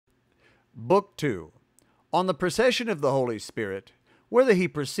Book 2. On the procession of the Holy Spirit, whether he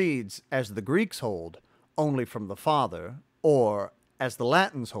proceeds, as the Greeks hold, only from the Father, or, as the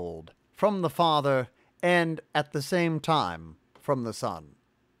Latins hold, from the Father and, at the same time, from the Son.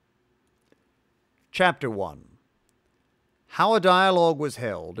 Chapter 1. How a dialogue was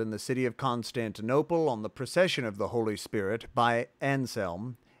held in the city of Constantinople on the procession of the Holy Spirit by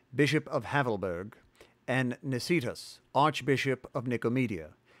Anselm, Bishop of Havelberg, and Nicetas, Archbishop of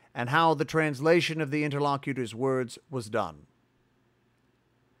Nicomedia, and how the translation of the interlocutor's words was done.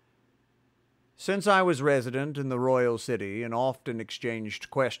 Since I was resident in the royal city and often exchanged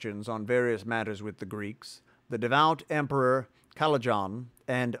questions on various matters with the Greeks, the devout Emperor Calajan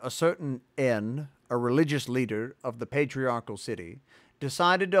and a certain N, a religious leader of the patriarchal city,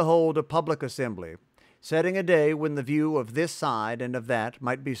 decided to hold a public assembly, setting a day when the view of this side and of that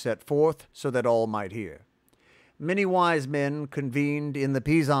might be set forth so that all might hear. Many wise men convened in the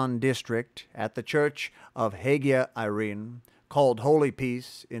Pisan district at the church of Hagia Irene, called Holy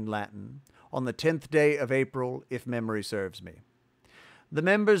Peace in Latin, on the 10th day of April, if memory serves me. The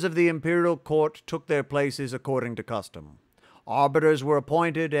members of the imperial court took their places according to custom. Arbiters were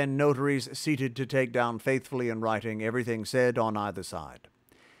appointed and notaries seated to take down faithfully in writing everything said on either side.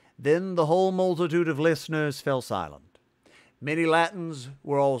 Then the whole multitude of listeners fell silent. Many Latins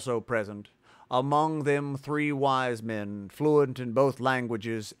were also present, among them 3 wise men, fluent in both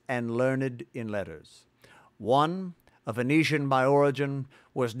languages and learned in letters. One, a Venetian by origin,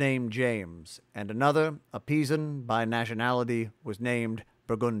 was named James, and another, a Pisan by nationality, was named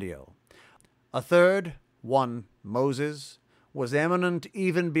Burgundio. A third, one Moses, was eminent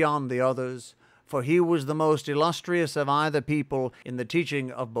even beyond the others, for he was the most illustrious of either people in the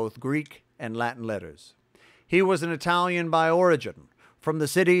teaching of both Greek and Latin letters. He was an Italian by origin, from the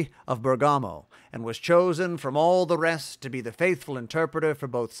city of Bergamo, and was chosen from all the rest to be the faithful interpreter for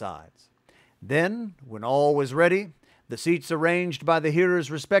both sides. Then, when all was ready, the seats arranged by the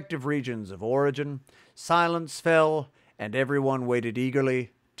hearers' respective regions of origin, silence fell, and everyone waited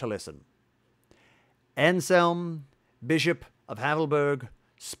eagerly to listen. Anselm, Bishop of Havelberg,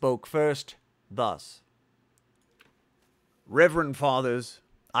 spoke first thus: Reverend Fathers,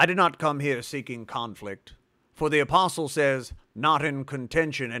 I did not come here seeking conflict, for the Apostle says, not in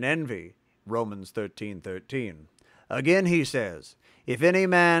contention and envy, Romans 13:13. Again he says, if any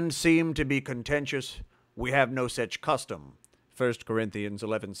man seem to be contentious, we have no such custom, 1 Corinthians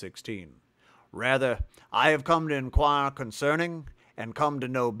 11:16. Rather, I have come to inquire concerning, and come to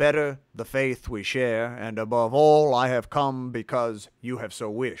know better, the faith we share, and above all I have come because you have so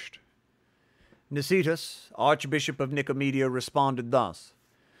wished. Nicetas, Archbishop of Nicomedia, responded thus: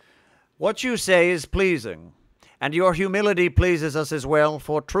 What you say is pleasing, and your humility pleases us as well,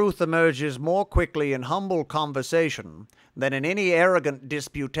 for truth emerges more quickly in humble conversation than in any arrogant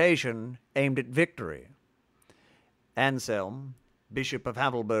disputation aimed at victory. Anselm, Bishop of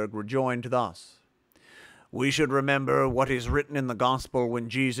Havelberg, rejoined thus: We should remember what is written in the Gospel when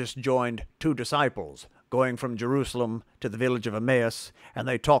Jesus joined 2 disciples, going from Jerusalem to the village of Emmaus, and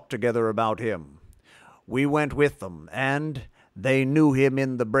they talked together about him. We went with them, and they knew him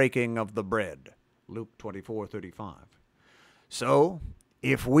in the breaking of the bread. Luke 24:35. So,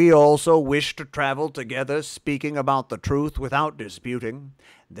 if we also wish to travel together speaking about the truth without disputing,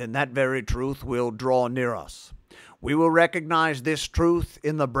 then that very truth will draw near us. We will recognize this truth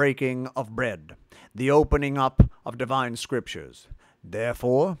in the breaking of bread, the opening up of divine scriptures.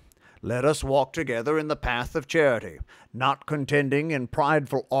 Therefore, let us walk together in the path of charity, not contending in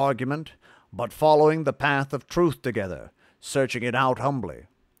prideful argument, but following the path of truth together, searching it out humbly.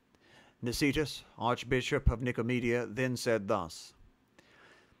 Nicetas, Archbishop of Nicomedia, then said thus: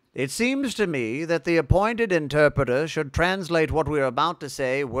 It seems to me that the appointed interpreter should translate what we are about to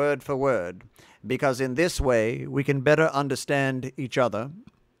say word for word, because in this way we can better understand each other,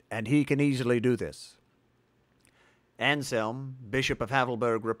 and he can easily do this. Anselm, Bishop of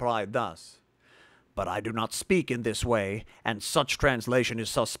Havelberg, replied thus: But I do not speak in this way, and such translation is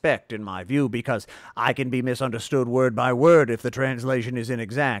suspect in my view, because I can be misunderstood word by word if the translation is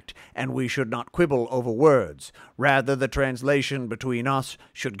inexact, and we should not quibble over words. Rather, the translation between us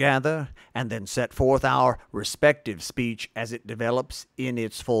should gather, and then set forth our respective speech as it develops in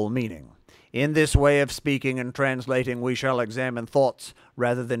its full meaning. In this way of speaking and translating we shall examine thoughts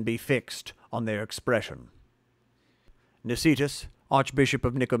rather than be fixed on their expression. Nicetas, Archbishop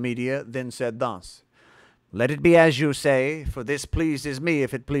of Nicomedia, then said thus: Let it be as you say, for this pleases me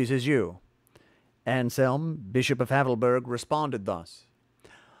if it pleases you. Anselm, Bishop of Havelberg, responded thus: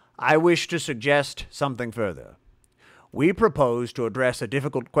 I wish to suggest something further. We propose to address a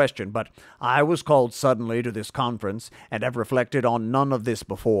difficult question, but I was called suddenly to this conference, and have reflected on none of this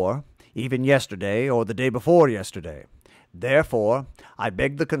before. even yesterday or the day before yesterday. Therefore, I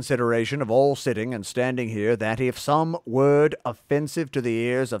beg the consideration of all sitting and standing here, that if some word offensive to the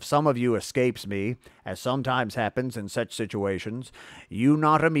ears of some of you escapes me, as sometimes happens in such situations, you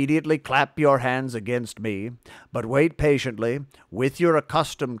not immediately clap your hands against me, but wait patiently, with your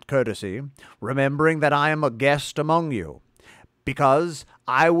accustomed courtesy, remembering that I am a guest among you, because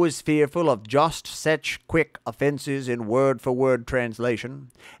I was fearful of just such quick offenses in word-for-word translation,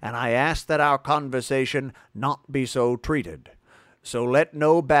 and I ask that our conversation not be so treated. So let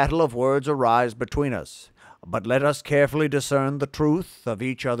no battle of words arise between us, but let us carefully discern the truth of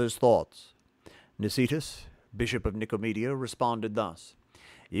each other's thoughts. Nicetas, Bishop of Nicomedia, responded thus: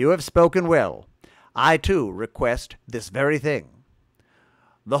 You have spoken well. I, too, request this very thing.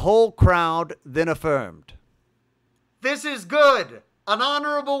 The whole crowd then affirmed, This is good, an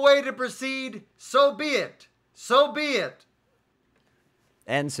honorable way to proceed, so be it, so be it.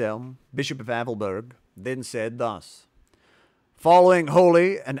 Anselm, Bishop of Havelberg, then said thus: Following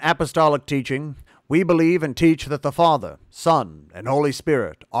holy and apostolic teaching, we believe and teach that the Father, Son, and Holy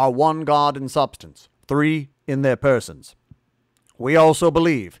Spirit are one God in substance, three in their persons. We also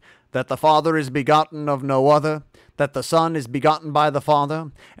believe that the Father is begotten of no other, that the Son is begotten by the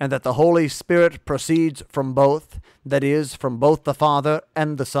Father, and that the Holy Spirit proceeds from both, that is, from both the Father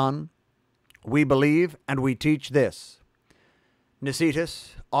and the Son. We believe and we teach this. Nicetas,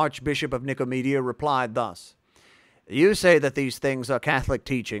 Archbishop of Nicomedia, replied thus: You say that these things are Catholic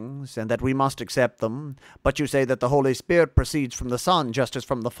teachings, and that we must accept them, but you say that the Holy Spirit proceeds from the Son just as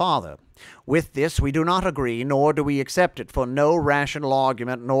from the Father. With this we do not agree, nor do we accept it, for no rational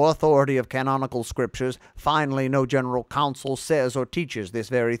argument nor authority of canonical scriptures, finally no general council, says or teaches this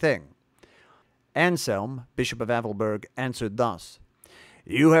very thing. Anselm, Bishop of Havelberg, answered thus: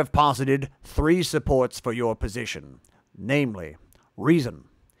 You have posited three supports for your position, namely, reason,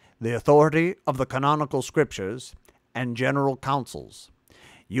 the authority of the canonical scriptures, and general councils.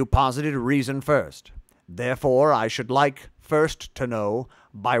 You posited reason first. Therefore, I should like first to know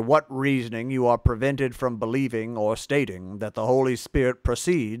by what reasoning you are prevented from believing or stating that the Holy Spirit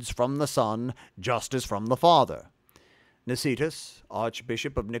proceeds from the Son just as from the Father. Nicetas,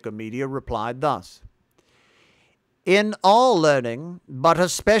 Archbishop of Nicomedia, replied thus: In all learning, but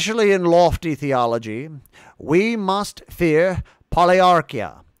especially in lofty theology, we must fear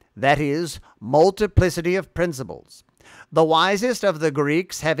polyarchia, that is, multiplicity of principles. The wisest of the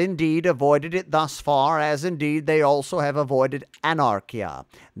Greeks have indeed avoided it thus far, as indeed they also have avoided anarchia,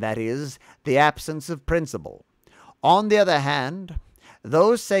 that is, the absence of principle. On the other hand,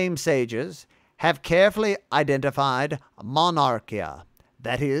 those same sages have carefully identified monarchia,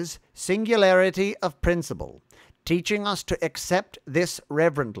 that is, singularity of principle, teaching us to accept this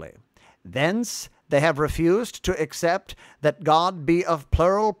reverently. Thence they have refused to accept that God be of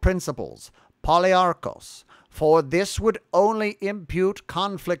plural principles, polyarchos, for this would only impute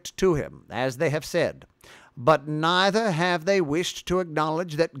conflict to him, as they have said. But neither have they wished to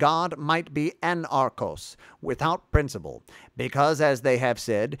acknowledge that God might be anarchos, without principle, because, as they have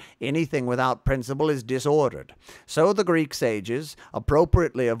said, anything without principle is disordered. So the Greek sages,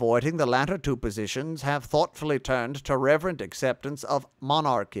 appropriately avoiding the latter two positions, have thoughtfully turned to reverent acceptance of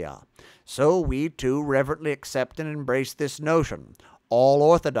monarchia. So we too reverently accept and embrace this notion. All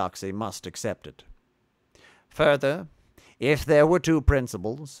orthodoxy must accept it. Further, if there were two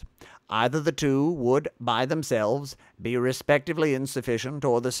principles, either the two would, by themselves, be respectively insufficient,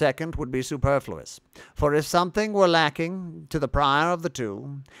 or the second would be superfluous. For if something were lacking to the prior of the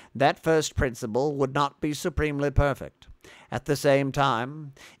two, that first principle would not be supremely perfect. At the same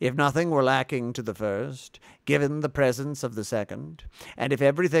time, if nothing were lacking to the first, given the presence of the second, and if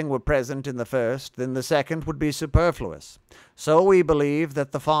everything were present in the first, then the second would be superfluous. So we believe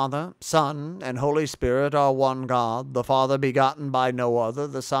that the Father, Son, and Holy Spirit are one God, the Father begotten by no other,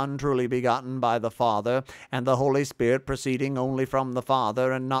 the Son truly begotten by the Father, and the Holy Spirit proceeding only from the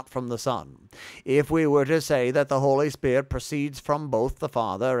Father and not from the Son. If we were to say that the Holy Spirit proceeds from both the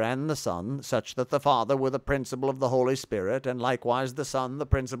Father and the Son, such that the Father were the principle of the Holy Spirit, and likewise the Son the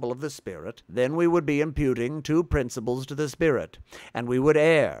principle of the Spirit, then we would be imputing two principles to the Spirit, and we would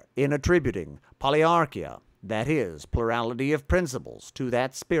err in attributing polyarchia, that is, plurality of principles, to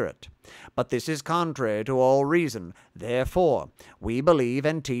that Spirit. But this is contrary to all reason. Therefore, we believe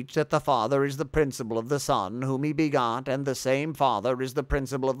and teach that the Father is the principle of the Son, whom he begot, and the same Father is the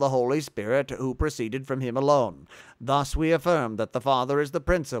principle of the Holy Spirit, who proceeded from him alone. Thus we affirm that the Father is the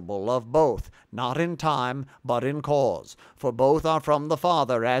principle of both, not in time, but in cause. For both are from the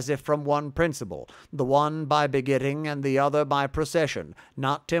Father, as if from one principle, the one by begetting and the other by procession,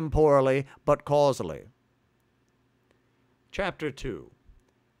 not temporally, but causally. Chapter 2.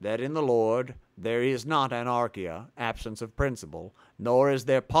 that in the Lord there is not anarchia, absence of principle, nor is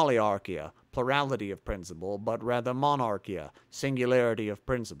there polyarchia, plurality of principle, but rather monarchia, singularity of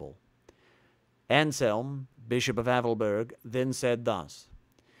principle. Anselm, Bishop of Havelberg, then said thus: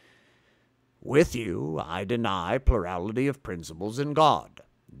 With you I deny plurality of principles in God,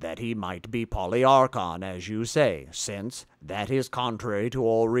 that he might be polyarchon, as you say, since that is contrary to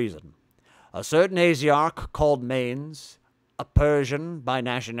all reason. A certain Asiarch called Manes, a Persian by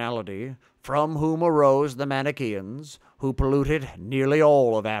nationality, from whom arose the Manichaeans, who polluted nearly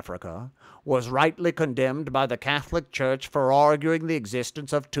all of Africa, was rightly condemned by the Catholic Church for arguing the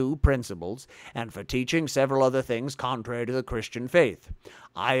existence of two principles, and for teaching several other things contrary to the Christian faith.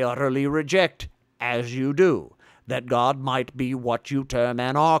 I utterly reject, as you do, that God might be what you term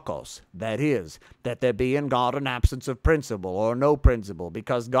anarchos, that is, that there be in God an absence of principle or no principle,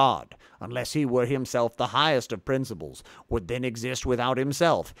 because God, unless he were himself the highest of principles, would then exist without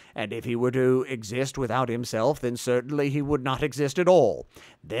himself, and if he were to exist without himself, then certainly he would not exist at all.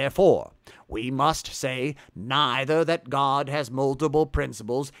 Therefore, we must say neither that God has multiple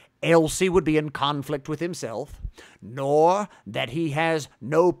principles, else he would be in conflict with himself, nor that he has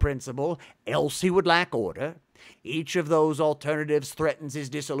no principle, else he would lack order. Each of those alternatives threatens his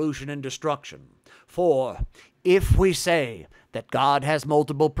dissolution and destruction. For if we say that God has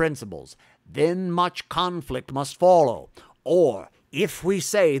multiple principles, then much conflict must follow. Or if we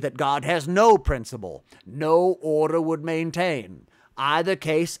say that God has no principle, no order would maintain. Either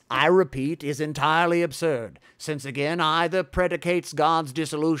case, I repeat, is entirely absurd, since again either predicates God's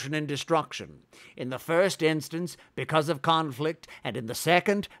dissolution and destruction. In the first instance, because of conflict, and in the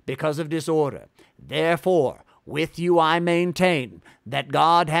second, because of disorder. Therefore, with you I maintain that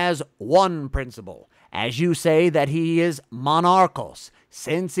God has one principle, as you say that he is monarchos,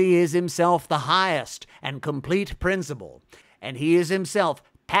 since he is himself the highest and complete principle, and he is himself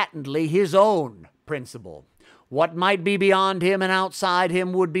patently his own principle. What might be beyond him and outside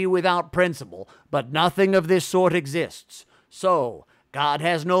him would be without principle, but nothing of this sort exists. So, God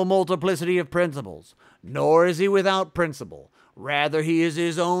has no multiplicity of principles, nor is he without principle. Rather, he is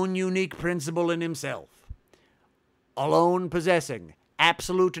his own unique principle in himself, alone possessing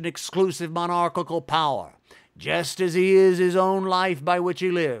absolute and exclusive monarchical power. Just as he is his own life by which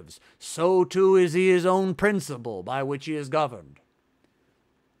he lives, so too is he his own principle by which he is governed.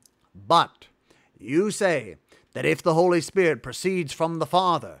 But you say that if the Holy Spirit proceeds from the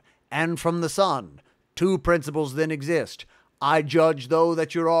Father and from the Son, two principles then exist. I judge, though,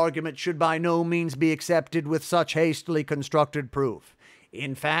 that your argument should by no means be accepted with such hastily constructed proof.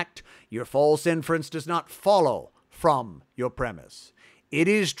 In fact, your false inference does not follow from your premise. It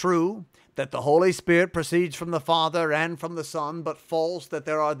is true that the Holy Spirit proceeds from the Father and from the Son, but false that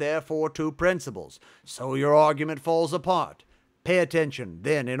there are therefore two principles. So your argument falls apart. Pay attention,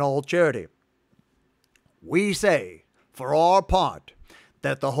 then, in all charity. We say, for our part,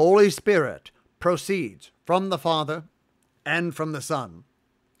 that the Holy Spirit proceeds from the Father and from the Son.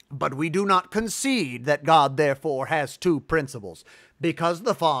 But we do not concede that God, therefore, has two principles, because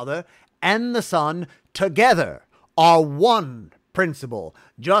the Father and the Son together are one principle,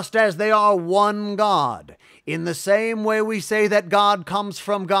 just as they are one God. In the same way we say that God comes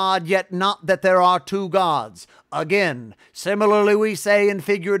from God, yet not that there are two gods. Again, similarly we say in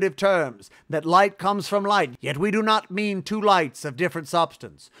figurative terms that light comes from light, yet we do not mean two lights of different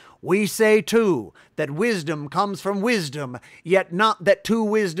substance. We say, too, that wisdom comes from wisdom, yet not that two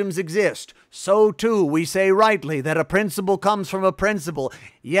wisdoms exist. So, too, we say rightly that a principle comes from a principle,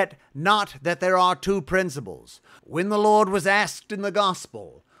 yet not that there are two principles. When the Lord was asked in the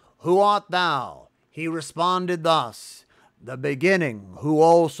Gospel, "Who art thou?" he responded thus, "The beginning, who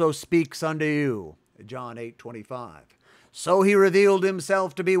also speaks unto you." John 8:25. So he revealed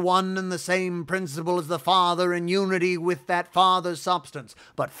himself to be one and the same principle as the Father, in unity with that Father's substance,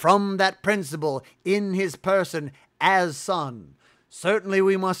 but from that principle in his person as Son. Certainly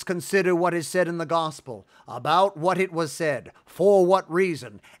we must consider what is said in the Gospel, about what it was said, for what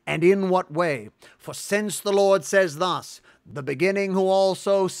reason, and in what way. For since the Lord says thus, "The beginning who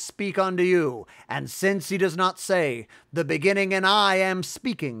also speak unto you," and since he does not say, "The beginning and I am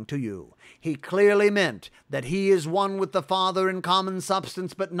speaking to you," he clearly meant that he is one with the Father in common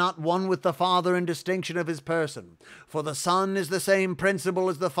substance, but not one with the Father in distinction of his person. For the Son is the same principle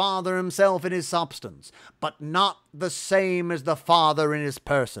as the Father himself in his substance, but not the same as the Father in his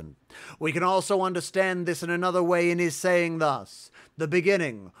person. We can also understand this in another way in his saying thus, "The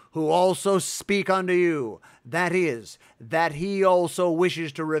beginning, who also speak unto you," that is, that he also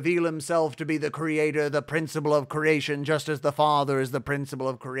wishes to reveal himself to be the Creator, the principle of creation, just as the Father is the principle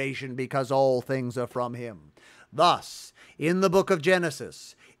of creation, because all things are from him. Thus, in the book of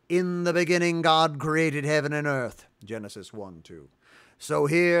Genesis, In the beginning God created heaven and earth, Genesis 1:2. So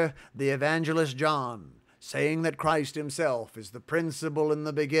here the evangelist John, saying that Christ himself is the principle in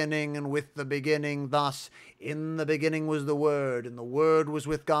the beginning and with the beginning, thus, in the beginning was the Word, and the Word was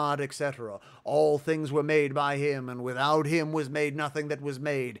with God, etc. All things were made by him, and without him was made nothing that was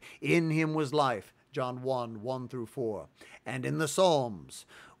made. In him was life, John 1:1-4. And in the Psalms,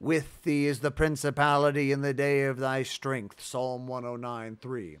 with thee is the principality in the day of thy strength, Psalm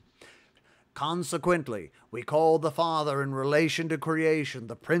 109:3. Consequently, we call the Father in relation to creation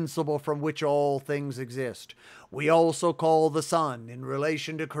the principle from which all things exist. We also call the Son in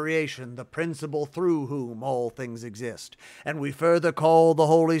relation to creation the principle through whom all things exist. And we further call the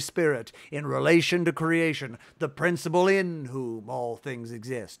Holy Spirit in relation to creation the principle in whom all things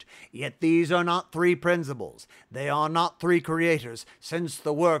exist. Yet these are not three principles. They are not three creators, since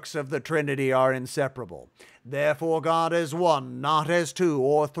the works of the Trinity are inseparable. Therefore God as one, not as two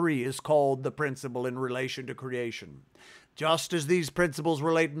or three, is called the principle in relation to creation. Just as these principles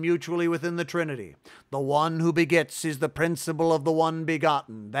relate mutually within the Trinity, the one who begets is the principle of the one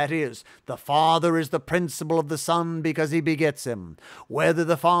begotten. That is, the Father is the principle of the Son because he begets him. Whether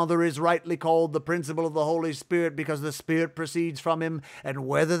the Father is rightly called the principle of the Holy Spirit because the Spirit proceeds from him, and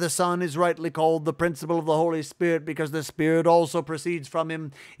whether the Son is rightly called the principle of the Holy Spirit because the Spirit also proceeds from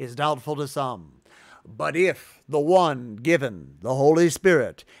him, is doubtful to some. But if the one given, the Holy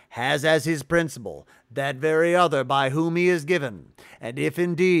Spirit, has as his principle that very other by whom he is given, and if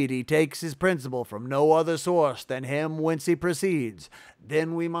indeed he takes his principle from no other source than him whence he proceeds,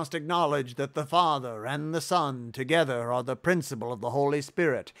 then we must acknowledge that the Father and the Son together are the principle of the Holy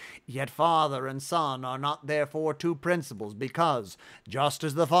Spirit. Yet Father and Son are not therefore two principles, because, just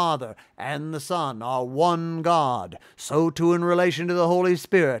as the Father and the Son are one God, so too in relation to the Holy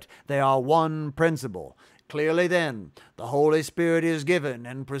Spirit they are one principle. Clearly, then, the Holy Spirit is given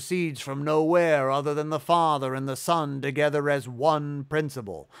and proceeds from nowhere other than the Father and the Son together as one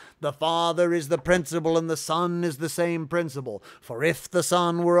principle. The Father is the principle and the Son is the same principle. For if the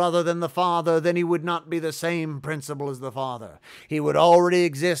Son were other than the Father, then he would not be the same principle as the Father. He would already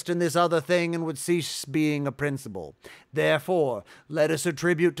exist in this other thing and would cease being a principle. Therefore, let us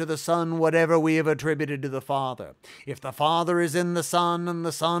attribute to the Son whatever we have attributed to the Father. If the Father is in the Son, and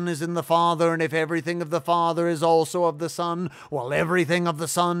the Son is in the Father, and if everything of the Father is also of the Son, while everything of the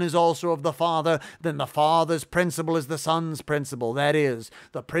Son is also of the Father, then the Father's principle is the Son's principle. That is,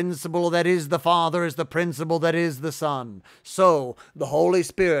 the principle that is the Father is the principle that is the Son. So, the Holy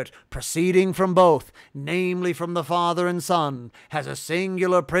Spirit, proceeding from both, namely from the Father and Son, has a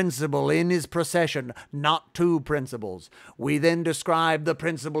singular principle in his procession, not two principles. We then describe the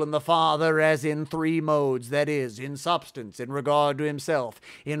principle in the Father as in three modes, that is, in substance, in regard to himself,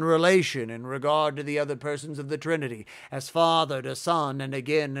 in relation, in regard to the other persons of the Trinity, as Father to Son, and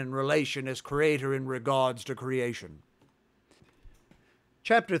again in relation as Creator in regards to creation.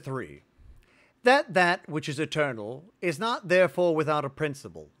 Chapter 3. That which is eternal is not therefore without a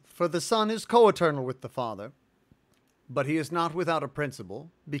principle, for the Son is co-eternal with the Father, but he is not without a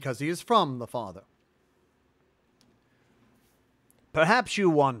principle, because he is from the Father. Perhaps you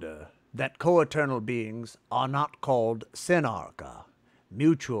wonder that co-eternal beings are not called synarcha,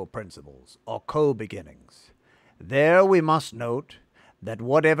 mutual principles, or co-beginnings. There we must note that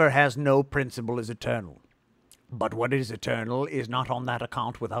whatever has no principle is eternal. But what is eternal is not on that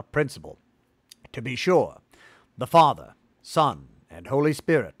account without principle. To be sure, the Father, Son, and Holy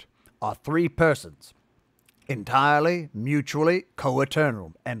Spirit are three persons, entirely, mutually,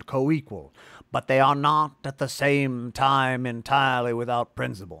 co-eternal, and co-equal, but they are not at the same time entirely without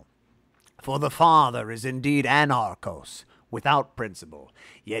principle. For the Father is indeed anarchos, without principle,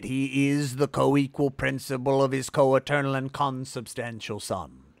 yet he is the co-equal principle of his co-eternal and consubstantial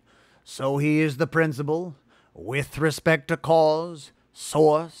Son. So he is the principle with respect to cause,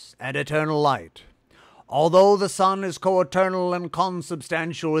 source, and eternal light. Although the Son is co-eternal and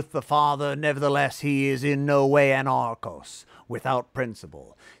consubstantial with the Father, nevertheless he is in no way anarchos, without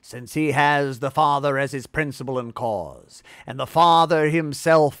principle, since he has the Father as his principle and cause, and the Father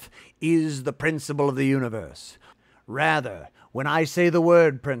himself is the principle of the universe. Rather, when I say the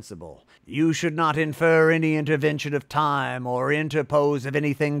word principle, you should not infer any intervention of time or interpose of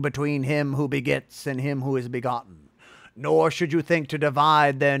anything between him who begets and him who is begotten. Nor should you think to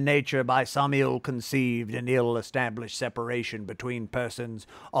divide their nature by some ill-conceived and ill-established separation between persons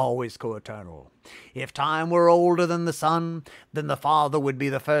always coeternal. If time were older than the Son, then the Father would be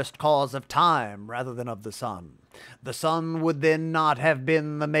the first cause of time rather than of the Son. The Son would then not have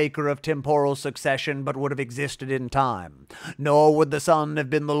been the maker of temporal succession, but would have existed in time. Nor would the Son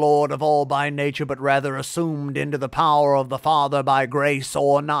have been the Lord of all by nature, but rather assumed into the power of the Father by grace,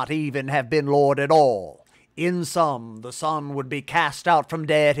 or not even have been Lord at all. In sum, the Son would be cast out from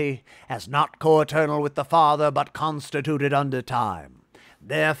deity, as not coeternal with the Father, but constituted under time.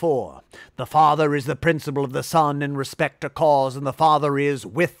 Therefore, the Father is the principle of the Son in respect to cause, and the Father is,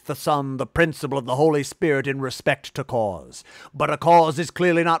 with the Son, the principle of the Holy Spirit in respect to cause. But a cause is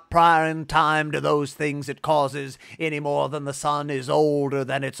clearly not prior in time to those things it causes, any more than the sun is older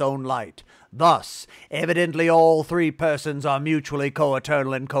than its own light. Thus, evidently all three persons are mutually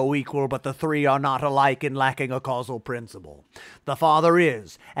coeternal and coequal, but the three are not alike in lacking a causal principle. The Father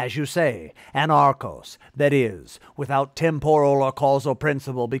is, as you say, anarchos, that is, without temporal or causal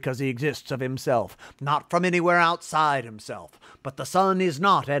principle, because he exists of himself, not from anywhere outside himself. But the Son is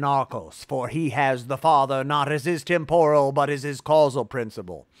not anarchos, for he has the Father not as his temporal, but as his causal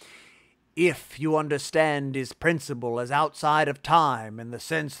principle. If you understand his principle as outside of time, in the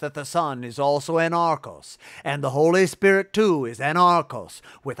sense that the Son is also anarchos, and the Holy Spirit too is anarchos,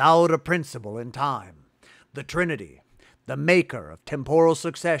 without a principle in time, the Trinity, the maker of temporal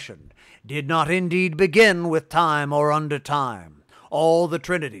succession, did not indeed begin with time or under time. All the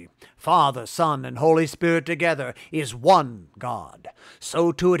Trinity, Father, Son, and Holy Spirit together, is one God.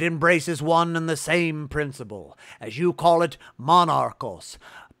 So too it embraces one and the same principle, as you call it monarchos,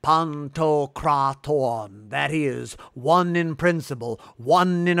 pantokraton, that is, one in principle,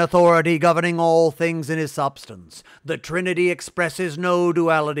 one in authority, governing all things in his substance. The Trinity expresses no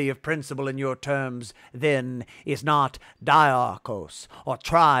duality of principle in your terms, then is not diarchos or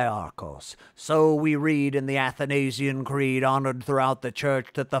triarchos. So we read in the Athanasian Creed, honored throughout the Church,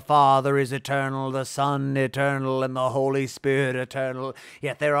 that the Father is eternal, the Son eternal, and the Holy Spirit eternal,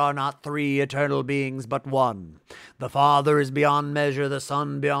 yet there are not three eternal beings, but one. The Father is beyond measure, the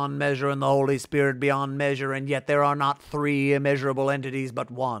Son beyond measure, and the Holy Spirit beyond measure, and yet there are not three immeasurable entities,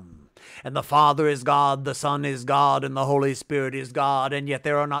 but one. And the Father is God, the Son is God, and the Holy Spirit is God, and yet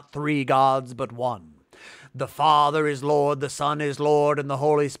there are not three gods, but one. The Father is Lord, the Son is Lord, and the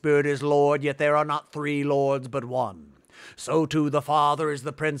Holy Spirit is Lord, yet there are not three Lords, but one. So too the Father is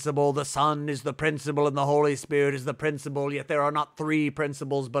the principle, the Son is the principle, and the Holy Spirit is the principle, yet there are not three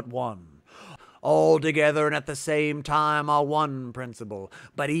principles, but one. All together and at the same time are one principle,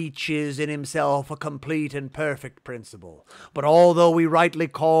 but each is in himself a complete and perfect principle. But although we rightly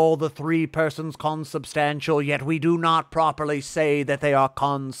call the three persons consubstantial, yet we do not properly say that they are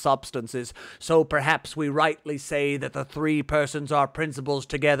consubstances. So perhaps we rightly say that the three persons are principles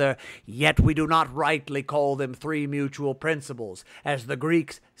together, yet we do not rightly call them three mutual principles. As the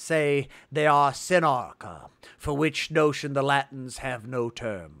Greeks say, they are synarcha, for which notion the Latins have no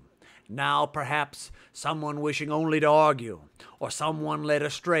term. Now, perhaps, someone wishing only to argue, or someone led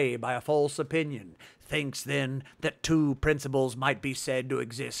astray by a false opinion, thinks then that two principles might be said to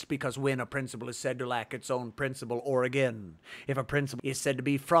exist, because when a principle is said to lack its own principle, or again, if a principle is said to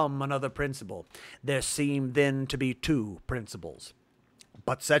be from another principle, there seem then to be two principles.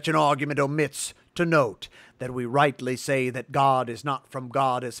 But such an argument omits to note that we rightly say that God is not from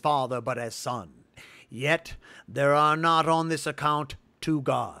God as Father, but as Son. Yet there are not on this account two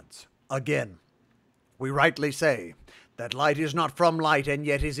gods. Again, we rightly say that light is not from light, and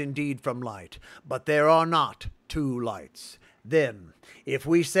yet is indeed from light, but there are not two lights. Then, if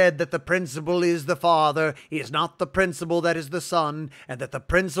we said that the principle is the Father, is not the principle that is the Son, and that the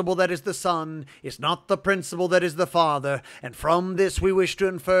principle that is the Son is not the principle that is the Father, and from this we wish to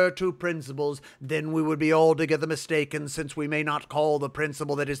infer two principles, then we would be altogether mistaken, since we may not call the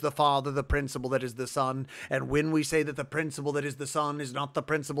principle that is the Father the principle that is the Son, and when we say that the principle that is the Son is not the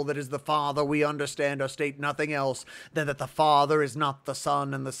principle that is the Father, we understand or state nothing else than that the Father is not the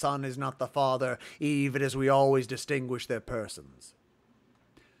Son, and the Son is not the Father, even as we always distinguish their persons.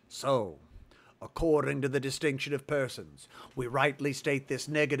 So, according to the distinction of persons, we rightly state this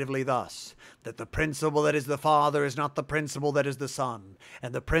negatively thus, that the principle that is the Father is not the principle that is the Son,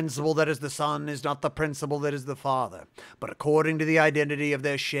 and the principle that is the Son is not the principle that is the Father. But according to the identity of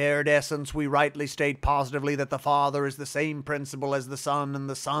their shared essence, we rightly state positively that the Father is the same principle as the Son, and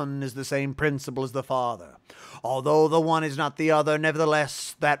the Son is the same principle as the Father. Although the one is not the other,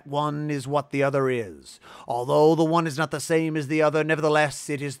 nevertheless that one is what the other is. Although the one is not the same as the other, nevertheless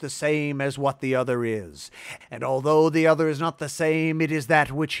it is the same as what the the other is. And although the other is not the same, it is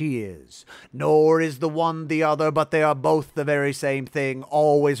that which he is. Nor is the one the other, but they are both the very same thing,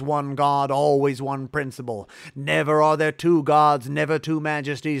 always one God, always one principle. Never are there two gods, never two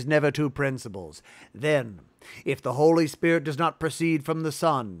majesties, never two principles. Then, if the Holy Spirit does not proceed from the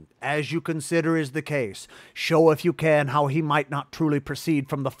Son, as you consider is the case, show if you can how he might not truly proceed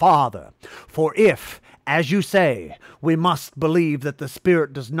from the Father. For if, as you say, we must believe that the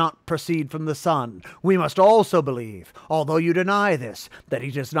Spirit does not proceed from the Son, we must also believe, although you deny this, that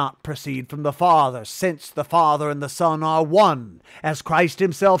he does not proceed from the Father, since the Father and the Son are one, as Christ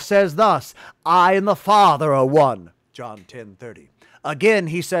himself says thus, I and the Father are one. John 10:30. Again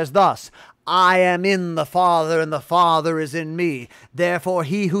he says thus, I am in the Father, and the Father is in me. Therefore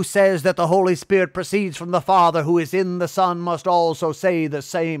he who says that the Holy Spirit proceeds from the Father who is in the Son must also say the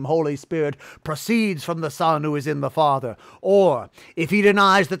same Holy Spirit proceeds from the Son who is in the Father. Or, if he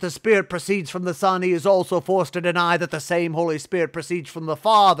denies that the Spirit proceeds from the Son, he is also forced to deny that the same Holy Spirit proceeds from the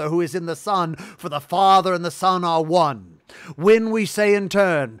Father who is in the Son, for the Father and the Son are one. When we say in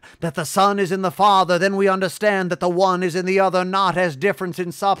turn that the Son is in the Father, then we understand that the one is in the other, not as difference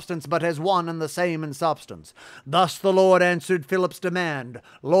in substance, but as one and the same in substance. Thus the Lord answered Philip's demand,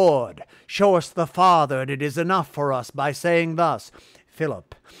 Lord, show us the Father, and it is enough for us, by saying thus,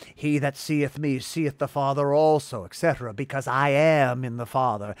 Philip, he that seeth me seeth the Father also, etc., because I am in the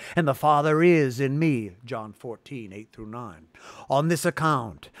Father, and the Father is in me. John 14:8-9. On this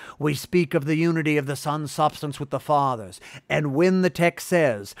account, we speak of the unity of the Son's substance with the Father's, and when the text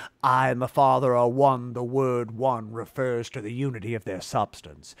says, I and the Father are one, the word one refers to the unity of their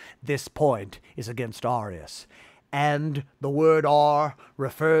substance. This point is against Arius. And the word are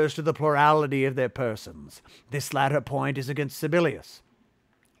refers to the plurality of their persons. This latter point is against Sibelius.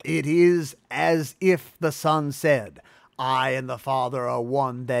 It is as if the Son said, I and the Father are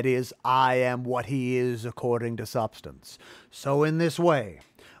one, that is, I am what he is according to substance. So in this way,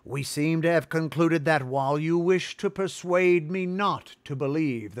 we seem to have concluded that while you wish to persuade me not to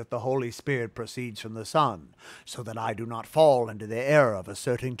believe that the Holy Spirit proceeds from the Son, so that I do not fall into the error of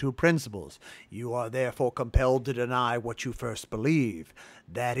asserting two principles, you are therefore compelled to deny what you first believe,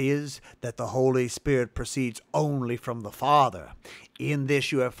 that is, that the Holy Spirit proceeds only from the Father. In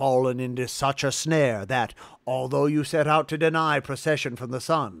this you have fallen into such a snare that, although you set out to deny procession from the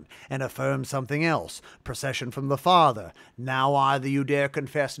Son, and affirm something else, procession from the Father, now either you dare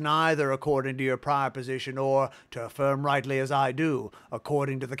confess neither according to your prior position, or to affirm rightly as I do,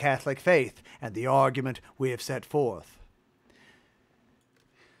 according to the Catholic faith, and the argument we have set forth.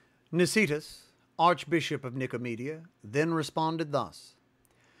 Nicetas, Archbishop of Nicomedia, then responded thus,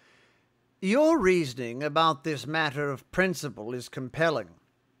 Your reasoning about this matter of principle is compelling,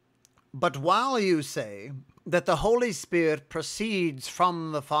 but while you say that the Holy Spirit proceeds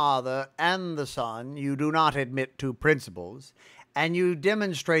from the Father and the Son, you do not admit two principles, and you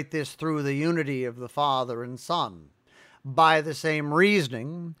demonstrate this through the unity of the Father and Son. By the same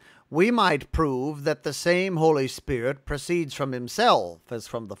reasoning, we might prove that the same Holy Spirit proceeds from himself as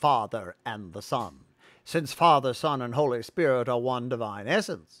from the Father and the Son, since Father, Son, and Holy Spirit are one divine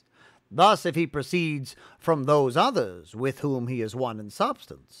essence. Thus, if he proceeds from those others with whom he is one in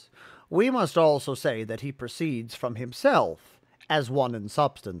substance, we must also say that he proceeds from himself as one in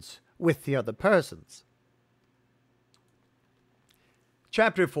substance with the other persons.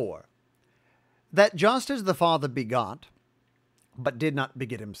 Chapter 4. That just as the Father begot, but did not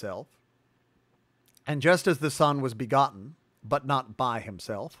beget himself, and just as the Son was begotten, but not by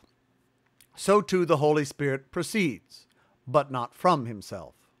himself, so too the Holy Spirit proceeds, but not from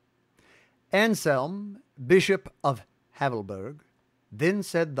himself. Anselm, Bishop of Havelberg, then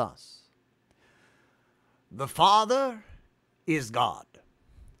said thus, The Father is God,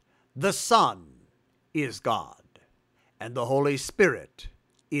 the Son is God, and the Holy Spirit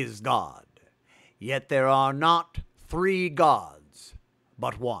is God. Yet there are not three gods,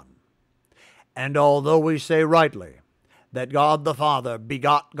 but one. And although we say rightly that God the Father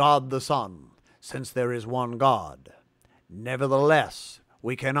begot God the Son, since there is one God, nevertheless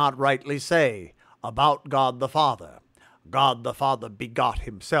we cannot rightly say about God the Father begot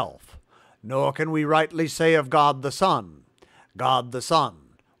himself, nor can we rightly say of God the Son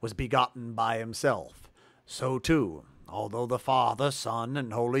was begotten by himself. So too, although the Father, Son,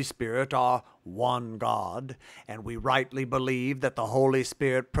 and Holy Spirit are one God, and we rightly believe that the Holy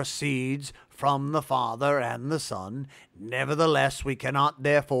Spirit proceeds from the Father and the Son, nevertheless we cannot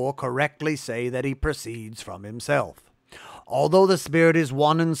therefore correctly say that he proceeds from himself. Although the Spirit is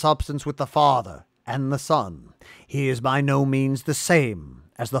one in substance with the Father and the Son, he is by no means the same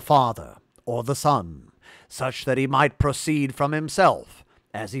as the Father or the Son, such that he might proceed from himself,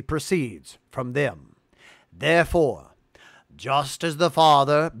 as he proceeds from them. Therefore, just as the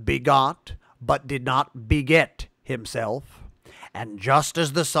Father begot, but did not beget himself, and just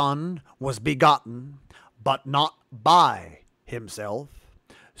as the Son was begotten, but not by himself,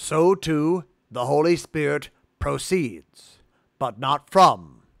 so too the Holy Spirit proceeds, but not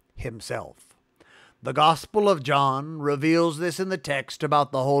from himself. The Gospel of John reveals this in the text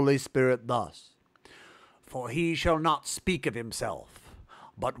about the Holy Spirit thus: For he shall not speak of himself,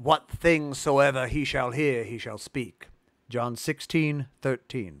 but what things soever he shall hear he shall speak. John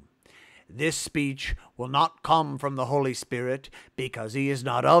 16:13. This speech will not come from the Holy Spirit, because he is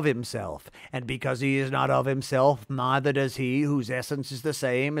not of himself, and because he is not of himself, neither does he, whose essence is the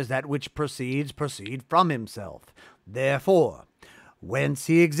same as that which proceed from himself. Therefore, whence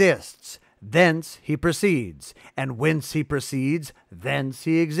he exists, thence he proceeds, and whence he proceeds, thence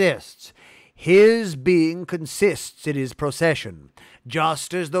he exists. His being consists in his procession,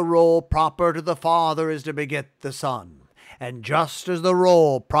 just as the role proper to the Father is to beget the Son. And just as the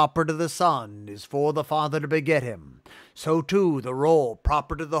role proper to the Son is for the Father to beget him, so too the role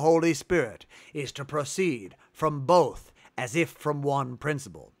proper to the Holy Spirit is to proceed from both, as if from one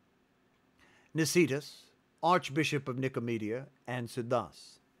principle. Nicetas, Archbishop of Nicomedia, answered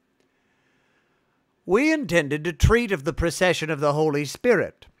thus: We intended to treat of the procession of the Holy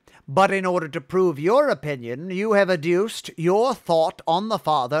Spirit, but in order to prove your opinion, you have adduced your thought on the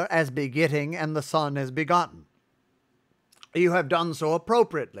Father as begetting and the Son as begotten. You have done so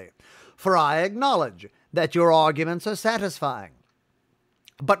appropriately, for I acknowledge that your arguments are satisfying.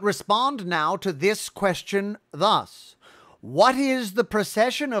 But respond now to this question thus: What is the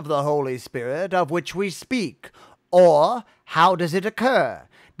procession of the Holy Spirit of which we speak, or how does it occur?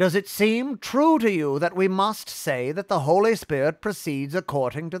 Does it seem true to you that we must say that the Holy Spirit proceeds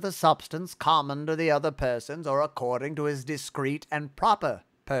according to the substance common to the other persons, or according to his discrete and proper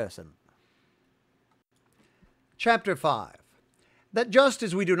person? Chapter 5. That just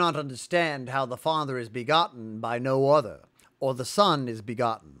as we do not understand how the Father is begotten by no other, or the Son is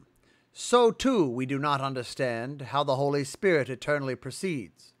begotten, so too we do not understand how the Holy Spirit eternally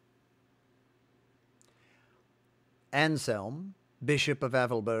proceeds. Anselm, Bishop of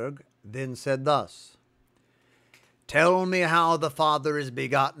Havelberg, then said thus: Tell me how the Father is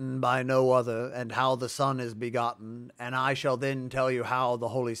begotten by no other, and how the Son is begotten, and I shall then tell you how the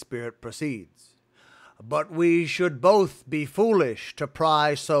Holy Spirit proceeds. But we should both be foolish to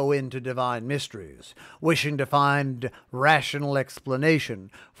pry so into divine mysteries, wishing to find rational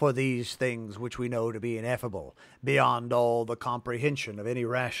explanation for these things which we know to be ineffable, beyond all the comprehension of any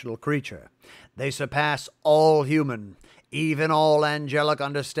rational creature. They surpass all human, even all angelic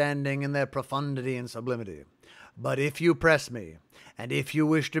understanding in their profundity and sublimity. But if you press me, and if you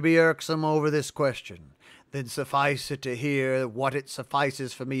wish to be irksome over this question, then suffice it to hear what it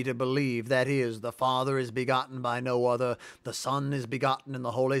suffices for me to believe, that is, the Father is begotten by no other, the Son is begotten, and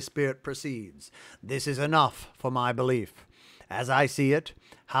the Holy Spirit proceeds. This is enough for my belief. As I see it,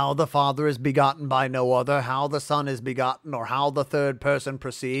 how the Father is begotten by no other, how the Son is begotten, or how the third person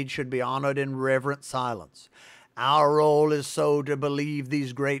proceeds should be honored in reverent silence. Our role is so to believe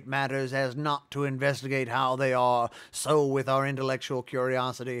these great matters as not to investigate how they are, so with our intellectual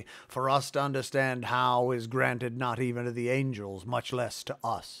curiosity, for us to understand how is granted not even to the angels, much less to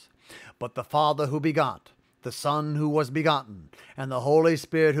us. But the Father who begot, the Son who was begotten, and the Holy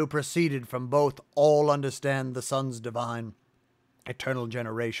Spirit who proceeded from both, all understand the Son's divine eternal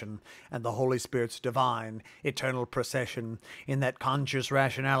generation, and the Holy Spirit's divine eternal procession, in that conscious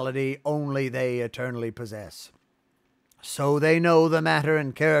rationality only they eternally possess. So they know the matter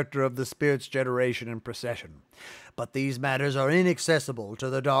and character of the Spirit's generation and procession. But these matters are inaccessible to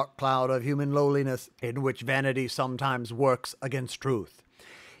the dark cloud of human lowliness, in which vanity sometimes works against truth.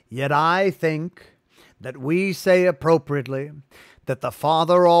 Yet I think that we say appropriately that the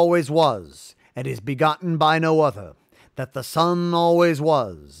Father always was, and is begotten by no other, that the Son always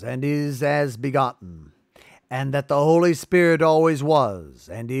was, and is as begotten, and that the Holy Spirit always was,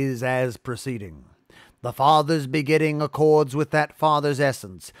 and is as proceeding. The Father's begetting accords with that Father's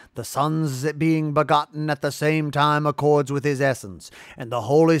essence. The Son's being begotten at the same time accords with his essence. And the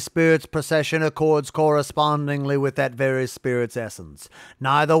Holy Spirit's procession accords correspondingly with that very Spirit's essence.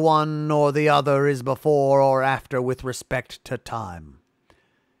 Neither one nor the other is before or after with respect to time.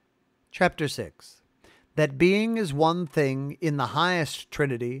 Chapter 6. That being is one thing in the highest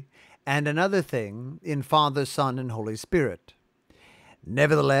Trinity, and another thing in Father, Son, and Holy Spirit.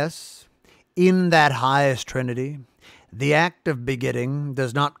 Nevertheless, in that highest Trinity, The act of begetting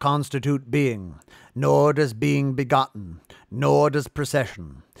does not constitute being, nor does being begotten, nor does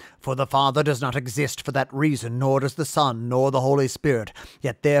procession. For the Father does not exist for that reason, nor does the Son, nor the Holy Spirit,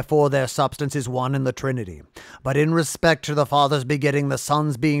 yet therefore their substance is one in the Trinity. But in respect to the Father's begetting, the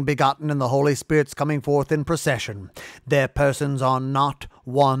Son's being begotten, and the Holy Spirit's coming forth in procession, their persons are not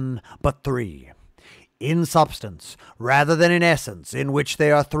one, but three. In substance, rather than in essence, in which they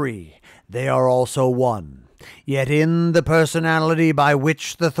are three, they are also one. Yet in the personality by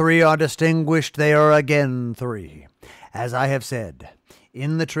which the three are distinguished, they are again three. As I have said,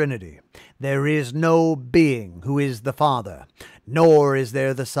 in the Trinity there is no being who is the Father, nor is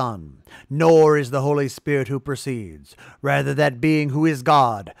there the Son, nor is the Holy Spirit who proceeds, rather that being who is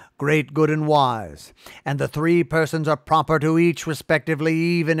God, great, good, and wise. And the three persons are proper to each respectively,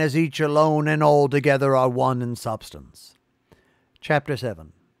 even as each alone and all together are one in substance. Chapter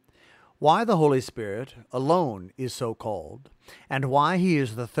 7. Why the Holy Spirit alone is so called, and why he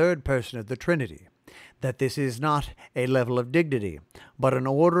is the third person of the Trinity, that this is not a level of dignity, but an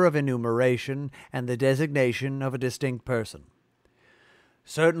order of enumeration and the designation of a distinct person.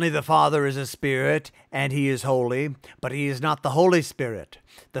 Certainly the Father is a Spirit, and he is holy, but he is not the Holy Spirit,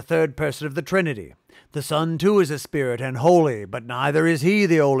 the third person of the Trinity. The Son too is a Spirit and holy, but neither is he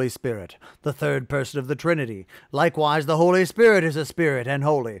the Holy Spirit, the third person of the Trinity. Likewise the Holy Spirit is a Spirit and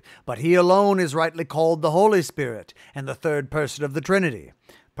holy, but he alone is rightly called the Holy Spirit, and the third person of the Trinity.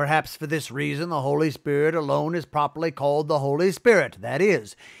 Perhaps for this reason the Holy Spirit alone is properly called the Holy Spirit, that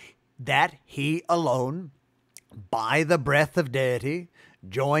is, that he alone, by the breath of deity,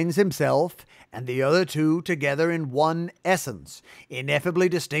 joins himself and the other two together in one essence, ineffably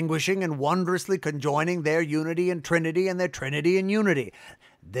distinguishing and wondrously conjoining their unity in Trinity and their Trinity in unity.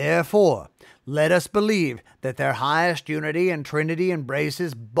 Therefore, let us believe that their highest unity and Trinity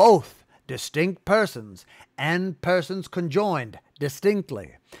embraces both distinct persons and persons conjoined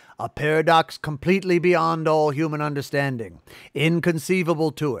distinctly, a paradox completely beyond all human understanding,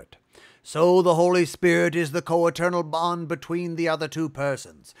 inconceivable to it. So the Holy Spirit is the co-eternal bond between the other two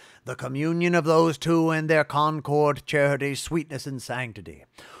persons, the communion of those two and their concord, charity, sweetness, and sanctity.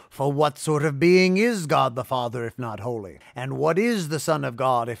 For what sort of being is God the Father if not holy? And what is the Son of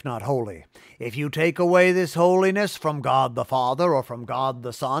God if not holy? If you take away this holiness from God the Father or from God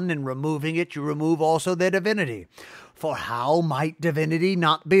the Son, in removing it you remove also their divinity. For how might divinity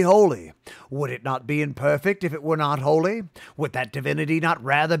not be holy? Would it not be imperfect if it were not holy? Would that divinity not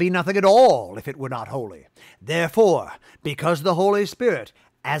rather be nothing at all if it were not holy? Therefore, because the Holy Spirit,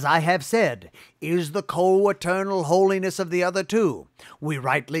 as I have said, is the co-eternal holiness of the other two, we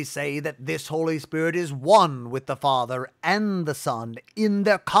rightly say that this Holy Spirit is one with the Father and the Son in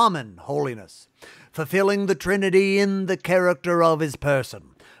their common holiness, fulfilling the Trinity in the character of his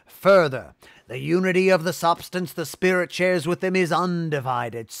person. Further, the unity of the substance the Spirit shares with them is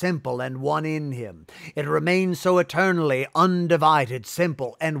undivided, simple, and one in him. It remains so eternally undivided,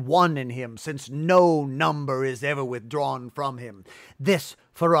 simple, and one in him, since no number is ever withdrawn from him. This,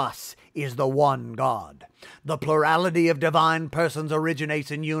 for us, is the one God. The plurality of divine persons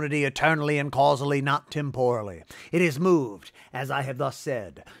originates in unity eternally and causally, not temporally. It is moved, as I have thus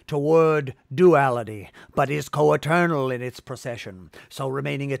said, toward duality, but is co-eternal in its procession, so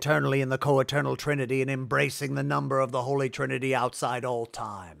remaining eternally in the co-eternal Trinity and embracing the number of the Holy Trinity outside all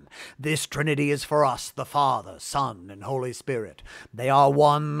time. This Trinity is for us the Father, Son, and Holy Spirit. They are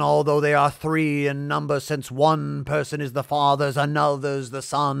one, although they are three in number, since one person is the Father's, another's the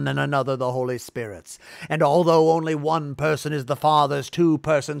Son, and another the Holy Spirit's. And although only one person is the Father's, two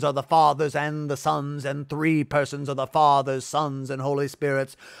persons are the Father's and the Son's, and three persons are the Father's, Son's, and Holy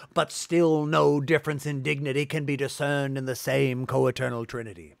Spirit's, but still no difference in dignity can be discerned in the same co-eternal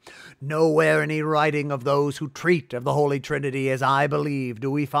Trinity. Nowhere any writing of those who treat of the Holy Trinity, as I believe, do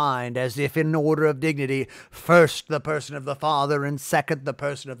we find, as if in order of dignity, first the person of the Father and second the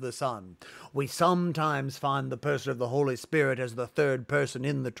person of the Son. We sometimes find the person of the Holy Spirit as the third person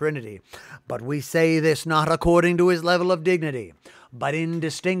in the Trinity, but we say this not according to his level of dignity, but in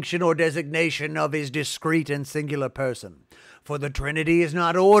distinction or designation of his discrete and singular person. For the Trinity is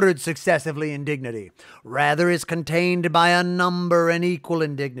not ordered successively in dignity, rather is contained by a number and equal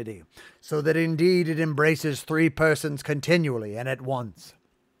in dignity, so that indeed it embraces three persons continually and at once.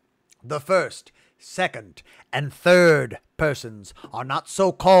 The first, second, and third persons are not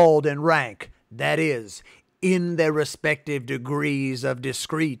so called in rank, that is, in their respective degrees of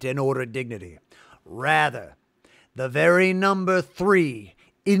discrete and ordered dignity. Rather, the very number three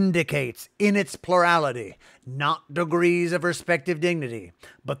indicates in its plurality not degrees of respective dignity,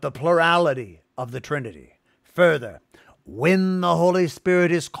 but the plurality of the Trinity. Further, When the Holy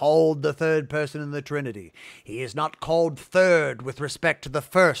Spirit is called the third person in the Trinity, he is not called third with respect to the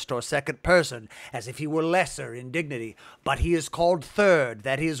first or second person, as if he were lesser in dignity, but he is called third,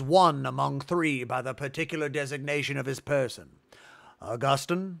 that is, one among three, by the particular designation of his person.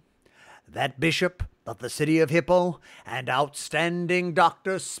 Augustine, that bishop of the city of Hippo and outstanding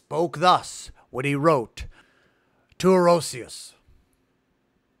doctor, spoke thus when he wrote to Orosius.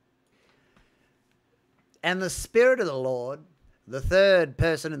 And the Spirit of the Lord, the third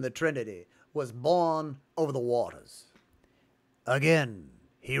person in the Trinity, was born over the waters. Again,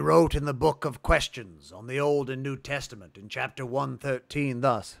 he wrote in the book of Questions on the Old and New Testament in chapter 113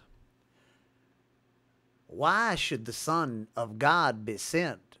 thus, Why should the Son of God be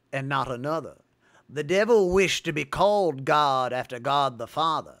sent and not another? The devil wished to be called God after God the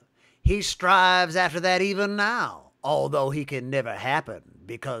Father. He strives after that even now, although he can never happen,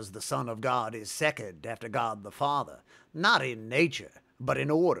 because the Son of God is second after God the Father, not in nature, but in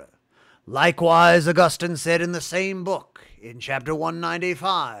order. Likewise, Augustine said in the same book, in chapter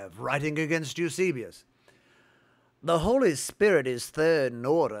 195, writing against Eusebius, the Holy Spirit is third in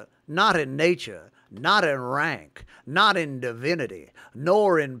order, not in nature, not in rank, not in divinity,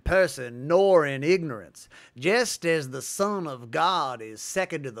 nor in person, nor in ignorance, just as the Son of God is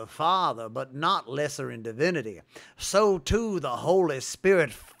second to the Father, but not lesser in divinity, so too the Holy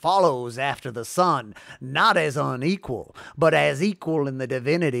Spirit follows after the Son, not as unequal, but as equal in the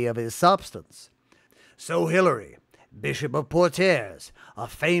divinity of his substance. So Hilary, Bishop of Poitiers, a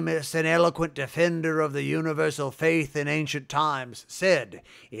famous and eloquent defender of the universal faith in ancient times, said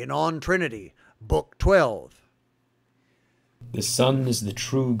in On Trinity, Book 12, The Son is the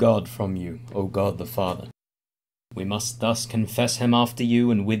true God from you, O God the Father. We must thus confess him after you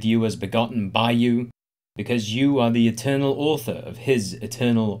and with you as begotten by you, because you are the eternal author of his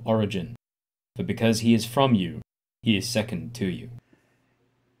eternal origin. For because he is from you, he is second to you.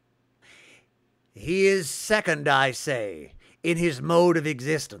 He is second, I say, in his mode of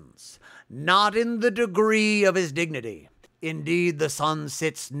existence, not in the degree of his dignity. Indeed, the Son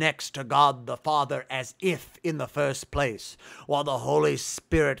sits next to God the Father as if in the first place, while the Holy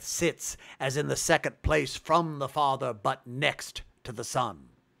Spirit sits as in the second place from the Father, but next to the Son.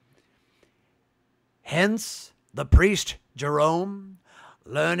 Hence, the priest Jerome,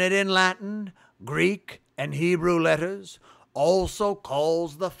 learned in Latin, Greek, and Hebrew letters, also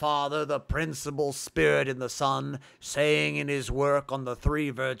calls the Father the principal Spirit in the Son, saying in his work on the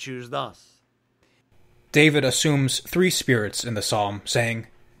three virtues thus, David assumes three spirits in the psalm, saying,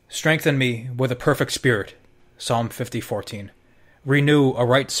 Strengthen me with a perfect spirit, Psalm 50:14. Renew a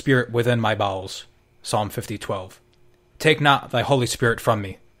right spirit within my bowels, Psalm 50:12. Take not thy Holy Spirit from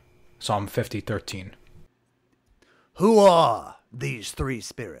me, Psalm 50:13. Who are these three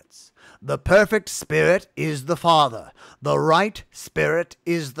spirits? The perfect Spirit is the Father. The right Spirit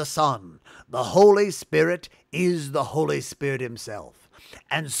is the Son. The Holy Spirit is the Holy Spirit himself.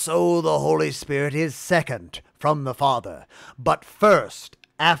 And so the Holy Spirit is second from the Father, but first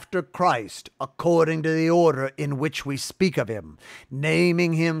after Christ, according to the order in which we speak of him,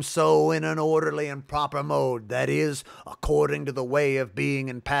 naming him so in an orderly and proper mode, that is, according to the way of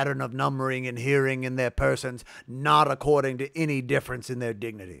being and pattern of numbering and hearing in their persons, not according to any difference in their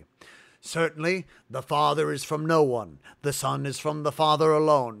dignity. Certainly, the Father is from no one, the Son is from the Father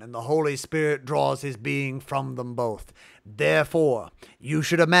alone, and the Holy Spirit draws his being from them both. Therefore, you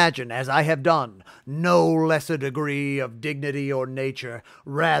should imagine, as I have done, no lesser degree of dignity or nature,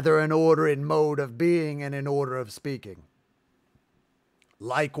 rather an order in mode of being and in order of speaking.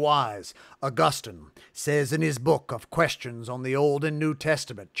 Likewise, Augustine says in his book of Questions on the Old and New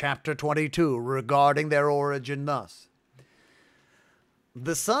Testament, chapter 22, regarding their origin thus,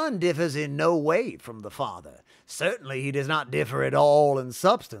 the Son differs in no way from the Father. Certainly he does not differ at all in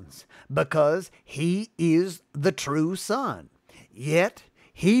substance, because he is the true Son. Yet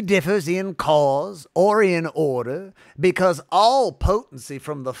he differs in cause or in order, because all potency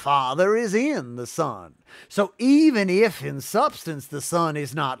from the Father is in the Son. So even if in substance the Son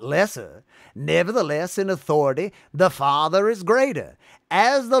is not lesser, nevertheless in authority the Father is greater,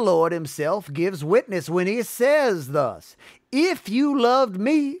 as the Lord himself gives witness when he says thus, If you loved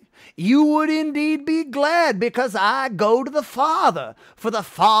me, you would indeed be glad, because I go to the Father, for the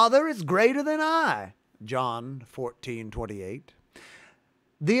Father is greater than I. John 14:28.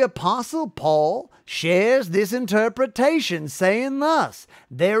 The Apostle Paul shares this interpretation, saying thus,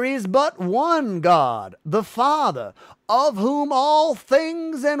 There is but one God, the Father, of whom all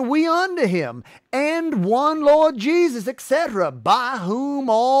things and we unto him, and one Lord Jesus, etc., by whom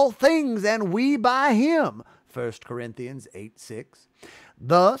all things and we by him. 1 Corinthians 8:6.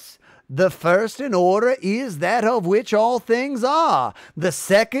 Thus, The first in order is that of which all things are. The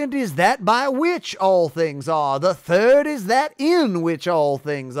second is that by which all things are. The third is that in which all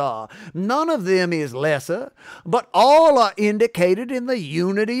things are. None of them is lesser, but all are indicated in the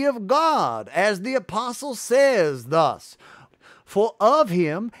unity of God, as the apostle says thus, "For of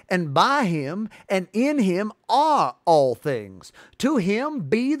him, and by him, and in him are all things. To him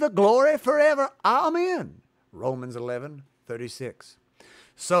be the glory forever. Amen." Romans 11:36.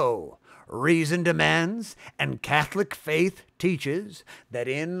 So, reason demands, and Catholic faith teaches, that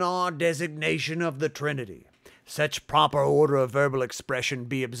in our designation of the Trinity, such proper order of verbal expression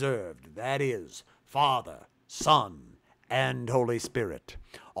be observed, that is, Father, Son, and Holy Spirit.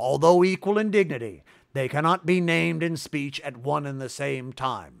 Although equal in dignity, they cannot be named in speech at one and the same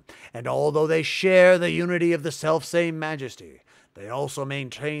time, and although they share the unity of the selfsame majesty, they also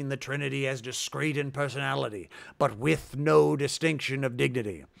maintain the Trinity as discrete in personality, but with no distinction of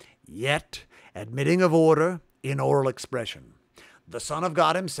dignity, yet admitting of order in oral expression. The Son of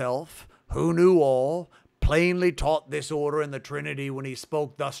God himself, who knew all, plainly taught this order in the Trinity when he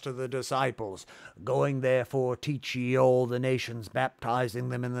spoke thus to the disciples, "Going therefore teach ye all the nations, baptizing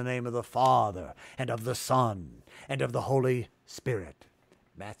them in the name of the Father, and of the Son, and of the Holy Spirit."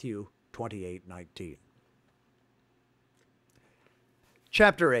 Matthew 28:19.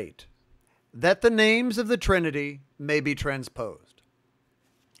 Chapter 8. That the names of the Trinity may be transposed.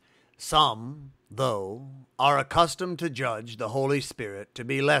 Some, though, are accustomed to judge the Holy Spirit to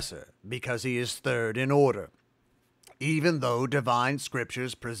be lesser, because he is third in order, even though divine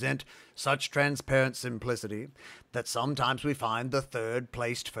scriptures present such transparent simplicity that sometimes we find the third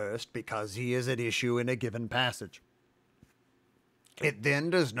placed first because he is at issue in a given passage. It then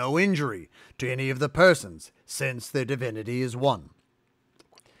does no injury to any of the persons, since their divinity is one.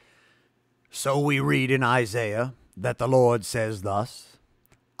 So we read in Isaiah that the Lord says thus,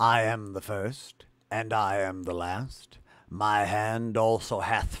 "I am the first, and I am the last. My hand also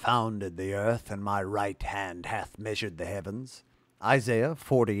hath founded the earth, and my right hand hath measured the heavens." Isaiah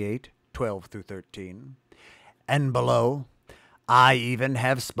 48:12-13. And below, "I even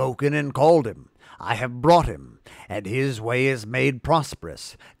have spoken and called him. I have brought him, and his way is made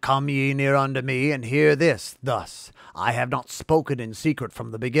prosperous. Come ye near unto me, and hear this thus. I have not spoken in secret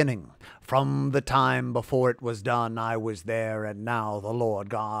from the beginning. From the time before it was done, I was there, and now the Lord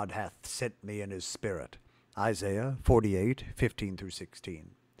God hath sent me in his Spirit." Isaiah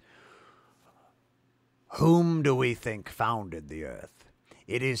 48:15-16. Whom do we think founded the earth?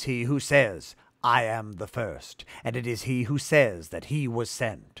 It is he who says, "I am the first," and it is he who says that he was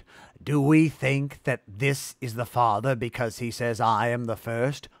sent. Do we think that this is the Father because he says, "I am the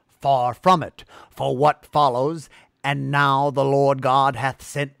first"? Far from it. For what follows, "And now the Lord God hath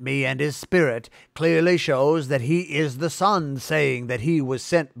sent me and his Spirit," clearly shows that he is the Son, saying that he was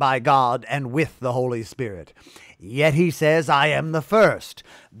sent by God and with the Holy Spirit. Yet he says, "I am the first."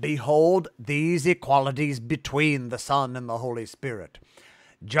 Behold these equalities between the Son and the Holy Spirit.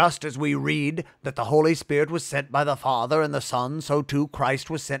 Just as we read that the Holy Spirit was sent by the Father and the Son, so too Christ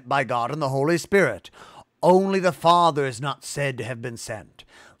was sent by God and the Holy Spirit. Only the Father is not said to have been sent.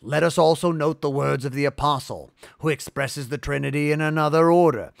 Let us also note the words of the Apostle, who expresses the Trinity in another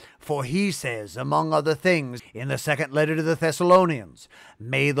order. For he says, among other things, in the second letter to the Thessalonians,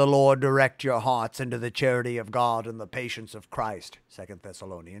 "May the Lord direct your hearts into the charity of God and the patience of Christ." 2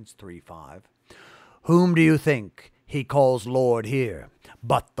 Thessalonians 3:5. Whom do you think he calls Lord here,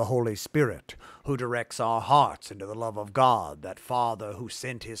 but the Holy Spirit, who directs our hearts into the love of God, that Father who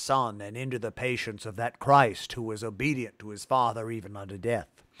sent his Son, and into the patience of that Christ who was obedient to his Father even unto death.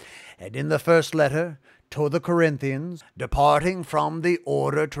 And in the first letter to the Corinthians, departing from the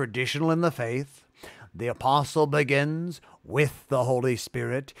order traditional in the faith, the apostle begins with the Holy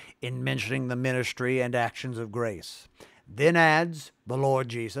Spirit in mentioning the ministry and actions of grace, then adds the Lord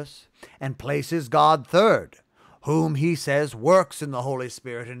Jesus, and places God third, whom he says works in the Holy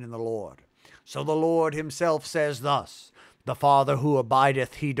Spirit and in the Lord. So the Lord himself says thus, "The Father who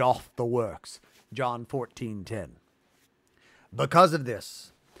abideth, he doth the works." John 14:10. Because of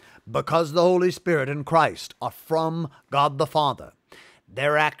this, because the Holy Spirit and Christ are from God the Father,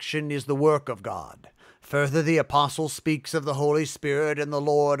 their action is the work of God. Further, the apostle speaks of the Holy Spirit and the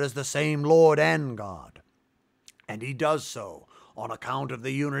Lord as the same Lord and God, and he does so on account of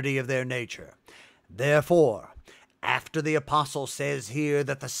the unity of their nature. Therefore, after the apostle says here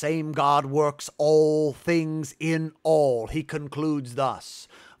that the same God works all things in all, he concludes thus,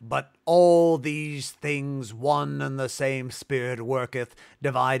 "But all these things one and the same Spirit worketh,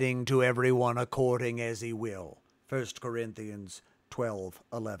 dividing to every one according as he will." 1 Corinthians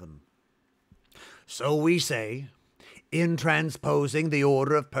 12:11. So we say in transposing the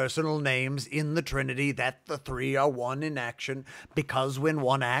order of personal names in the Trinity, that the three are one in action, because when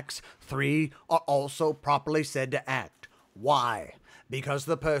one acts, three are also properly said to act. Why? Because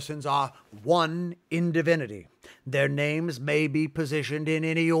the persons are one in divinity. Their names may be positioned in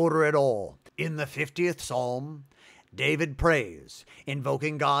any order at all. In the 50th Psalm, David prays,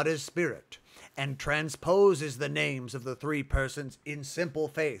 invoking God as Spirit, and transposes the names of the three persons in simple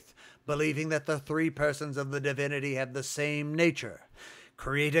faith, believing that the three persons of the divinity have the same nature.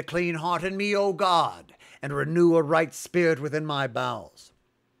 Create a clean heart in me, O God, and renew a right spirit within my bowels.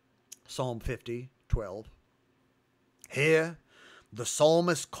 Psalm 50:12. Here, the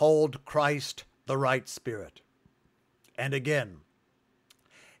psalmist called Christ the right spirit. And again,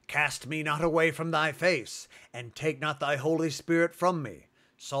 cast me not away from thy face, and take not thy Holy Spirit from me.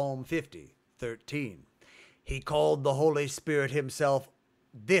 Psalm 50:13. He called the Holy Spirit himself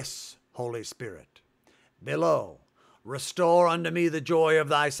this Holy Spirit. Below, restore unto me the joy of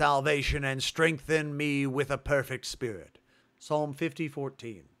thy salvation, and strengthen me with a perfect spirit. Psalm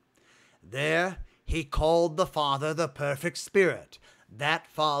 50:14. There he called the Father the perfect Spirit, that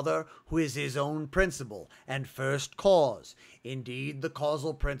Father who is his own principle and first cause, indeed the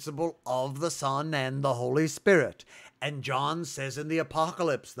causal principle of the Son and the Holy Spirit. And John says in the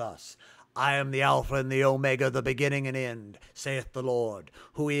Apocalypse thus, I am the Alpha and the Omega, the beginning and end, saith the Lord,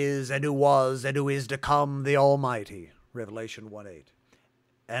 who is and who was and who is to come, the Almighty. Revelation 1:8.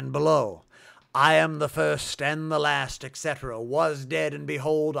 And below, I am the first and the last, etc., was dead, and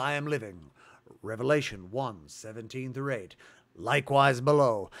behold, I am living. Revelation 1:17-8. Likewise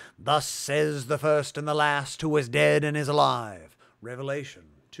below, thus says the first and the last, who was dead and is alive. Revelation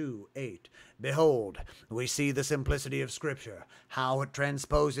 2:8. Behold, we see the simplicity of Scripture, how it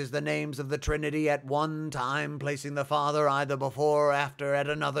transposes the names of the Trinity at one time, placing the Father either before or after, at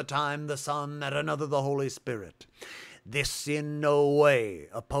another time the Son, at another the Holy Spirit. This in no way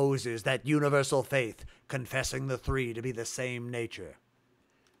opposes that universal faith, confessing the three to be the same nature.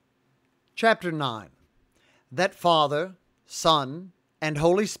 Chapter 9. That Father, Son, and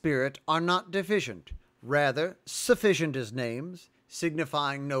Holy Spirit are not deficient, rather sufficient as names,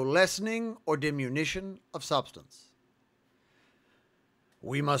 signifying no lessening or diminution of substance.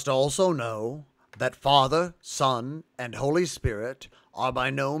 We must also know that Father, Son, and Holy Spirit are by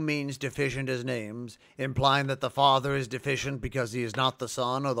no means deficient as names, implying that the Father is deficient because he is not the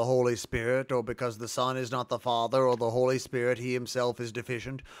Son or the Holy Spirit, or because the Son is not the Father or the Holy Spirit he himself is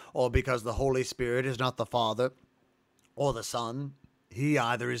deficient, or because the Holy Spirit is not the Father or the Son, he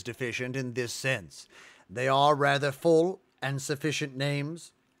either is deficient in this sense. They are rather full and sufficient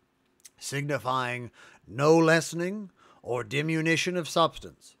names, signifying no lessening or diminution of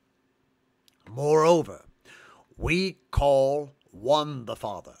substance. Moreover, we call one the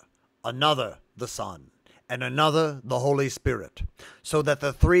Father, another the Son, and another the Holy Spirit, so that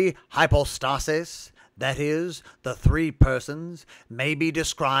the three hypostases, that is, the three persons, may be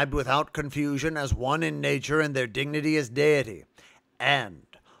described without confusion as one in nature and their dignity as deity. And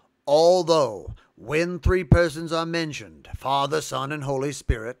although when three persons are mentioned, Father, Son, and Holy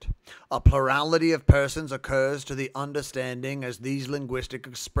Spirit, a plurality of persons occurs to the understanding as these linguistic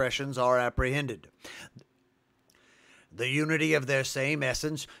expressions are apprehended. The unity of their same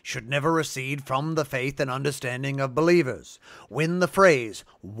essence should never recede from the faith and understanding of believers. When the phrase,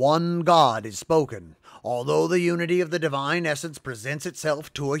 one God, is spoken, although the unity of the divine essence presents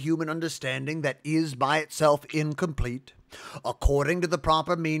itself to a human understanding that is by itself incomplete, according to the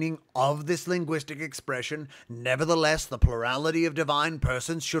proper meaning of this linguistic expression, nevertheless the plurality of divine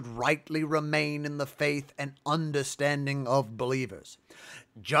persons should rightly remain in the faith and understanding of believers.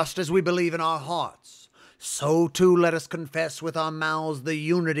 Just as we believe in our hearts, so too let us confess with our mouths the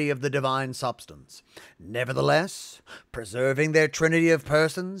unity of the divine substance. Nevertheless, preserving their trinity of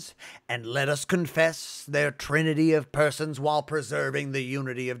persons, and let us confess their trinity of persons while preserving the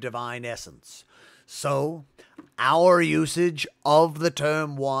unity of divine essence. So, our usage of the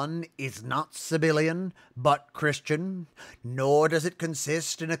term one is not Sibyllian, but Christian, nor does it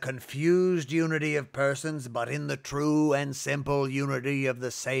consist in a confused unity of persons, but in the true and simple unity of the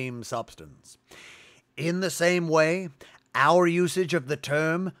same substance. In the same way, our usage of the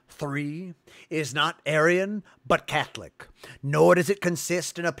term three is not Arian, but Catholic, nor does it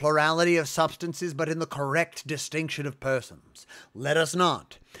consist in a plurality of substances, but in the correct distinction of persons. Let us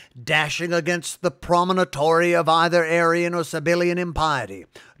not, dashing against the promontory of either Arian or Sibyllian impiety,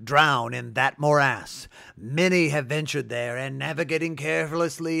 drown in that morass. Many have ventured there, and navigating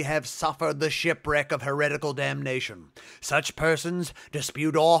carelessly have suffered the shipwreck of heretical damnation. Such persons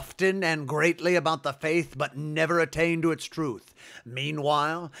dispute often and greatly about the faith, but never attain to its truth.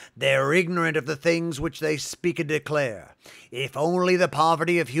 Meanwhile, they are ignorant of the things which they speak and declare. If only the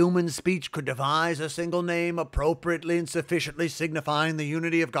poverty of human speech could devise a single name appropriately and sufficiently signifying the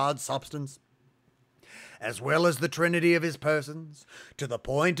unity of God's substance, as well as the Trinity of his persons, to the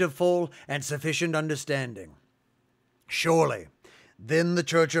point of full and sufficient understanding. Surely, then the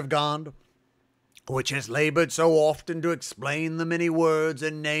Church of God, which has labored so often to explain the many words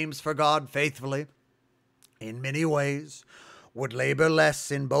and names for God faithfully, in many ways, would labor less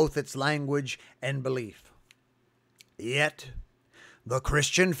in both its language and belief. Yet, the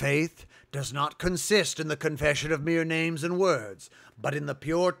Christian faith does not consist in the confession of mere names and words, but in the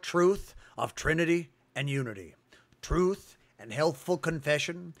pure truth of Trinity and unity. Truth and healthful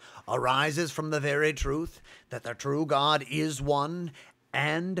confession arises from the very truth that the true God is one,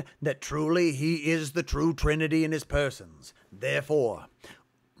 and that truly he is the true Trinity in his persons. Therefore,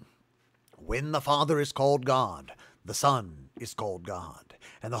 when the Father is called God, the Son is called God,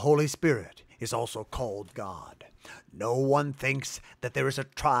 and the Holy Spirit is also called God. No one thinks that there is a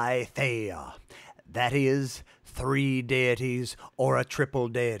tritheia, that is, three deities or a triple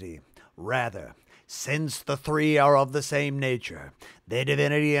deity. Rather, since the three are of the same nature, their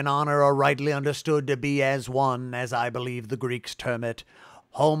divinity and honor are rightly understood to be as one, as I believe the Greeks term it,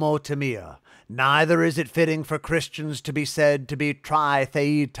 homotemia. Neither is it fitting for Christians to be said to be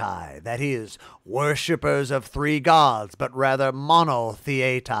trithetai, that is, worshippers of three gods, but rather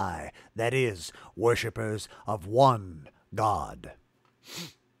monotheatai, that is, worshippers of one God.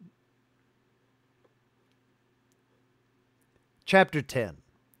 Chapter 10.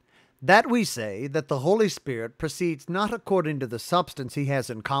 That we say that the Holy Spirit proceeds not according to the substance he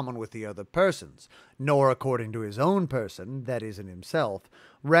has in common with the other persons, nor according to his own person, that is, in himself,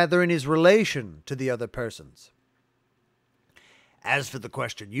 rather in his relation to the other persons. As for the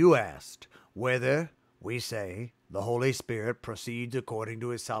question you asked, whether, we say, the Holy Spirit proceeds according to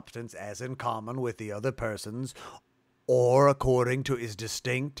his substance as in common with the other persons, or according to his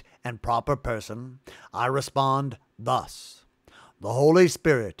distinct and proper person, I respond thus. The Holy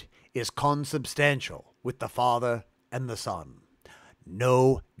Spirit is consubstantial with the Father and the Son.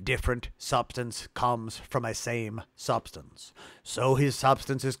 No different substance comes from a same substance. So his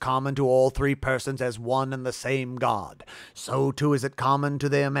substance is common to all three persons as one and the same God. So too is it common to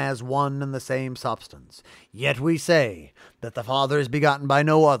them as one and the same substance. Yet we say that the Father is begotten by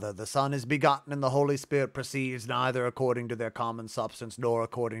no other, the Son is begotten, and the Holy Spirit proceeds neither according to their common substance nor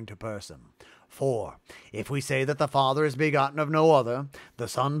according to person. For, if we say that the Father is begotten of no other, the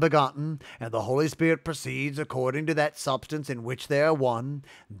Son begotten, and the Holy Spirit proceeds according to that substance in which they are one,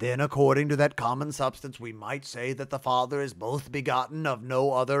 then according to that common substance we might say that the Father is both begotten of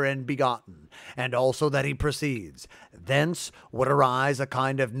no other and begotten, and also that he proceeds. Thence would arise a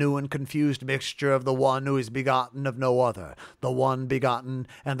kind of new and confused mixture of the one who is begotten of no other, the one begotten,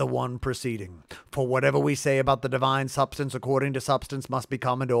 and the one proceeding. For whatever we say about the divine substance according to substance must be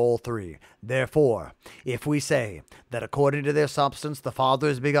common to all three. Therefore, if we say that according to their substance the Father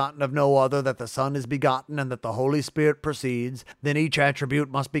is begotten of no other, that the Son is begotten, and that the Holy Spirit proceeds, then each attribute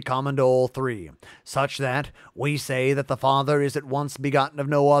must be common to all three, such that we say that the Father is at once begotten of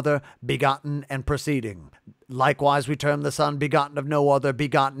no other, begotten, and proceeding. Likewise we term the Son begotten of no other,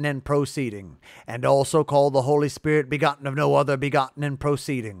 begotten, and proceeding, and also call the Holy Spirit begotten of no other, begotten, and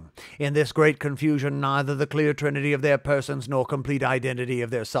proceeding. In this great confusion neither the clear trinity of their persons nor complete identity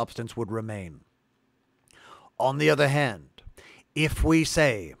of their substance would remain. On the other hand, if we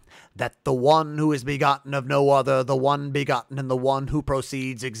say that the one who is begotten of no other, the one begotten, and the one who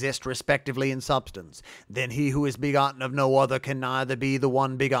proceeds exist respectively in substance, then he who is begotten of no other can neither be the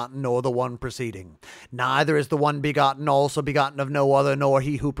one begotten nor the one proceeding. Neither is the one begotten also begotten of no other, nor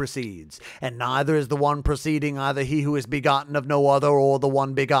he who proceeds. And neither is the one proceeding either he who is begotten of no other or the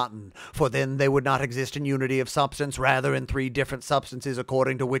one begotten. For then they would not exist in unity of substance, rather in three different substances,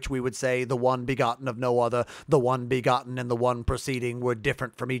 according to which we would say the one begotten of no other, the one begotten, and the one proceeding were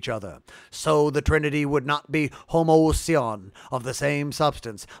different from each other. So the Trinity would not be homoousion, of the same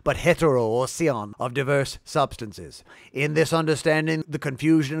substance, but heterousion, of diverse substances. In this understanding, the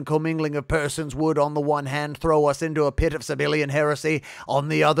confusion and commingling of persons would, on the one hand, throw us into a pit of Sabellian heresy, on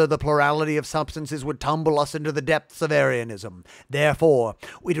the other, the plurality of substances would tumble us into the depths of Arianism. Therefore,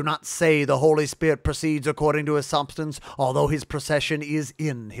 we do not say the Holy Spirit proceeds according to his substance, although his procession is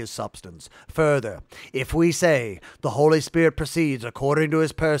in his substance. Further, if we say the Holy Spirit proceeds according to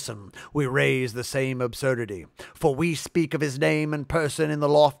his person, person, we raise the same absurdity. For we speak of his name and person in the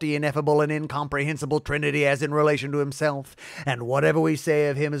lofty, ineffable, and incomprehensible Trinity as in relation to himself, and whatever we say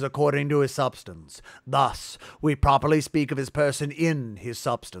of him is according to his substance. Thus, we properly speak of his person in his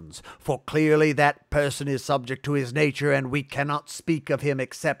substance, for clearly that person is subject to his nature, and we cannot speak of him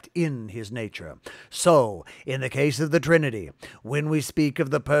except in his nature. So, in the case of the Trinity, when we speak of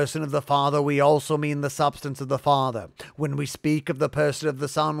the person of the Father, we also mean the substance of the Father. When we speak of the person of the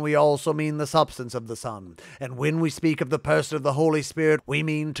Son, we also mean the substance of the Son. And when we speak of the person of the Holy Spirit, we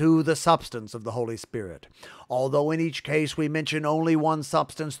mean too the substance of the Holy Spirit. Although in each case we mention only one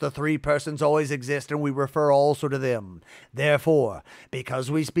substance, the three persons always exist, and we refer also to them. Therefore, because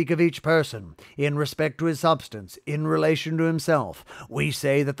we speak of each person in respect to his substance, in relation to himself, we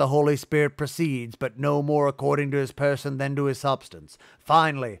say that the Holy Spirit proceeds, but no more according to his person than to his substance.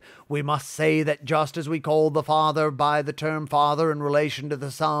 Finally, we must say that just as we call the Father by the term Father in relation to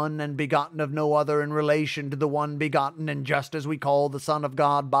the Son, and begotten of no other in relation to the one begotten, and just as we call the Son of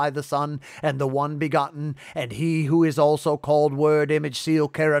God by the Son and the one begotten, and he who is also called Word, Image, Seal,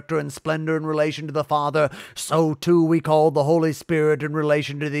 Character, and Splendor in relation to the Father, so too we call the Holy Spirit in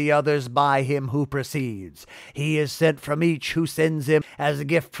relation to the others by him who proceeds. He is sent from each who sends him, as a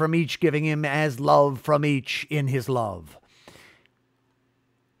gift from each giving him, as love from each in his love.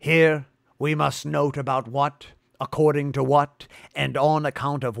 Here we must note about what, according to what, and on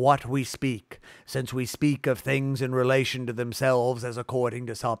account of what we speak, since we speak of things in relation to themselves as according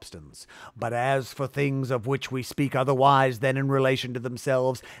to substance. But as for things of which we speak otherwise than in relation to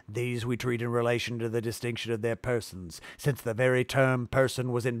themselves, these we treat in relation to the distinction of their persons, since the very term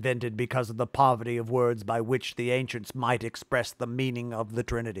person was invented because of the poverty of words by which the ancients might express the meaning of the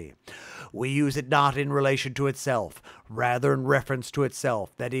Trinity. We use it not in relation to itself, rather in reference to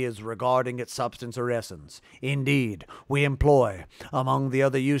itself, that is, regarding its substance or essence. Indeed, we employ, among the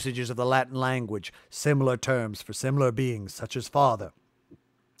other usages of the Latin language, similar terms for similar beings, such as Father,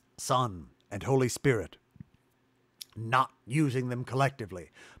 Son, and Holy Spirit, not using them collectively,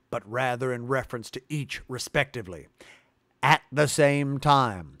 but rather in reference to each respectively. At the same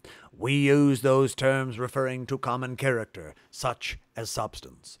time, we use those terms referring to common character, such as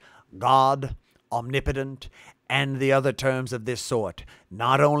substance, God, omnipotent, and the other terms of this sort,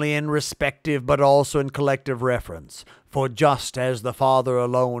 not only in respective but also in collective reference. For just as the Father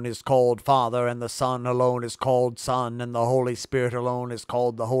alone is called Father, and the Son alone is called Son, and the Holy Spirit alone is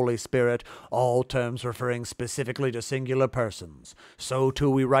called the Holy Spirit, all terms referring specifically to singular persons, so too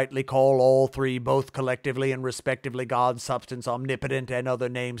we rightly call all three both collectively and respectively God, substance, omnipotent, and other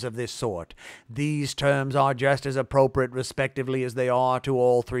names of this sort. These terms are just as appropriate respectively as they are to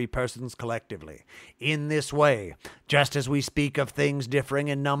all three persons collectively. In this way, just as we speak of things differing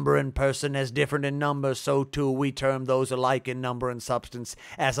in number and person as different in number, so too we term those alike in number and substance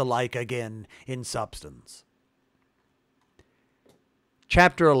as alike again in substance.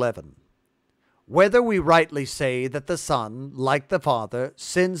 Chapter 11. Whether we rightly say that the Son, like the Father,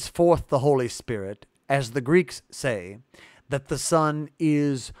 sends forth the Holy Spirit, as the Greeks say, that the Son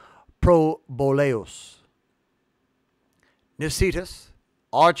is proboleos. Nicetas,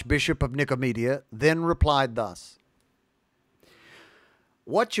 Archbishop of Nicomedia, then replied thus: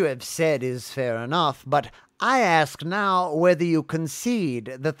 "What you have said is fair enough, but I ask now whether you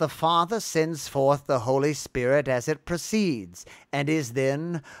concede that the Father sends forth the Holy Spirit as it proceeds, and is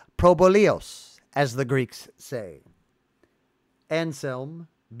then proboleos, as the Greeks say." Anselm,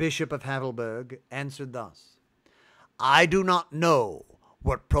 Bishop of Havelberg, answered thus: "I do not know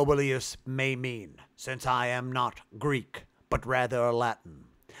what proboleos may mean, since I am not Greek, but rather Latin.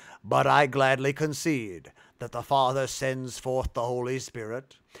 But I gladly concede that the Father sends forth the Holy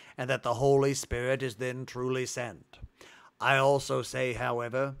Spirit, and that the Holy Spirit is then truly sent. I also say,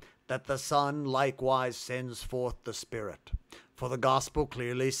 however, that the Son likewise sends forth the Spirit. For the Gospel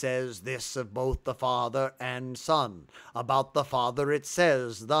clearly says this of both the Father and Son. About the Father it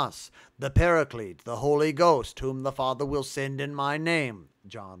says thus, the Paraclete, the Holy Ghost, whom the Father will send in my name,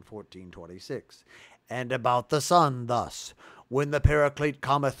 John 14:26. And about the Son thus, when the Paraclete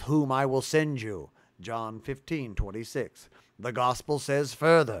cometh, whom I will send you, John 15:26. The Gospel says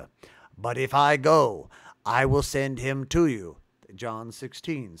further, but if I go, I will send him to you, John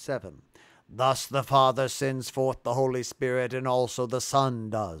 16:7. Thus the Father sends forth the Holy Spirit, and also the Son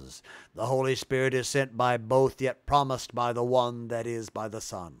does. The Holy Spirit is sent by both, yet promised by the one, that is, by the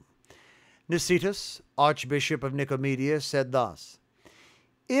Son. Nicetas, Archbishop of Nicomedia, said thus: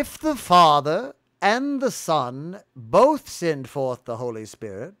 If the Father and the Son both send forth the Holy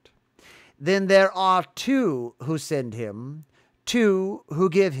Spirit, then there are two who send him, two who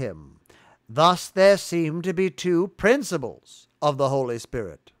give him. Thus there seem to be two principles of the Holy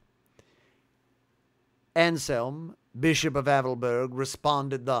Spirit. Anselm, Bishop of Havelberg,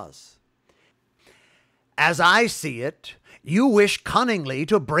 responded thus: "As I see it, you wish cunningly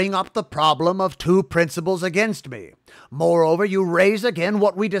to bring up the problem of two principles against me. Moreover, you raise again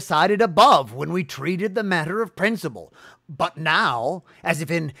what we decided above when we treated the matter of principle. But now, as if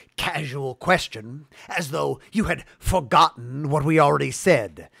in casual question, as though you had forgotten what we already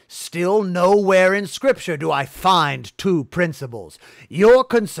said, still nowhere in Scripture do I find two principles. Your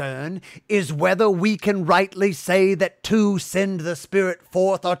concern is whether we can rightly say that two send the Spirit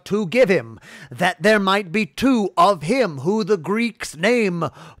forth or two give him, that there might be two of him who the Greeks name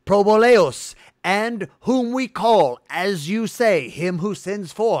proboleos, and whom we call, as you say, him who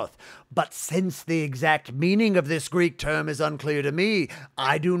sends forth. But since the exact meaning of this Greek term is unclear to me,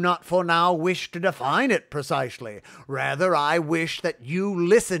 I do not for now wish to define it precisely. Rather, I wish that you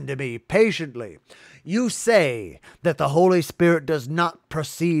listen to me patiently. You say that the Holy Spirit does not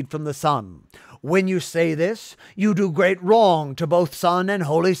proceed from the Son. When you say this, you do great wrong to both Son and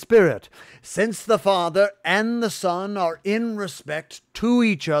Holy Spirit, since the Father and the Son are in respect to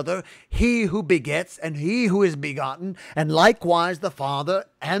each other, he who begets and he who is begotten, and likewise the Father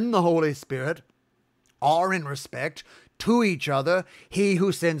and the Holy Spirit are in respect to each other, he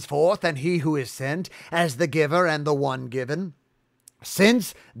who sends forth and he who is sent, as the giver and the one given.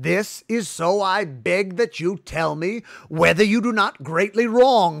 Since this is so, I beg that you tell me whether you do not greatly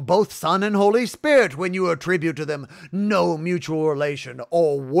wrong both Son and Holy Spirit when you attribute to them no mutual relation,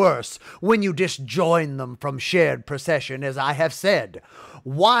 or worse, when you disjoin them from shared procession, as I have said.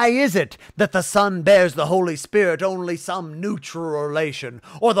 Why is it that the Son bears the Holy Spirit only some neutral relation,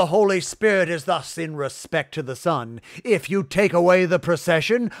 or the Holy Spirit is thus in respect to the Son, if you take away the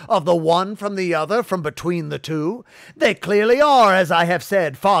procession of the one from the other from between the two? They clearly are, as I have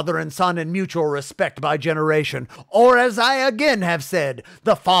said, Father and Son in mutual respect by generation, or as I again have said,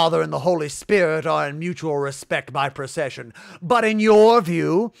 the Father and the Holy Spirit are in mutual respect by procession. But in your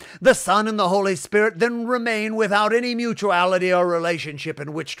view, the Son and the Holy Spirit then remain without any mutuality or relationship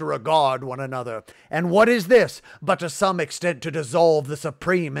in which to regard one another. And what is this but to some extent to dissolve the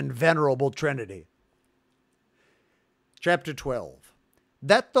supreme and venerable Trinity? Chapter 12.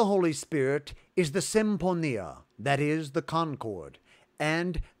 That the Holy Spirit is the symphonia, that is, the concord,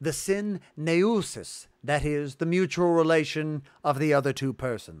 and the syneusis, that is, the mutual relation of the other two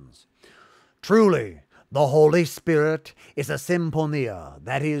persons. Truly, the Holy Spirit is a symphonia,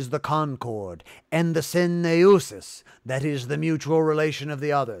 that is, the concord, and the syneusis, that is, the mutual relation of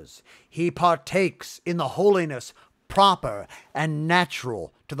the others. He partakes in the holiness proper and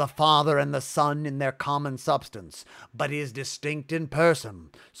natural to the Father and the Son in their common substance, but is distinct in person,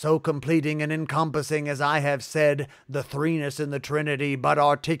 so completing and encompassing, as I have said, the threeness in the Trinity, but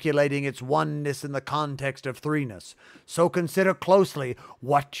articulating its oneness in the context of threeness. So consider closely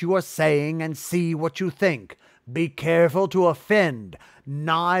what you are saying and see what you think. Be careful to offend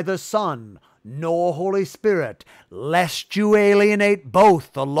neither Son nor Holy Spirit, lest you alienate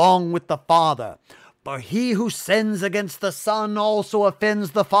both along with the Father. For he who sins against the Son also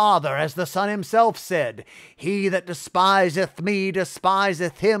offends the Father, as the Son himself said, He that despiseth me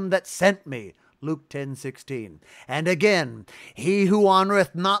despiseth him that sent me. Luke 10:16. And again, he who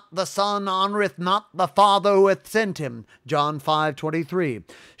honoreth not the Son honoreth not the Father who hath sent him. John 5:23.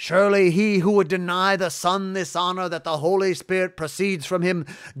 Surely he who would deny the Son this honor that the Holy Spirit proceeds from him,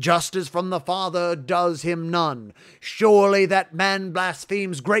 just as from the Father, does him none. Surely that man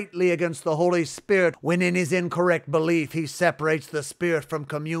blasphemes greatly against the Holy Spirit when in his incorrect belief he separates the Spirit from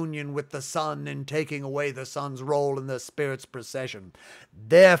communion with the Son in taking away the Son's role in the Spirit's procession.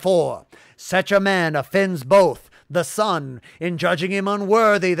 Therefore, such a man offends both the Son in judging him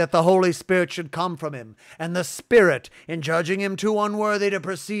unworthy that the Holy Spirit should come from him, and the Spirit in judging him too unworthy to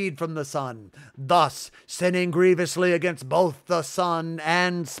proceed from the Son, thus sinning grievously against both the Son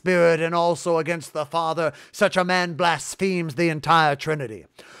and Spirit, and also against the Father. Such a man blasphemes the entire Trinity.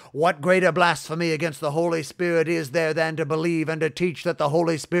 What greater blasphemy against the Holy Spirit is there than to believe and to teach that the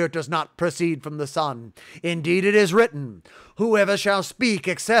Holy Spirit does not proceed from the Son? Indeed, it is written, Whoever shall speak,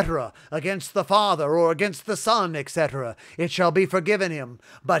 etc., against the Father or against the Son, etc., it shall be forgiven him.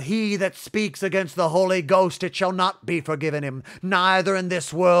 But he that speaks against the Holy Ghost, it shall not be forgiven him, neither in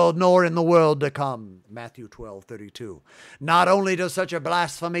this world nor in the world to come. Matthew 12:32. Not only does such a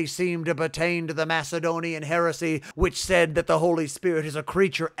blasphemy seem to pertain to the Macedonian heresy, which said that the Holy Spirit is a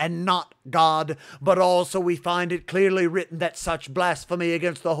creature and not God, but also we find it clearly written that such blasphemy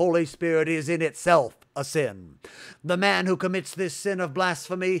against the Holy Spirit is in itself a sin. The man who commits this sin of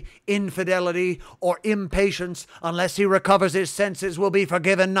blasphemy, infidelity, or impatience, unless he recovers his senses, will be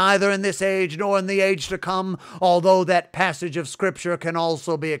forgiven neither in this age nor in the age to come, although that passage of Scripture can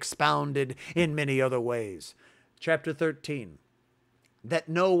also be expounded in many other ways. Chapter 13. That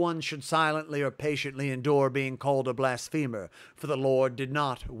no one should silently or patiently endure being called a blasphemer, for the Lord did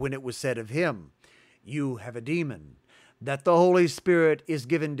not when it was said of him, "You have a demon," that the Holy Spirit is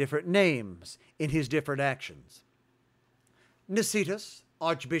given different names in his different actions. Nicetas,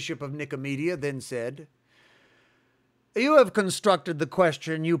 Archbishop of Nicomedia, then said, "You have constructed the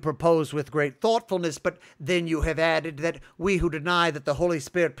question you propose with great thoughtfulness, but then you have added that we who deny that the Holy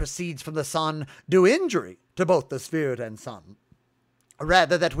Spirit proceeds from the Son do injury to both the Spirit and Son.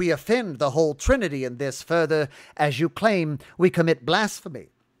 Rather that we offend the whole Trinity in this. Further, as you claim, we commit blasphemy.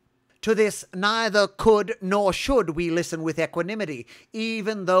 To this neither could nor should we listen with equanimity,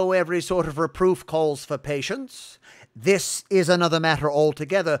 even though every sort of reproof calls for patience. This is another matter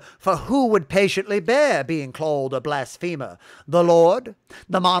altogether, for who would patiently bear being called a blasphemer? The Lord,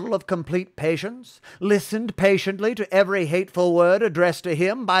 the model of complete patience, listened patiently to every hateful word addressed to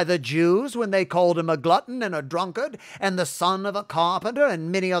him by the Jews when they called him a glutton and a drunkard and the son of a carpenter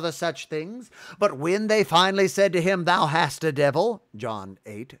and many other such things. But when they finally said to him, 'Thou hast a devil,' John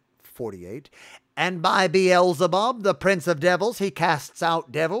 8:48, and by Beelzebub, the prince of devils, he casts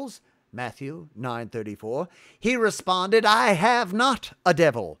out devils, Matthew 9:34, he responded, 'I have not a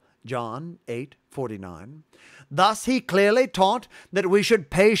devil,' John 8:49. Thus he clearly taught that we should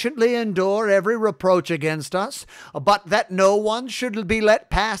patiently endure every reproach against us, but that no one should be let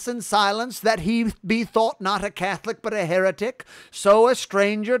pass in silence that he be thought not a Catholic but a heretic, so a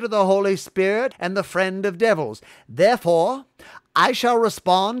stranger to the Holy Spirit and the friend of devils. Therefore, I shall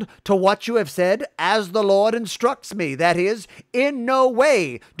respond to what you have said as the Lord instructs me. That is, in no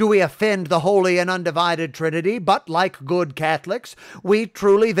way do we offend the Holy and Undivided Trinity, but like good Catholics, we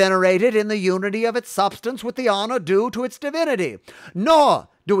truly venerate it in the unity of its substance with the honor due to its divinity. Nor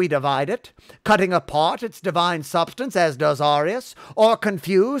do we divide it, cutting apart its divine substance, as does Arius, or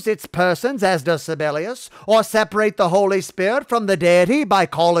confuse its persons, as does Sibelius, or separate the Holy Spirit from the deity by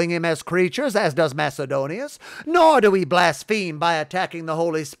calling him as creatures, as does Macedonius. Nor do we blaspheme by attacking the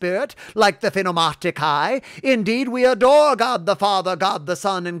Holy Spirit, like the Pneumatici. Indeed, we adore God the Father, God the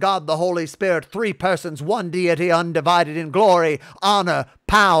Son, and God the Holy Spirit, three persons, one deity, undivided in glory, honor,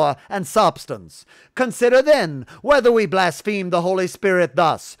 power, and substance. Consider then whether we blaspheme the Holy Spirit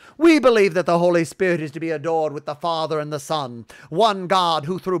thus. We believe that the Holy Spirit is to be adored with the Father and the Son, one God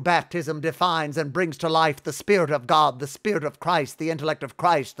who through baptism defines and brings to life the Spirit of God, the Spirit of Christ, the intellect of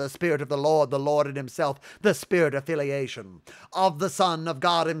Christ, the Spirit of the Lord in himself, the Spirit of filiation, of the Son of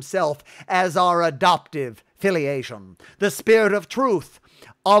God himself as our adoptive filiation, the Spirit of truth,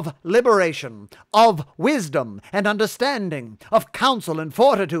 of liberation, of wisdom and understanding, of counsel and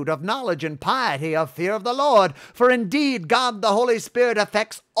fortitude, of knowledge and piety, of fear of the Lord. For indeed God the Holy Spirit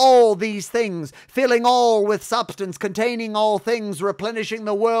affects all these things, filling all with substance, containing all things, replenishing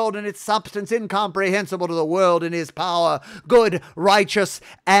the world in its substance, incomprehensible to the world in his power, good, righteous,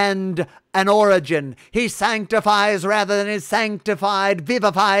 and an origin. He sanctifies rather than is sanctified,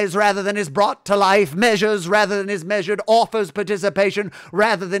 vivifies rather than is brought to life, measures rather than is measured, offers participation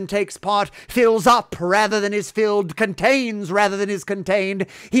rather than takes part, fills up rather than is filled, contains rather than is contained.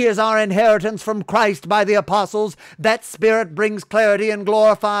 He is our inheritance from Christ by the apostles. That Spirit brings clarity and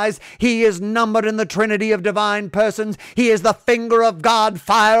glorifies. He is numbered in the Trinity of divine persons. He is the finger of God,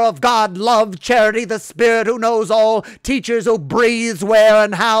 fire of God, love, charity, the Spirit who knows all, teaches, who breathes where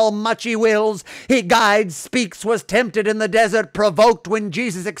and how much he wills. He guides, speaks, was tempted in the desert, provoked when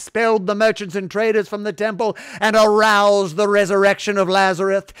Jesus expelled the merchants and traders from the temple and aroused the resurrection of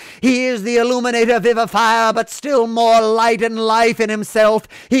Lazarus. He is the illuminator, vivifier, but still more light and life in himself.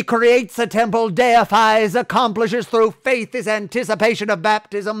 He creates a temple, deifies, accomplishes through faith his anticipation of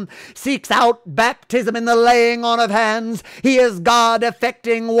baptism, seeks out baptism in the laying on of hands. He is God,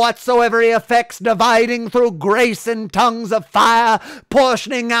 effecting whatsoever he effects, dividing through grace in tongues of fire,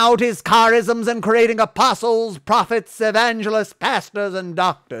 portioning out his charisms and creating apostles, prophets, evangelists, pastors, and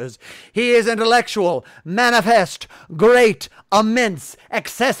doctors. He is intellectual, manifest, great, immense,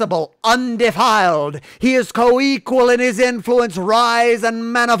 accessible, undefiled. He is co-equal in his influence, rise,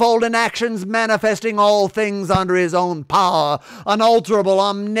 and manifold in actions, manifesting all things under his own power, unalterable,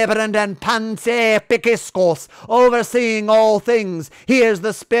 omnipotent and pansepikiskos, overseeing all things. He is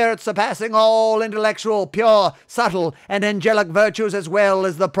the Spirit surpassing all intellectual, pure, subtle, and angelic virtues, as well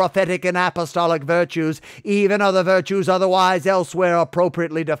as the prophetic and apostolic virtues, even other virtues otherwise elsewhere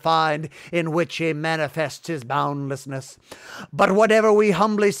appropriately defined, in which he manifests his boundlessness. But whatever we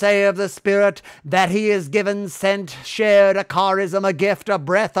humbly say of the Spirit, that he is given, sent, shared, a charism, a gift, a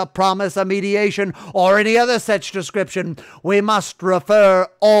breath, a promise, a mediation, or any other such description, we must refer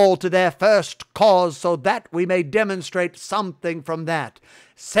all to their first cause, so that we may demonstrate something from that.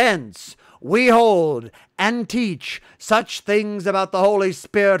 Since we hold and teach such things about the Holy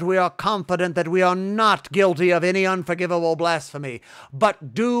Spirit, we are confident that we are not guilty of any unforgivable blasphemy.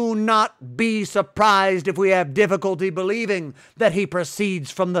 But do not be surprised if we have difficulty believing that he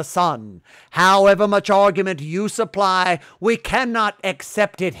proceeds from the Son. However much argument you supply, we cannot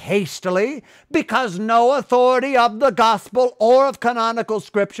accept it hastily, because no authority of the gospel or of canonical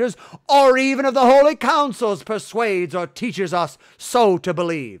scriptures or even of the holy councils persuades or teaches us so to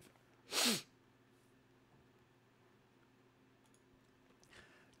believe.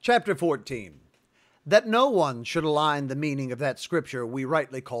 Chapter 14. That no one should align the meaning of that scripture we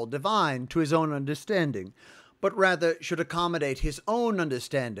rightly call divine to his own understanding, but rather should accommodate his own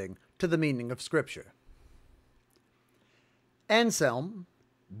understanding to the meaning of scripture. Anselm,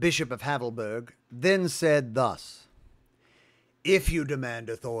 Bishop of Havelberg, then said thus: If you demand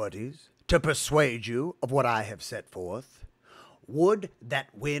authorities to persuade you of what I have set forth, would that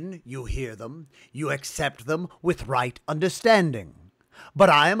when you hear them, you accept them with right understanding. But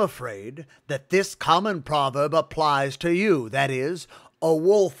I am afraid that this common proverb applies to you, that is, a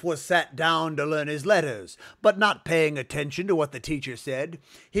wolf was sat down to learn his letters, but not paying attention to what the teacher said,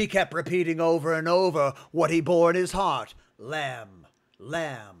 he kept repeating over and over what he bore in his heart: lamb,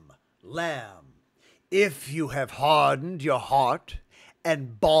 lamb, lamb. If you have hardened your heart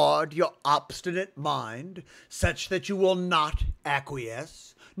and barred your obstinate mind, such that you will not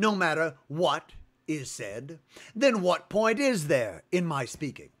acquiesce, no matter what is said, then what point is there in my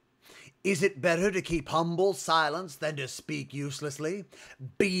speaking? Is it better to keep humble silence than to speak uselessly,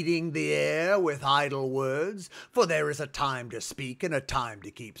 beating the air with idle words? For there is a time to speak and a time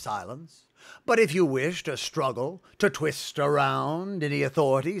to keep silence. But if you wish to struggle, to twist around any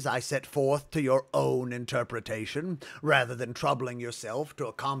authorities I set forth to your own interpretation, rather than troubling yourself to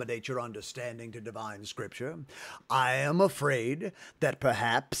accommodate your understanding to divine scripture, I am afraid that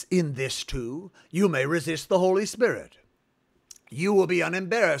perhaps in this too you may resist the Holy Spirit. You will be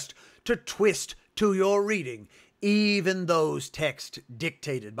unembarrassed to twist to your reading even those texts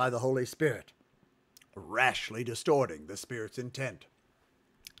dictated by the Holy Spirit, rashly distorting the Spirit's intent.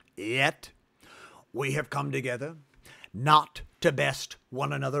 Yet we have come together not to best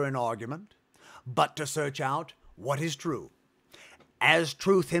one another in argument, but to search out what is true. As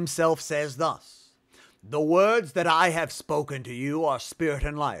truth himself says thus: the words that I have spoken to you are spirit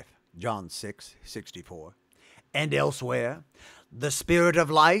and life, John 6:64. And elsewhere, the spirit of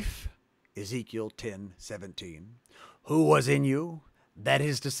life, Ezekiel 10:17. Who was in you? That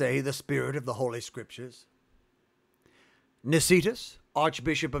is to say, the spirit of the Holy Scriptures. Nicetas,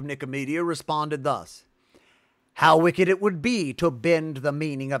 Archbishop of Nicomedia, responded thus: How wicked it would be to bend the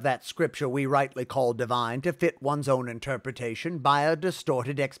meaning of that scripture we rightly call divine to fit one's own interpretation by a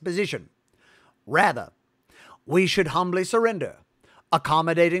distorted exposition. Rather, we should humbly surrender,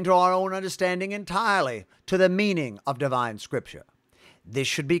 accommodating to our own understanding entirely to the meaning of divine scripture. This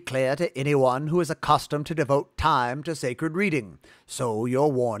should be clear to anyone who is accustomed to devote time to sacred reading, so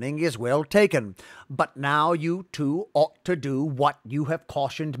your warning is well taken. But now you too ought to do what you have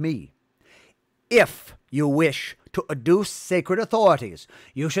cautioned me. If you wish to adduce sacred authorities,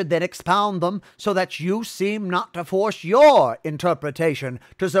 you should then expound them so that you seem not to force your interpretation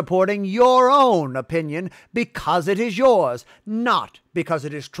to supporting your own opinion because it is yours, not because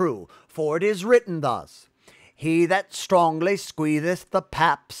it is true. For it is written thus: He that strongly squeezeth the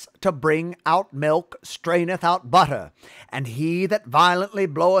paps to bring out milk straineth out butter, and he that violently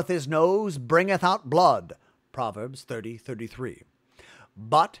bloweth his nose bringeth out blood. Proverbs 30:33.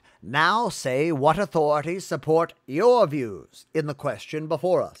 But now say what authorities support your views in the question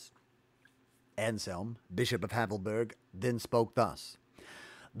before us. Anselm, Bishop of Havelberg, then spoke thus: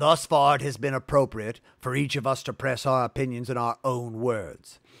 Thus far it has been appropriate for each of us to press our opinions in our own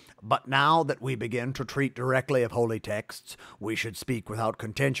words. But now that we begin to treat directly of holy texts, we should speak without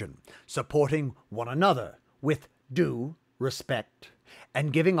contention, supporting one another with due respect,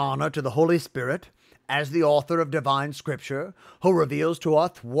 and giving honor to the Holy Spirit as the author of divine scripture, who reveals to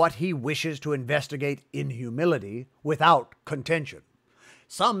us what he wishes to investigate in humility without contention.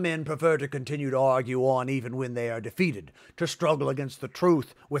 Some men prefer to continue to argue on even when they are defeated, to struggle against the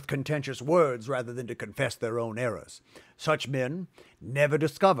truth with contentious words rather than to confess their own errors. Such men never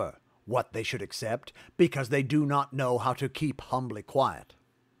discover what they should accept because they do not know how to keep humbly quiet.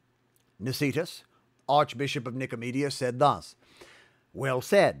 Nicetas, Archbishop of Nicomedia, said thus, "Well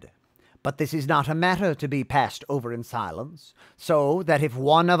said. But this is not a matter to be passed over in silence, so that if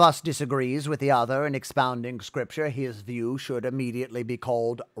one of us disagrees with the other in expounding Scripture, his view should immediately be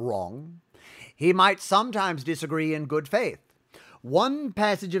called wrong. He might sometimes disagree in good faith. One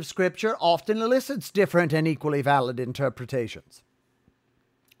passage of Scripture often elicits different and equally valid interpretations.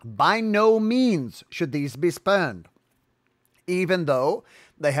 By no means should these be spurned, even though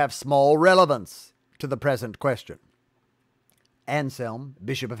they have small relevance to the present question." Anselm,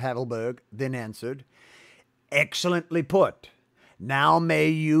 Bishop of Havelberg, then answered, "Excellently put. Now may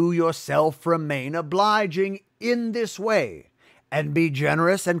you yourself remain obliging in this way, and be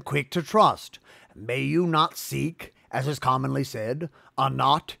generous and quick to trust. May you not seek, as is commonly said, a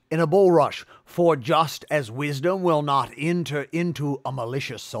knot in a bulrush, for just as wisdom will not enter into a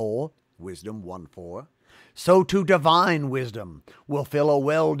malicious soul, Wisdom 1:4, so too divine wisdom will fill a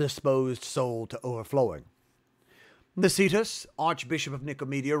well-disposed soul to overflowing." Nicetas, Archbishop of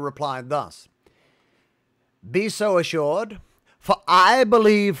Nicomedia, replied thus, "Be so assured, for I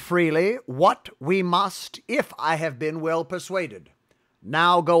believe freely what we must if I have been well persuaded.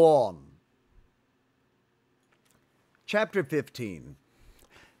 Now go on." Chapter 15.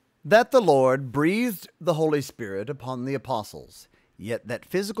 That the Lord breathed the Holy Spirit upon the apostles, yet that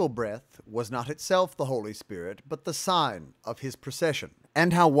physical breath was not itself the Holy Spirit, but the sign of his procession,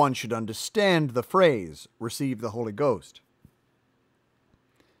 and how one should understand the phrase, "receive the Holy Ghost."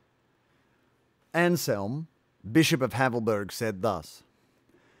 Anselm, Bishop of Havelberg, said thus,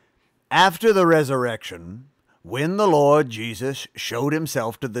 "After the resurrection, when the Lord Jesus showed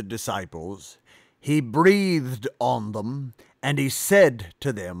himself to the disciples, he breathed on them, and he said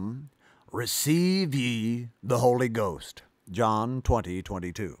to them, 'Receive ye the Holy Ghost.'" John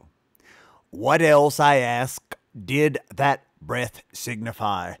 20:22. What else, I ask, did that breath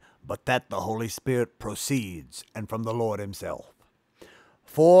signify, but that the Holy Spirit proceeds, and from the Lord himself?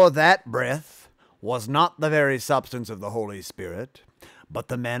 For that breath was not the very substance of the Holy Spirit, but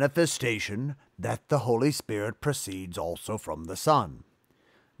the manifestation that the Holy Spirit proceeds also from the Son.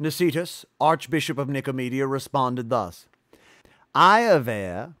 Nicetas, Archbishop of Nicomedia, responded thus, "I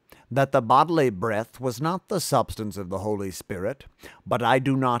aver that the bodily breath was not the substance of the Holy Spirit, but I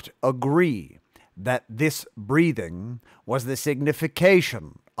do not agree that this breathing was the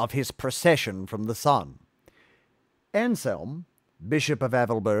signification of his procession from the Son." Anselm, Bishop of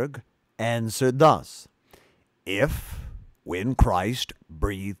Havelberg, answered thus, "If, when Christ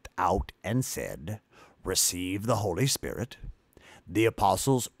breathed out and said, 'Receive the Holy Spirit,' the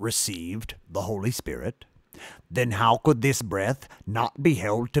apostles received the Holy Spirit, then how could this breath not be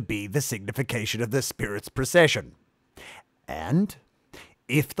held to be the signification of the Spirit's procession? And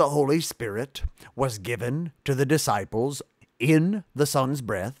if the Holy Spirit was given to the disciples in the Son's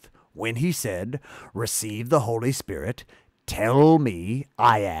breath, when he said, 'Receive the Holy Spirit,' tell me,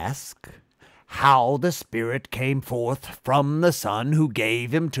 I ask, how the Spirit came forth from the Son who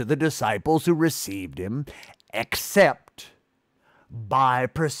gave him to the disciples who received him, except by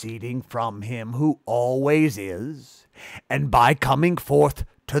proceeding from him who always is, and by coming forth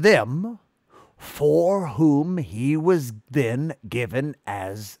to them, for whom he was then given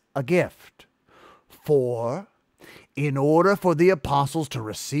as a gift. For, in order for the apostles to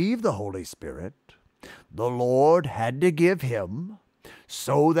receive the Holy Spirit, the Lord had to give him,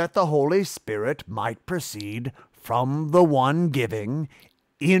 so that the Holy Spirit might proceed from the one giving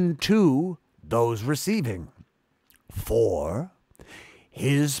into those receiving. For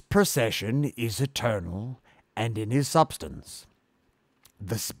his procession is eternal and in his substance.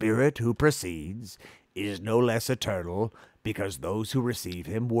 The Spirit who proceeds is no less eternal because those who receive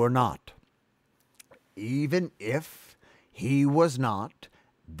him were not. Even if he was not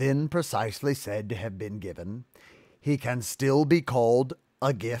then precisely said to have been given, he can still be called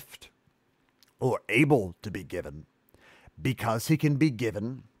a gift or able to be given, because he can be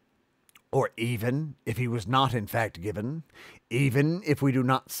given, or even if he was not in fact given, even if we do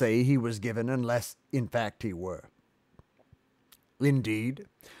not say he was given unless in fact he were. Indeed,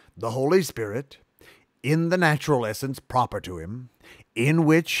 the Holy Spirit, in the natural essence proper to him, in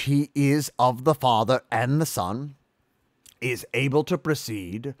which he is of the Father and the Son, is able to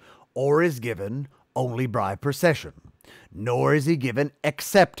proceed, or is given only by procession, nor is he given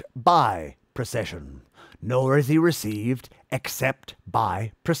except by procession, nor is he received except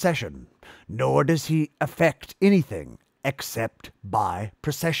by procession, nor does he effect anything except by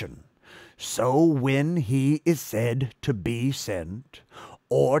procession. So when he is said to be sent,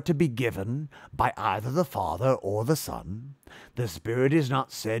 or to be given by either the Father or the Son, the Spirit is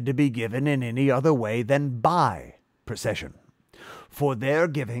not said to be given in any other way than by procession. For their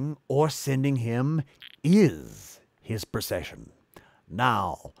giving or sending him is his procession.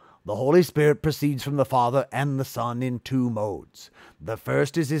 Now, the Holy Spirit proceeds from the Father and the Son in two modes. The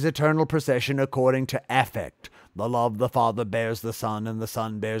first is his eternal procession according to affect. The love the Father bears the Son, and the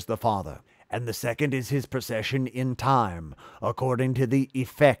Son bears the Father. And the second is his procession in time, according to the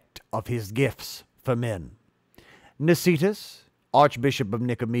effect of his gifts for men. Nicetas, Archbishop of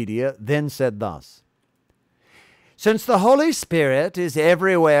Nicomedia, then said thus: Since the Holy Spirit is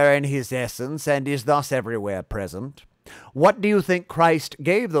everywhere in his essence, and is thus everywhere present, what do you think Christ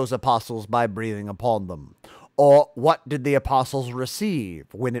gave those apostles by breathing upon them? Or what did the apostles receive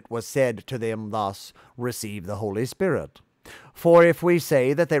when it was said to them thus, Receive the Holy Spirit? For if we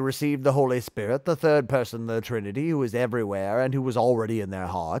say that they received the Holy Spirit, the third person of the Trinity, who is everywhere and who was already in their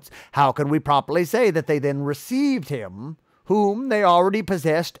hearts, how can we properly say that they then received him, whom they already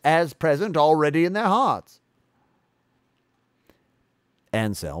possessed as present already in their hearts?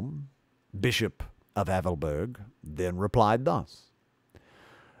 Anselm, Bishop of Havelberg, then replied thus: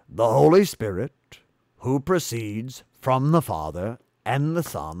 The Holy Spirit, who proceeds from the Father and the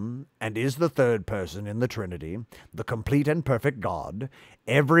Son, and is the third person in the Trinity, the complete and perfect God,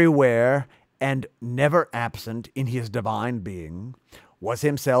 everywhere and never absent in his divine being, was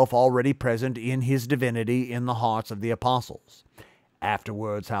himself already present in his divinity in the hearts of the apostles.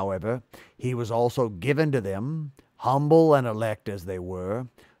 Afterwards, however, he was also given to them, humble and elect as they were,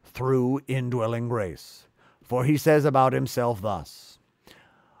 through indwelling grace. For he says about himself thus: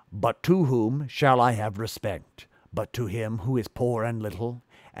 But to whom shall I have respect? But to him who is poor and little,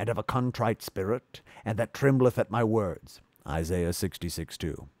 and of a contrite spirit, and that trembleth at my words. Isaiah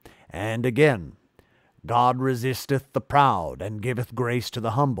 66:2. And again, God resisteth the proud, and giveth grace to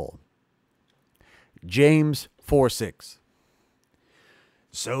the humble. James 4:6.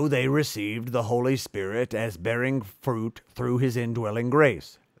 So they received the Holy Spirit as bearing fruit through his indwelling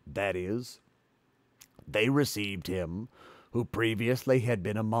grace. That is, they received him who previously had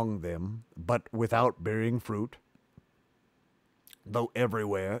been among them, but without bearing fruit, though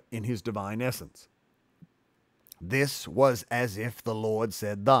everywhere in his divine essence. This was as if the Lord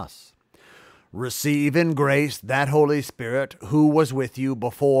said thus: Receive in grace that Holy Spirit who was with you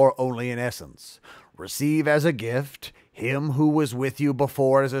before only in essence. Receive as a gift him who was with you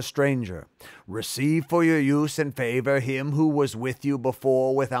before as a stranger. Receive for your use and favor him who was with you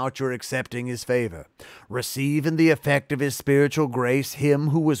before without your accepting his favor. Receive in the effect of his spiritual grace him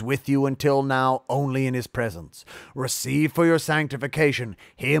who was with you until now only in his presence. Receive for your sanctification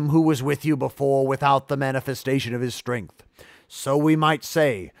him who was with you before without the manifestation of his strength. So we might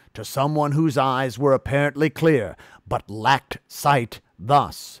say to someone whose eyes were apparently clear, but lacked sight,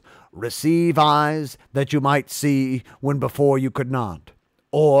 thus: Receive eyes that you might see when before you could not.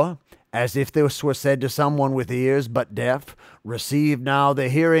 Or, as if this were said to someone with ears but deaf: Receive now the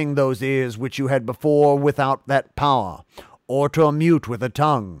hearing those ears which you had before without that power. Or to a mute with a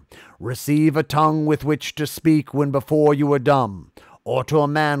tongue: Receive a tongue with which to speak when before you were dumb. Or to a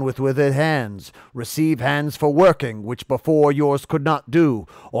man with withered hands: Receive hands for working, which before yours could not do.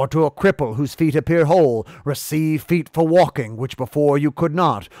 Or to a cripple whose feet appear whole: Receive feet for walking, which before you could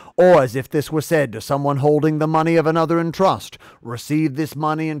not. Or, as if this were said to someone holding the money of another in trust: Receive this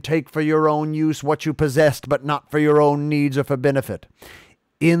money and take for your own use what you possessed, but not for your own needs or for benefit.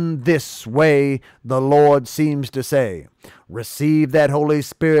 In this way, the Lord seems to say: Receive that Holy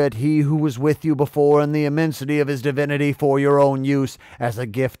Spirit, he who was with you before in the immensity of his divinity, for your own use as a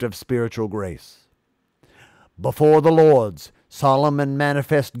gift of spiritual grace. Before the Lord's solemn and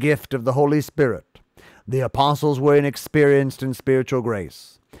manifest gift of the Holy Spirit, the apostles were inexperienced in spiritual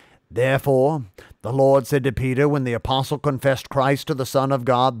grace. Therefore, the Lord said to Peter, when the apostle confessed Christ to the Son of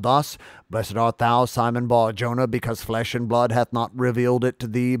God, thus: Blessed art thou, Simon Bar-Jonah, because flesh and blood hath not revealed it to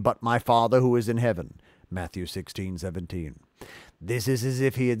thee, but my Father who is in heaven. Matthew 16:17. This is as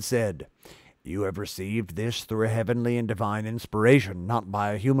if he had said: You have received this through a heavenly and divine inspiration, not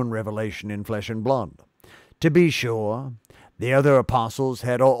by a human revelation in flesh and blood. To be sure, the other apostles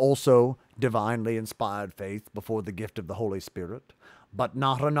had also divinely inspired faith before the gift of the Holy Spirit, but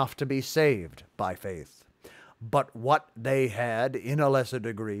not enough to be saved by faith. But what they had, in a lesser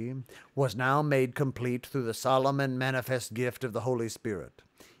degree, was now made complete through the solemn and manifest gift of the Holy Spirit.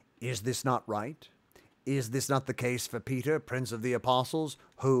 Is this not right? Is this not the case for Peter, Prince of the Apostles,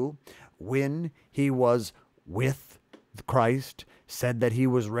 who, when he was with Christ, said that he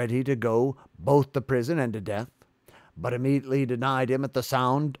was ready to go both to prison and to death? but immediately denied him at the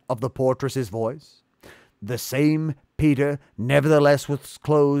sound of the portress's voice. The same Peter nevertheless was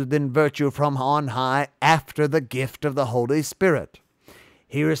clothed in virtue from on high after the gift of the Holy Spirit.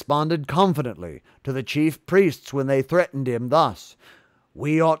 He responded confidently to the chief priests when they threatened him thus,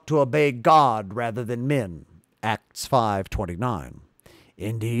 "We ought to obey God rather than men." Acts 5:29.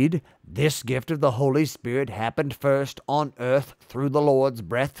 Indeed, this gift of the Holy Spirit happened first on earth through the Lord's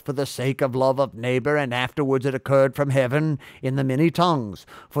breath for the sake of love of neighbor, and afterwards it occurred from heaven in the many tongues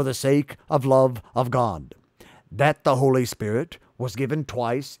for the sake of love of God. That the Holy Spirit was given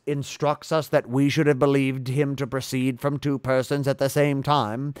twice instructs us that we should have believed him to proceed from two persons at the same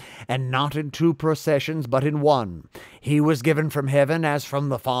time, and not in two processions, but in one. He was given from heaven as from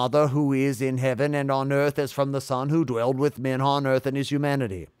the Father who is in heaven, and on earth as from the Son who dwelled with men on earth in his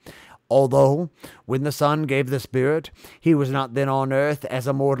humanity. Although, when the Son gave the Spirit, he was not then on earth as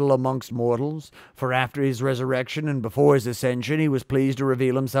a mortal amongst mortals, for after his resurrection and before his ascension he was pleased to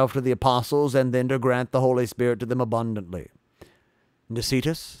reveal himself to the apostles, and then to grant the Holy Spirit to them abundantly.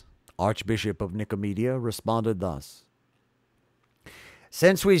 Nicetas, Archbishop of Nicomedia, responded thus: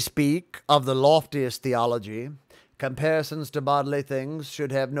 "Since we speak of the loftiest theology, comparisons to bodily things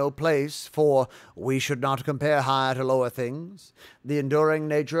should have no place, for we should not compare higher to lower things. The enduring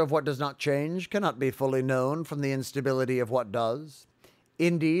nature of what does not change cannot be fully known from the instability of what does.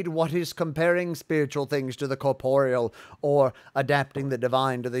 Indeed, what is comparing spiritual things to the corporeal, or adapting the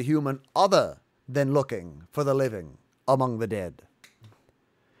divine to the human, other than looking for the living among the dead?"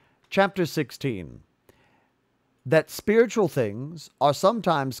 Chapter 16. That spiritual things are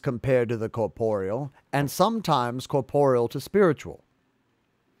sometimes compared to the corporeal, and sometimes corporeal to spiritual.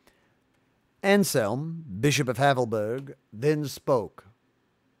 Anselm, Bishop of Havelberg, then spoke: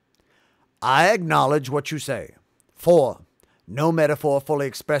 "I acknowledge what you say, for no metaphor fully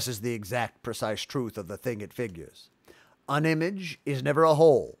expresses the exact, precise truth of the thing it figures. An image is never a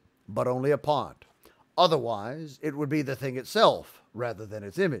whole, but only a part. Otherwise, it would be the thing itself rather than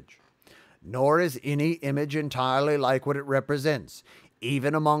its image. Nor is any image entirely like what it represents,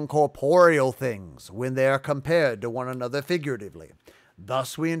 even among corporeal things, when they are compared to one another figuratively.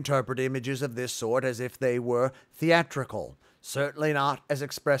 Thus we interpret images of this sort as if they were theatrical, certainly not as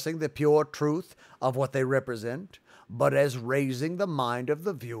expressing the pure truth of what they represent, but as raising the mind of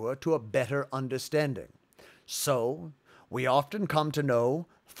the viewer to a better understanding. So, we often come to know,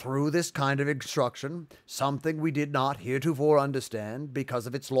 through this kind of instruction, something we did not heretofore understand because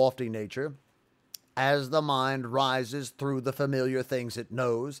of its lofty nature, as the mind rises through the familiar things it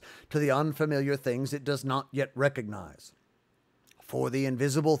knows to the unfamiliar things it does not yet recognize. For the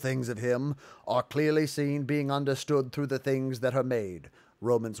invisible things of him are clearly seen, being understood through the things that are made.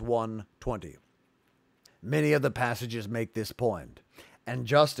 Romans 1:20. Many of the passages make this point. And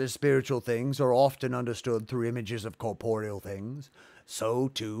just as spiritual things are often understood through images of corporeal things, so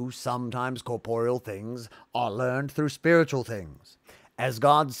too sometimes corporeal things are learned through spiritual things. As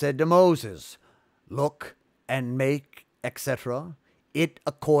God said to Moses, "Look and make, etc., it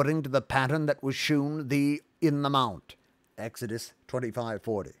according to the pattern that was shewn thee in the mount." Exodus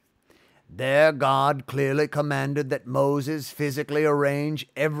 25:40. There God clearly commanded that Moses physically arrange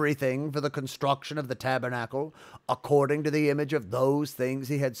everything for the construction of the tabernacle according to the image of those things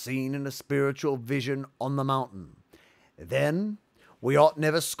he had seen in a spiritual vision on the mountain. Then we ought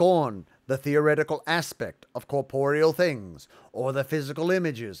never scorn the theoretical aspect of corporeal things or the physical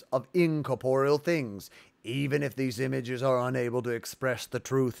images of incorporeal things, even if these images are unable to express the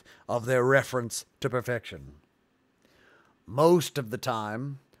truth of their reference to perfection. Most of the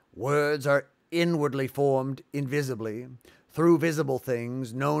time, words are inwardly formed invisibly, through visible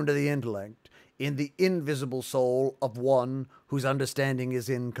things known to the intellect, in the invisible soul of one whose understanding is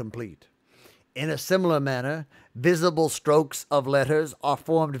incomplete. In a similar manner, visible strokes of letters are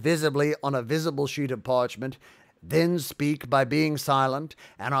formed visibly on a visible sheet of parchment, then speak by being silent,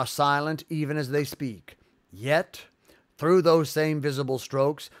 and are silent even as they speak. Yet, through those same visible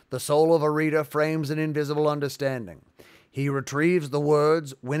strokes, the soul of a reader frames an invisible understanding. He retrieves the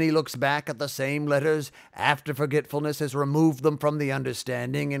words when he looks back at the same letters after forgetfulness has removed them from the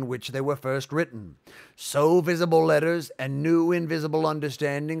understanding in which they were first written. So visible letters and new invisible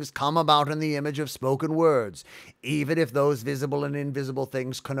understandings come about in the image of spoken words, even if those visible and invisible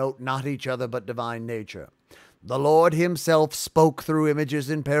things connote not each other but divine nature. The Lord himself spoke through images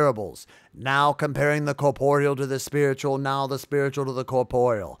in parables, now comparing the corporeal to the spiritual, now the spiritual to the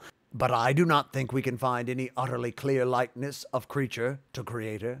corporeal. But I do not think we can find any utterly clear likeness of creature to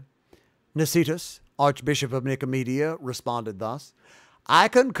creator. Nicetas, Archbishop of Nicomedia, responded thus: I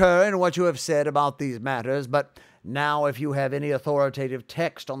concur in what you have said about these matters, but now if you have any authoritative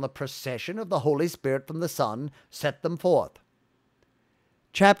text on the procession of the Holy Spirit from the Son, set them forth.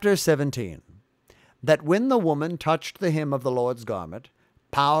 Chapter 17. That when the woman touched the hem of the Lord's garment,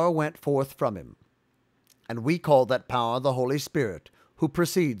 power went forth from him. And we call that power the Holy Spirit, who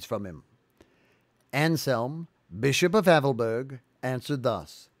proceeds from him. Anselm, Bishop of Havelberg, answered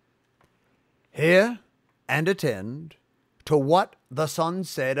thus: Hear and attend to what the Son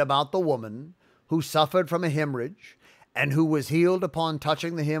said about the woman who suffered from a hemorrhage, and who was healed upon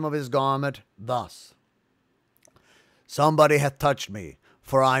touching the hem of his garment, thus: Somebody hath touched me,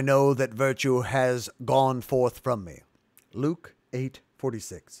 for I know that virtue has gone forth from me. Luke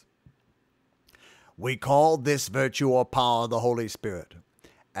 8:46. We call this virtue or power the Holy Spirit,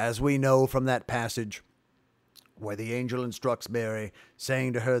 as we know from that passage where the angel instructs Mary,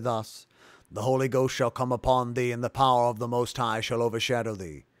 saying to her thus, The Holy Ghost shall come upon thee, and the power of the Most High shall overshadow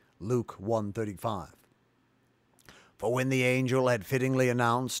thee. Luke 1:35. For when the angel had fittingly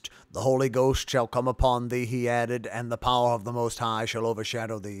announced, The Holy Ghost shall come upon thee, he added, and the power of the Most High shall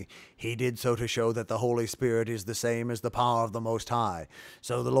overshadow thee. He did so to show that the Holy Spirit is the same as the power of the Most High.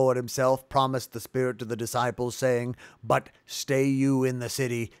 So the Lord himself promised the Spirit to the disciples, saying, But stay you in the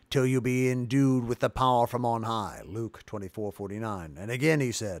city till you be endued with the power from on high. Luke 24:49. And again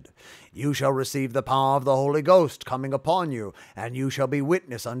he said, You shall receive the power of the Holy Ghost coming upon you, and you shall be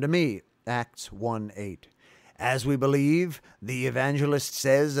witness unto me. Acts 1:8. As we believe, the evangelist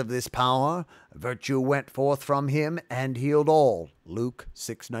says of this power, virtue went forth from him and healed all. Luke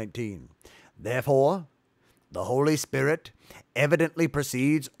 6:19. Therefore, the Holy Spirit evidently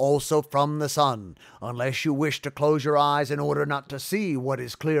proceeds also from the Son, unless you wish to close your eyes in order not to see what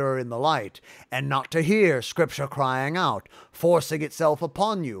is clearer in the light, and not to hear Scripture crying out, forcing itself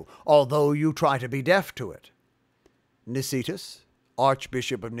upon you, although you try to be deaf to it. Nicetas,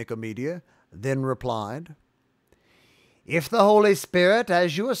 Archbishop of Nicomedia, then replied, If the Holy Spirit,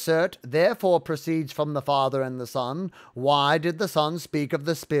 as you assert, therefore proceeds from the Father and the Son, why did the Son speak of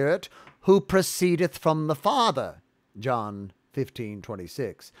the Spirit, who proceedeth from the Father? John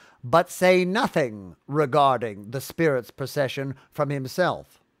 15:26. But say nothing regarding the Spirit's procession from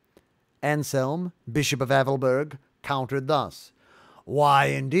himself. Anselm, Bishop of Havelberg, countered thus: Why,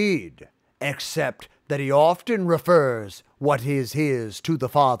 indeed, except that he often refers what is his to the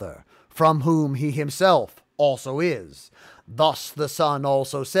Father, from whom he himself also is. Thus the Son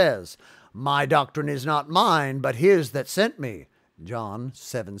also says, My doctrine is not mine, but his that sent me. John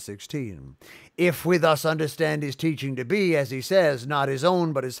 7:16. If we thus understand his teaching to be, as he says, not his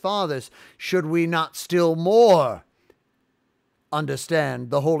own but his Father's, should we not still more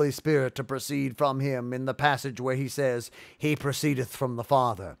understand the Holy Spirit to proceed from him in the passage where he says, He proceedeth from the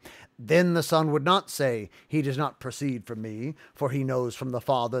Father? Then the Son would not say, He does not proceed from me, for he knows from the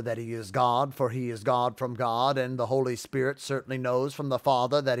Father that he is God, for he is God from God, and the Holy Spirit certainly knows from the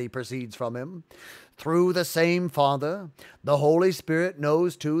Father that he proceeds from him. Through the same Father, the Holy Spirit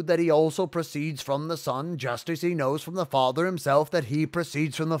knows too that he also proceeds from the Son, just as he knows from the Father himself that he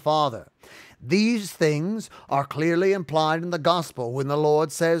proceeds from the Father. These things are clearly implied in the Gospel when the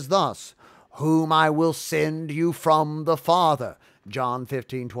Lord says thus, Whom I will send you from the Father. John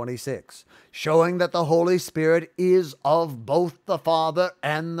 15:26, showing that the Holy Spirit is of both the Father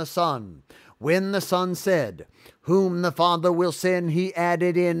and the Son. When the Son said, Whom the Father will send, he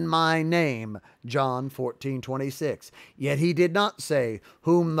added, In my name, John 14:26. Yet he did not say,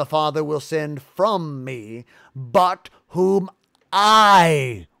 Whom the Father will send from me, but whom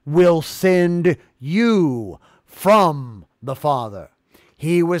I will send you from the Father.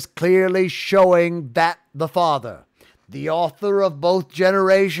 He was clearly showing that the Father, the author of both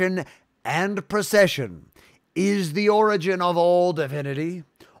generation and procession, is the origin of all divinity,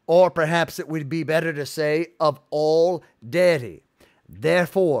 or perhaps it would be better to say of all deity.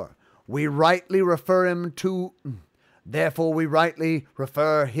 Therefore, we rightly refer him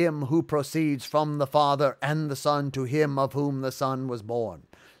who proceeds from the Father and the Son to him of whom the Son was born.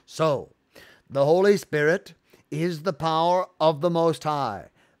 So, the Holy Spirit is the power of the Most High,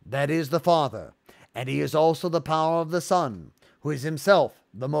 that is the Father, and he is also the power of the Son, who is himself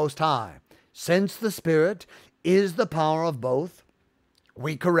the Most High. Since the Spirit is the power of both,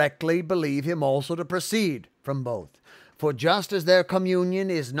 we correctly believe him also to proceed from both. For just as their communion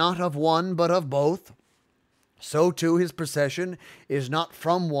is not of one but of both, so too his procession is not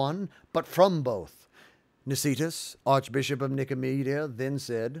from one but from both. Nicetas, Archbishop of Nicomedia, then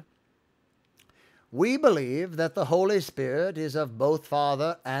said, We believe that the Holy Spirit is of both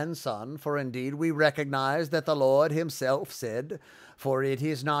Father and Son, for indeed we recognize that the Lord himself said, For it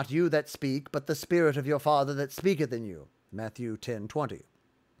is not you that speak, but the Spirit of your Father that speaketh in you. Matthew 10:20.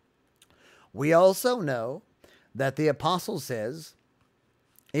 We also know that the apostle says,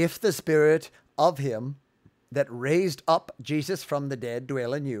 if the Spirit of him that raised up Jesus from the dead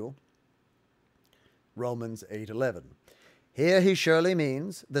dwell in you, Romans 8:11. Here he surely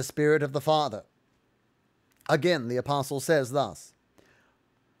means the Spirit of the Father. Again, the apostle says thus,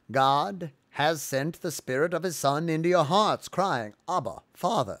 God has sent the Spirit of his Son into your hearts, crying, Abba,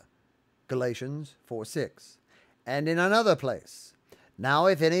 Father, Galatians 4:6. And in another place, now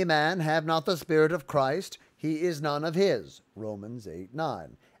if any man have not the Spirit of Christ, he is none of his, Romans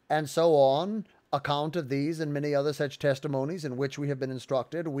 8:9. And so on account of these and many other such testimonies in which we have been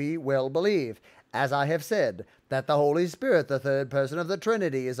instructed, we well believe, as I have said, that the Holy Spirit, the third person of the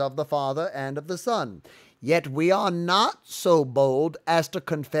Trinity, is of the Father and of the Son. Yet we are not so bold as to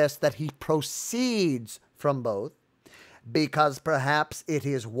confess that he proceeds from both, because perhaps it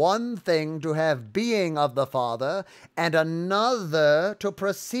is one thing to have being of the Father and another to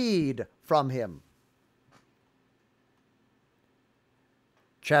proceed from him.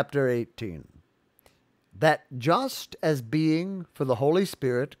 Chapter 18. That just as being for the Holy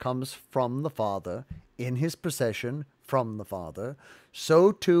Spirit comes from the Father in his procession from the Father,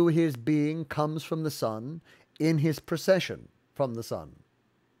 so too his being comes from the Son in his procession from the Son.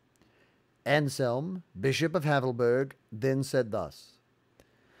 Anselm, Bishop of Havelberg, then said thus,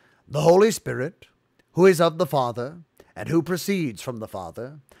 the Holy Spirit, who is of the Father, and who proceeds from the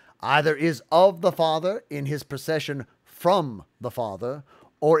Father, either is of the Father in his procession from the Father,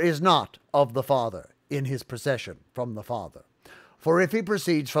 or is not of the Father in his procession from the Father. For if he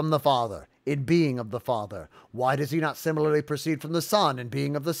proceeds from the Father in being of the Father, why does he not similarly proceed from the Son in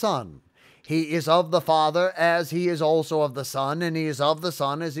being of the Son? He is of the Father as he is also of the Son, and he is of the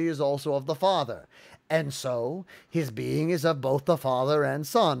Son as he is also of the Father. And so his being is of both the Father and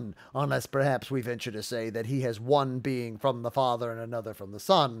Son, unless perhaps we venture to say that he has one being from the Father and another from the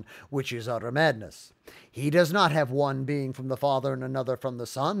Son, which is utter madness. He does not have one being from the Father and another from the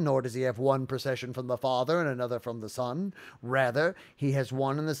Son, nor does he have one procession from the Father and another from the Son. Rather, he has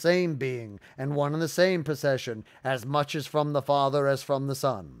one and the same being, and one and the same procession, as much as from the Father as from the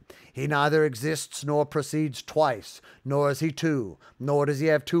Son. He neither exists nor proceeds twice, nor is he two, nor does he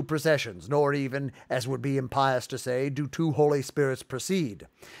have two processions, nor even, as would be impious to say, do two Holy Spirits proceed.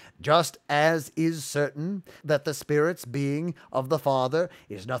 Just as is certain that the Spirit's being of the Father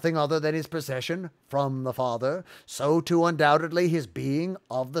is nothing other than his procession from the Father, so too undoubtedly his being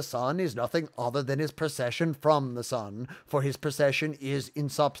of the Son is nothing other than his procession from the Son, for his procession is in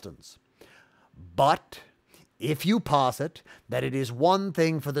substance. But if you posit that it is one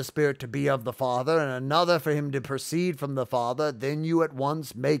thing for the Spirit to be of the Father and another for him to proceed from the Father, then you at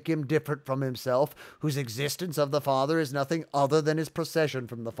once make him different from himself, whose existence of the Father is nothing other than his procession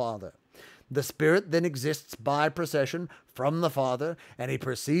from the Father. The Spirit then exists by procession from the Father, and he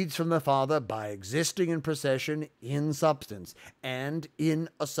proceeds from the Father by existing in procession in substance, and in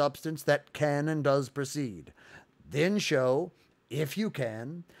a substance that can and does proceed. Then show, if you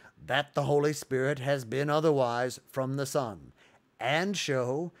can, that the Holy Spirit has been otherwise from the Son, and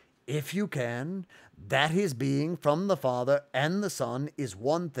show, if you can, that his being from the Father and the Son is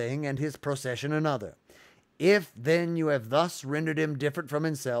one thing and his procession another. If then you have thus rendered him different from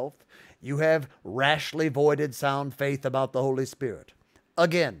himself, you have rashly voided sound faith about the Holy Spirit.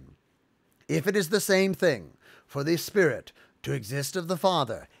 Again, if it is the same thing for the Spirit to exist of the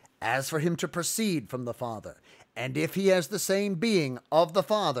Father as for him to proceed from the Father, and if he has the same being of the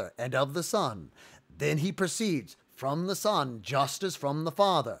Father and of the Son, then he proceeds from the Son just as from the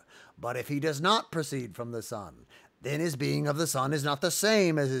Father. But if he does not proceed from the Son, then his being of the Son is not the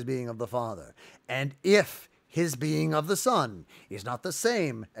same as his being of the Father. And if his being of the Son is not the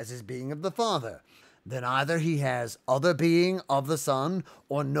same as his being of the Father, then either he has other being of the Son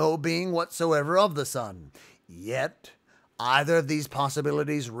or no being whatsoever of the Son. Yet either of these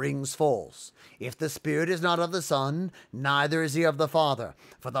possibilities rings false. If the Spirit is not of the Son, neither is he of the Father,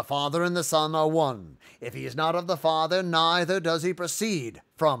 for the Father and the Son are one. If he is not of the Father, neither does he proceed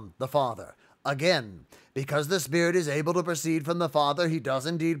from the Father. Again, because the Spirit is able to proceed from the Father, he does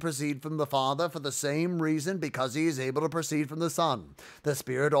indeed proceed from the Father for the same reason, because he is able to proceed from the Son. The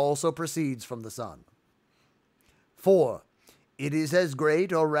Spirit also proceeds from the Son. 4. It is as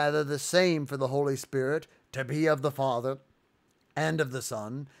great, or rather the same, for the Holy Spirit to be of the Father and of the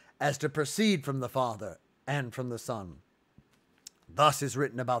Son, as to proceed from the Father and from the Son. Thus is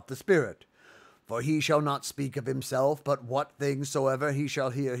written about the Spirit, for he shall not speak of himself, but what things soever he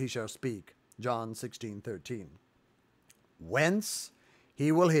shall hear he shall speak. John 16:13. Whence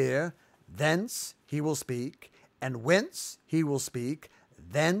he will hear, thence he will speak, and whence he will speak,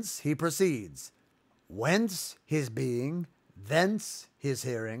 thence he proceeds. Whence his being, thence his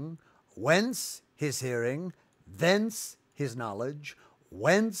hearing, whence his hearing, thence his knowledge,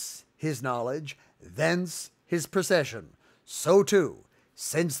 whence his knowledge, thence his procession. So too,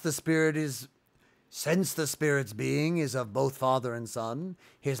 since the Spirit's being is of both Father and Son,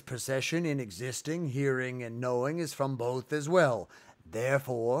 his procession in existing, hearing, and knowing is from both as well.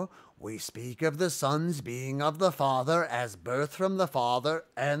 Therefore, we speak of the Son's being of the Father as birth from the Father,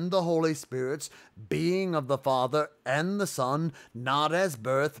 and the Holy Spirit's being of the Father and the Son, not as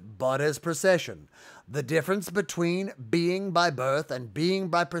birth, but as procession. The difference between being by birth and being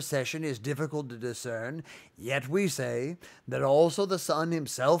by procession is difficult to discern, yet we say that also the Son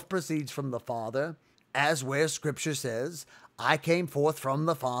himself proceeds from the Father, as where Scripture says, I came forth from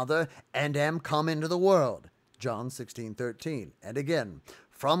the Father, and am come into the world, John 16:13. And again,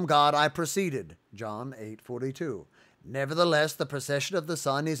 from God I proceeded, John 8:42. Nevertheless, the procession of the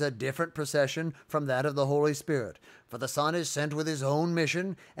Son is a different procession from that of the Holy Spirit. For the Son is sent with his own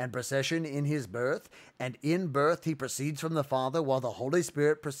mission and procession in his birth, and in birth he proceeds from the Father, while the Holy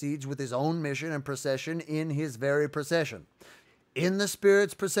Spirit proceeds with his own mission and procession in his very procession. In the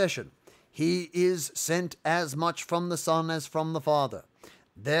Spirit's procession, he is sent as much from the Son as from the Father.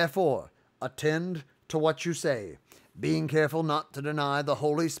 Therefore, attend to what you say, being careful not to deny the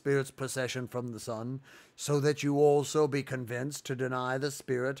Holy Spirit's procession from the Son, so that you also be convinced to deny the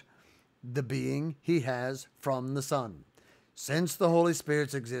Spirit, the being he has from the Son. Since the Holy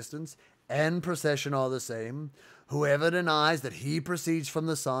Spirit's existence and procession are the same, whoever denies that he proceeds from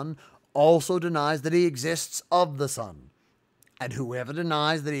the Son also denies that he exists of the Son. And whoever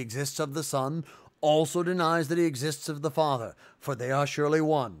denies that he exists of the Son also denies that he exists of the Father, for they are surely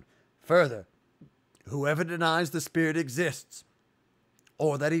one. Further, whoever denies the Spirit exists,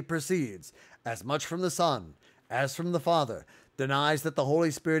 or that he proceeds, as much from the Son as from the Father, denies that the Holy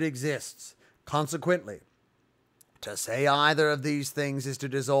Spirit exists. Consequently, to say either of these things is to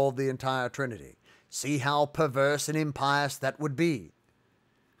dissolve the entire Trinity. See how perverse and impious that would be.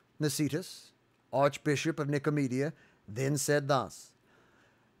 Nicetas, Archbishop of Nicomedia, then said thus,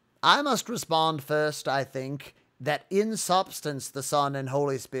 I must respond first, I think, that in substance the Son and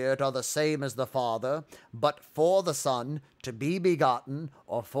Holy Spirit are the same as the Father, but for the Son to be begotten,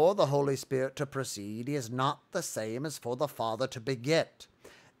 or for the Holy Spirit to proceed, is not the same as for the Father to beget.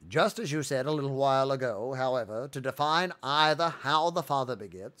 Just as you said a little while ago, however, to define either how the Father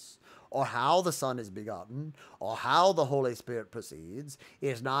begets, or how the Son is begotten, or how the Holy Spirit proceeds,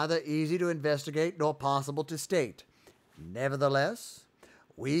 is neither easy to investigate nor possible to state. Nevertheless,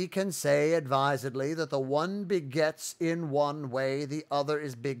 we can say advisedly that the one begets in one way, the other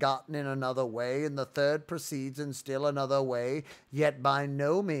is begotten in another way, and the third proceeds in still another way, yet by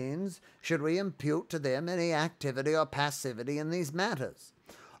no means should we impute to them any activity or passivity in these matters.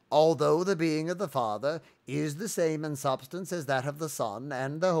 Although the being of the Father is the same in substance as that of the Son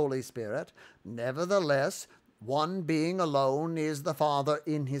and the Holy Spirit, nevertheless, one being alone is the Father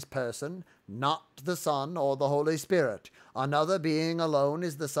in his person, not the Son or the Holy Spirit. Another being alone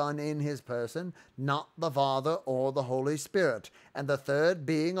is the Son in his person, not the Father or the Holy Spirit. And the third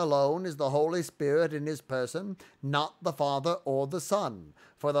being alone is the Holy Spirit in his person, not the Father or the Son.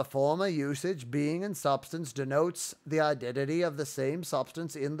 For the former usage, being in substance, denotes the identity of the same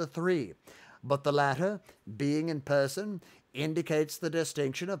substance in the three. But the latter, being in person, indicates the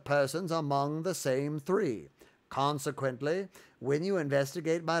distinction of persons among the same three. Consequently, when you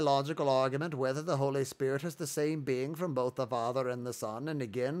investigate by logical argument whether the Holy Spirit has the same being from both the Father and the Son, and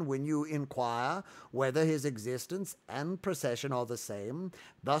again when you inquire whether his existence and procession are the same,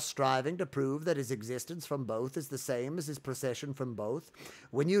 thus striving to prove that his existence from both is the same as his procession from both,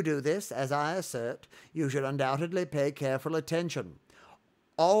 when you do this, as I assert, you should undoubtedly pay careful attention.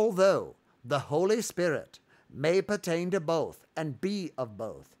 Although the Holy Spirit may pertain to both and be of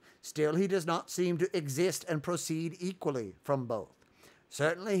both, still he does not seem to exist and proceed equally from both.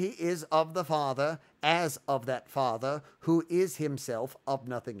 Certainly he is of the Father, as of that Father, who is himself of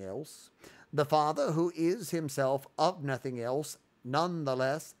nothing else. The Father, who is himself of nothing else,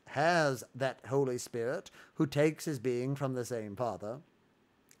 nonetheless has that Holy Spirit, who takes his being from the same Father.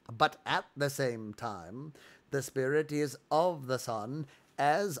 But at the same time, the Spirit is of the Son,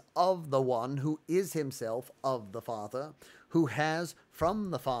 as of the one who is himself of the Father, who has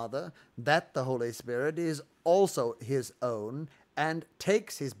from the Father that the Holy Spirit is also his own, and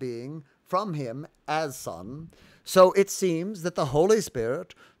takes his being from him as Son. So it seems that the Holy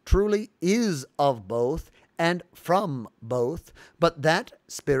Spirit truly is of both and from both, but that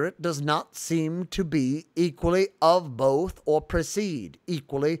Spirit does not seem to be equally of both or proceed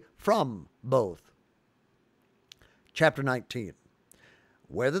equally from both. Chapter 19.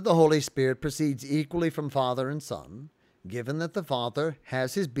 whether the Holy Spirit proceeds equally from Father and Son, given that the Father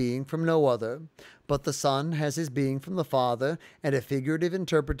has his being from no other, but the Son has his being from the Father, and a figurative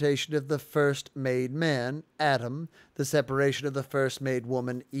interpretation of the first made man, Adam, the separation of the first made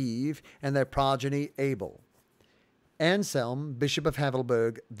woman, Eve, and their progeny, Abel. Anselm, Bishop of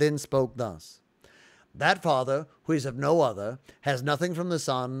Havelberg, then spoke thus: That Father, who is of no other, has nothing from the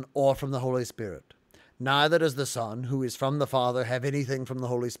Son or from the Holy Spirit. Neither does the Son, who is from the Father, have anything from the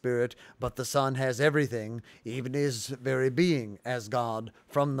Holy Spirit, but the Son has everything, even his very being, as God,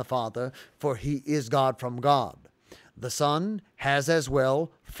 from the Father, for he is God from God. The Son has as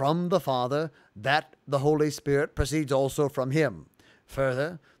well from the Father that the Holy Spirit proceeds also from him.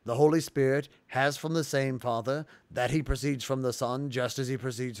 Further, the Holy Spirit has from the same Father that he proceeds from the Son, just as he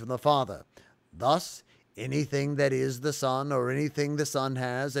proceeds from the Father. Thus, anything that is the Son, or anything the Son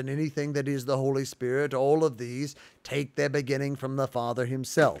has, and anything that is the Holy Spirit, all of these take their beginning from the Father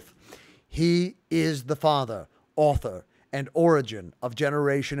himself. He is the Father, author, and origin of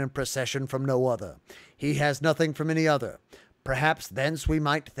generation and procession from no other. He has nothing from any other. Perhaps thence we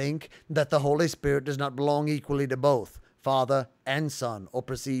might think that the Holy Spirit does not belong equally to both, Father and Son, or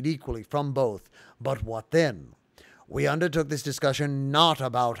proceed equally from both. But what then? We undertook this discussion not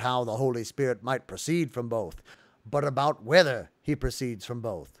about how the Holy Spirit might proceed from both, but about whether he proceeds from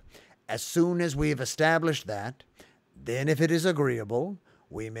both. As soon as we have established that, then if it is agreeable,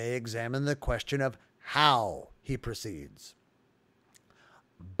 we may examine the question of how he proceeds.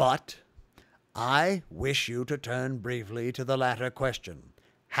 But I wish you to turn briefly to the latter question,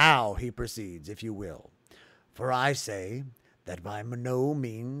 how he proceeds, if you will. For I say that by no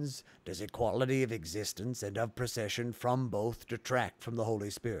means does equality of existence and of procession from both detract from the Holy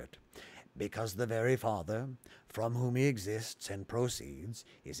Spirit, because the very Father, from whom he exists and proceeds,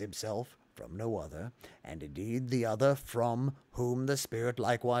 is himself from no other, and indeed the other from whom the Spirit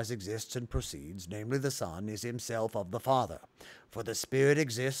likewise exists and proceeds, namely the Son, is himself of the Father. For the Spirit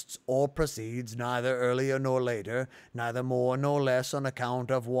exists or proceeds neither earlier nor later, neither more nor less on account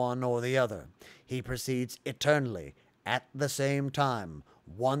of one or the other. He proceeds eternally, at the same time,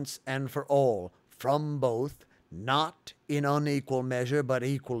 once and for all, from both, not in unequal measure, but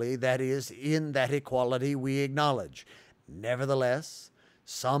equally, that is, in that equality we acknowledge. Nevertheless,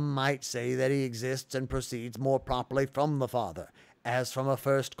 some might say that he exists and proceeds more properly from the Father, as from a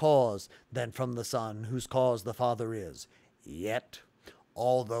first cause, than from the Son, whose cause the Father is. Yet,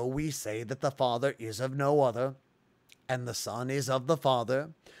 although we say that the Father is of no other, and the Son is of the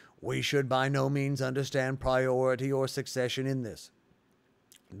Father, we should by no means understand priority or succession in this,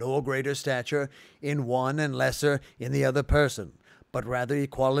 nor greater stature in one and lesser in the other person, but rather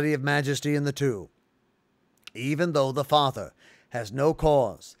equality of majesty in the two. Even though the Father has no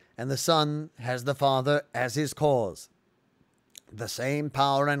cause, and the Son has the Father as his cause, the same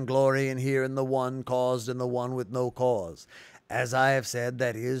power and glory inhere in the one caused and the one with no cause. As I have said,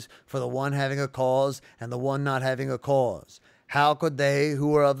 that is, for the one having a cause and the one not having a cause. How could they,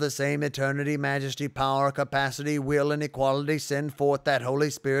 who are of the same eternity, majesty, power, capacity, will, and equality, send forth that Holy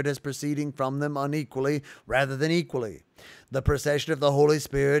Spirit as proceeding from them unequally rather than equally? The procession of the Holy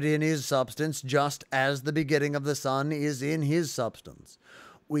Spirit in his substance, just as the begetting of the Son is in his substance.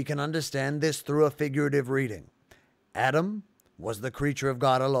 We can understand this through a figurative reading. Adam was the creature of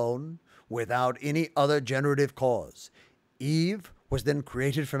God alone, without any other generative cause. Eve was then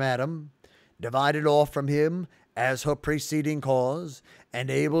created from Adam, divided off from him as her preceding cause, and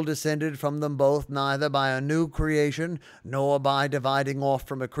Abel descended from them both neither by a new creation nor by dividing off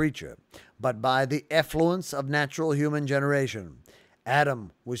from a creature, but by the effluence of natural human generation.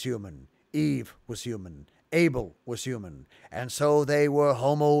 Adam was human, Eve was human, Abel was human, and so they were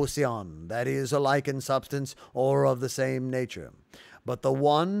homoousion, that is, alike in substance or of the same nature. But the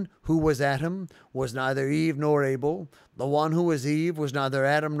one who was Adam was neither Eve nor Abel, the one who was Eve was neither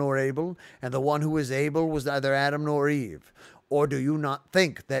Adam nor Abel, and the one who was Abel was neither Adam nor Eve. Or do you not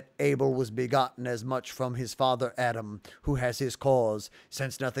think that Abel was begotten as much from his father Adam, who has his cause,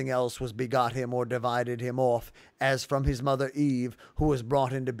 since nothing else was begot him or divided him off, as from his mother Eve, who was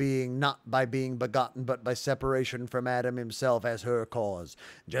brought into being not by being begotten, but by separation from Adam himself as her cause?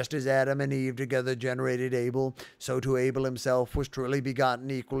 Just as Adam and Eve together generated Abel, so too Abel himself was truly begotten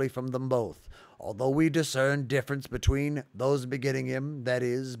equally from them both. Although we discern difference between those begetting him, that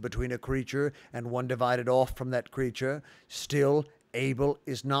is, between a creature and one divided off from that creature, still Abel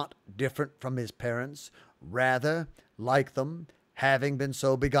is not different from his parents, rather like them, having been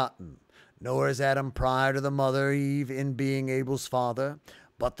so begotten. Nor is Adam prior to the mother Eve in being Abel's father,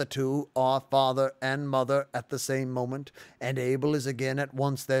 but the two are father and mother at the same moment, and Abel is again at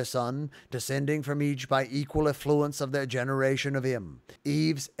once their son, descending from each by equal effluence of their generation of him.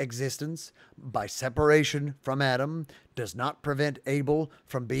 Eve's existence, by separation from Adam, does not prevent Abel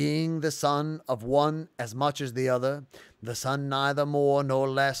from being the son of one as much as the other, the son neither more nor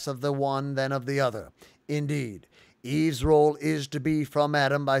less of the one than of the other. Indeed, Eve's role is to be from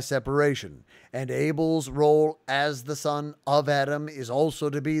Adam by separation, and Abel's role as the son of Adam is also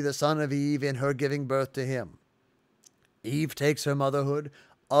to be the son of Eve in her giving birth to him. Eve takes her motherhood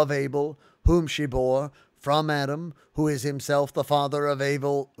of Abel, whom she bore, from Adam, who is himself the father of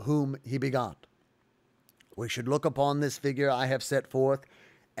Abel, whom he begot. We should look upon this figure I have set forth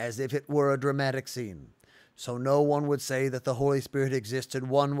as if it were a dramatic scene. So no one would say that the Holy Spirit exists in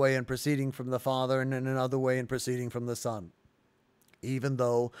one way in proceeding from the Father and in another way in proceeding from the Son, even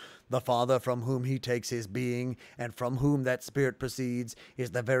though the Father from whom he takes his being and from whom that Spirit proceeds is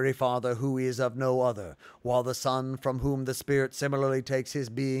the very Father who is of no other, while the Son from whom the Spirit similarly takes his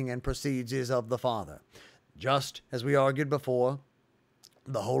being and proceeds is of the Father. Just as we argued before,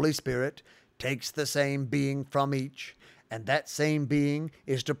 the Holy Spirit takes the same being from each, and that same being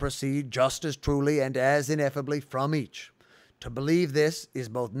is to proceed just as truly and as ineffably from each. To believe this is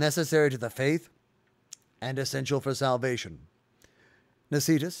both necessary to the faith and essential for salvation.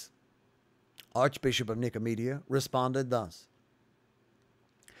 Nicetas, Archbishop of Nicomedia, responded thus: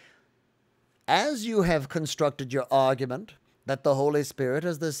 As you have constructed your argument that the Holy Spirit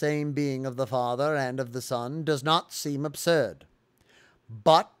is the same being of the Father and of the Son does not seem absurd,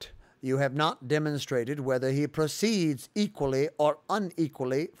 but you have not demonstrated whether he proceeds equally or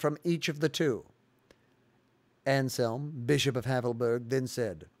unequally from each of the two. Anselm, Bishop of Havelberg, then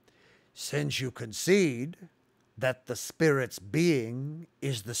said, Since you concede that the Spirit's being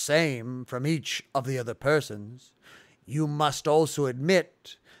is the same from each of the other persons, you must also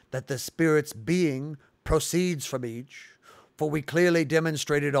admit that the Spirit's being proceeds from each, for we clearly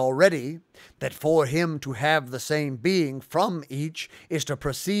demonstrated already that for him to have the same being from each is to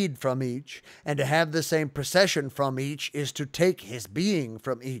proceed from each, and to have the same procession from each is to take his being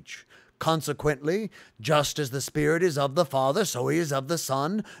from each. Consequently, just as the Spirit is of the Father, so he is of the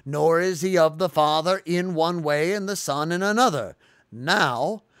Son, nor is he of the Father in one way and the Son in another.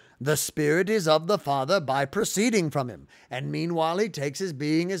 Now, the Spirit is of the Father by proceeding from him, and meanwhile he takes his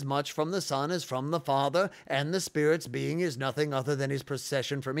being as much from the Son as from the Father, and the Spirit's being is nothing other than his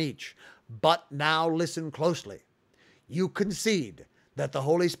procession from each. But now listen closely. You concede that the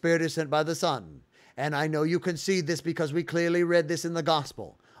Holy Spirit is sent by the Son, and I know you concede this because we clearly read this in the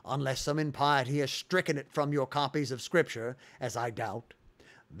Gospel, unless some impiety has stricken it from your copies of Scripture, as I doubt,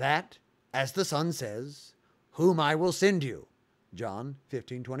 that, as the Son says, whom I will send you, John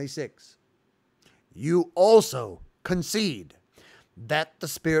 15:26. You also concede that the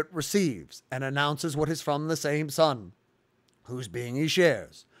Spirit receives and announces what is from the same Son, whose being he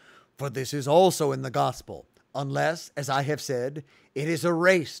shares. For this is also in the Gospel, unless, as I have said, it is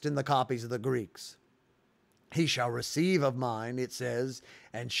erased in the copies of the Greeks. He shall receive of mine, it says,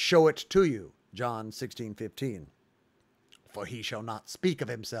 and show it to you, John 16:15. For he shall not speak of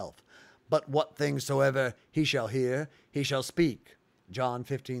himself, but what things soever he shall hear, he shall speak. John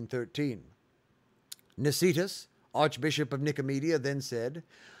 15:13. Nicetas, Archbishop of Nicomedia, then said,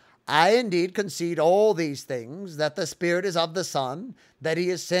 I indeed concede all these things, that the Spirit is of the Son, that he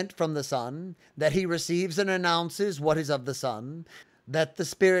is sent from the Son, that he receives and announces what is of the Son, that the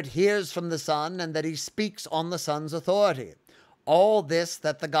Spirit hears from the Son, and that he speaks on the Son's authority. All this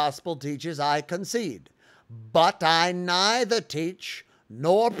that the Gospel teaches I concede, but I neither teach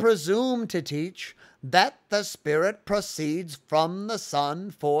nor presume to teach that the Spirit proceeds from the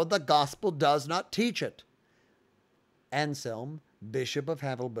Son, for the Gospel does not teach it. Anselm, Bishop of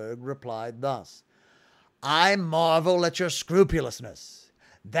Havelberg, replied thus, I marvel at your scrupulousness,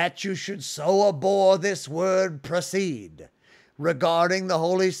 that you should so abhor this word proceed, regarding the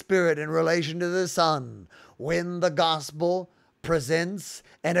Holy Spirit in relation to the Son, when the Gospel presents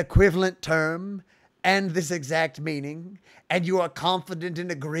an equivalent term and this exact meaning, and you are confident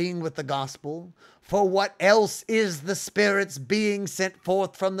in agreeing with the Gospel. For what else is the Spirit's being sent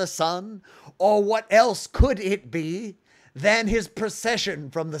forth from the Son, or what else could it be than his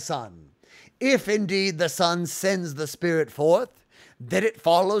procession from the Son? If indeed the Son sends the Spirit forth, then it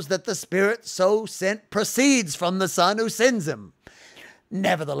follows that the Spirit so sent proceeds from the Son who sends him.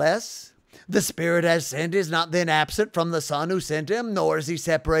 Nevertheless, the Spirit as sent is not then absent from the Son who sent him, nor is he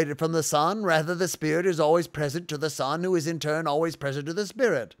separated from the Son. Rather, the Spirit is always present to the Son, who is in turn always present to the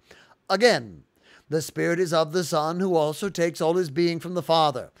Spirit. Again, The Spirit is of the Son, who also takes all his being from the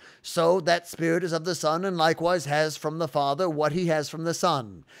Father. So that Spirit is of the Son, and likewise has from the Father what he has from the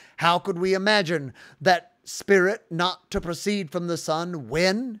Son. How could we imagine that Spirit not to proceed from the Son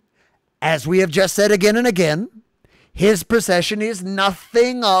when, as we have just said again and again, his procession is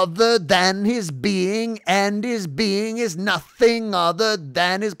nothing other than his being, and his being is nothing other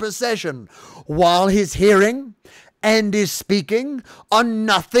than his procession, while his hearing and his speaking are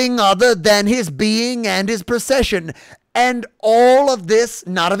nothing other than his being and his procession, and all of this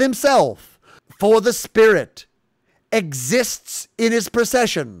not of himself, for the Spirit exists in his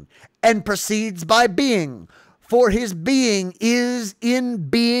procession and proceeds by being, for his being is in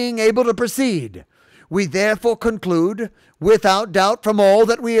being able to proceed. We therefore conclude, without doubt from all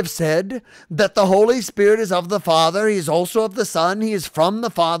that we have said, that the Holy Spirit is of the Father, he is also of the Son, he is from the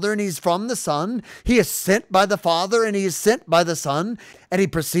Father, and he is from the Son, he is sent by the Father, and he is sent by the Son, and he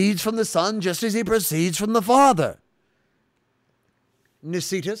proceeds from the Son just as he proceeds from the Father.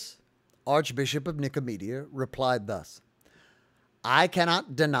 Nicetas, Archbishop of Nicomedia, replied thus: I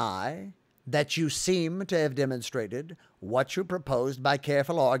cannot deny that you seem to have demonstrated what you proposed by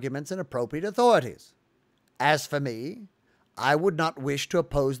careful arguments and appropriate authorities. As for me, I would not wish to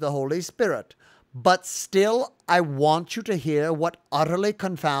oppose the Holy Spirit, but still I want you to hear what utterly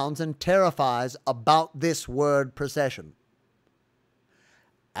confounds and terrifies about this word procession.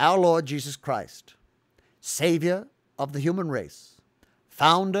 Our Lord Jesus Christ, Savior of the human race,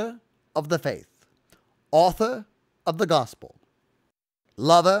 founder of the faith, author of the gospel,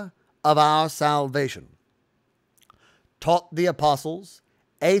 lover of our salvation, taught the apostles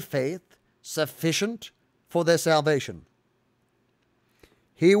a faith sufficient for their salvation.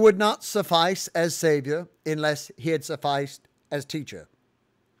 He would not suffice as Savior unless he had sufficed as teacher.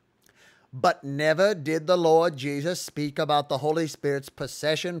 But never did the Lord Jesus speak about the Holy Spirit's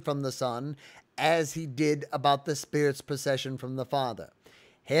procession from the Son as he did about the Spirit's procession from the Father.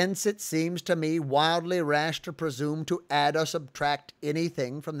 Hence it seems to me wildly rash to presume to add or subtract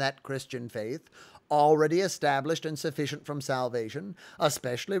anything from that Christian faith already established and sufficient from salvation,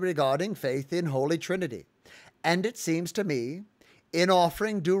 especially regarding faith in Holy Trinity. And it seems to me, in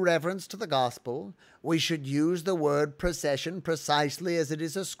offering due reverence to the gospel, we should use the word procession precisely as it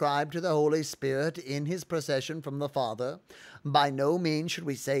is ascribed to the Holy Spirit in his procession from the Father. By no means should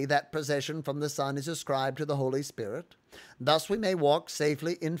we say that procession from the Son is ascribed to the Holy Spirit. Thus we may walk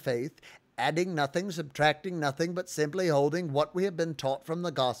safely in faith, adding nothing, subtracting nothing, but simply holding what we have been taught from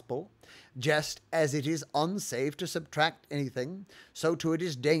the gospel. Just as it is unsafe to subtract anything, so too it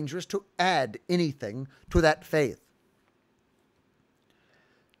is dangerous to add anything to that faith.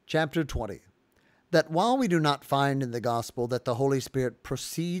 Chapter 20. That while we do not find in the gospel that the Holy Spirit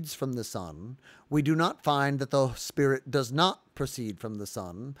proceeds from the Son, we do not find that the Spirit does not proceed from the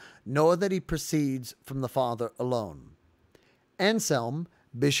Son, nor that he proceeds from the Father alone. Anselm,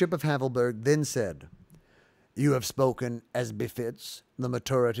 Bishop of Havelberg, then said, You have spoken as befits the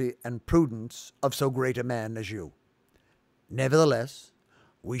maturity and prudence of so great a man as you. Nevertheless,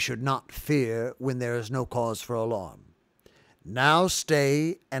 we should not fear when there is no cause for alarm. Now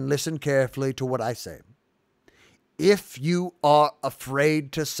stay and listen carefully to what I say. If you are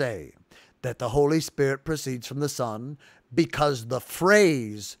afraid to say that the Holy Spirit proceeds from the Son, because the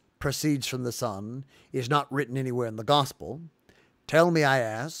phrase proceeds from the Son is not written anywhere in the Gospel, tell me, I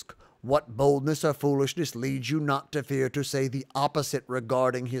ask, what boldness or foolishness leads you not to fear to say the opposite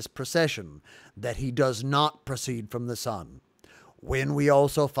regarding his procession, that he does not proceed from the Son, when we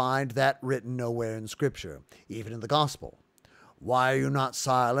also find that written nowhere in Scripture, even in the Gospel? Why are you not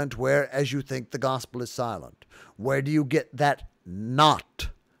silent, whereas you think the gospel is silent? Where do you get that not,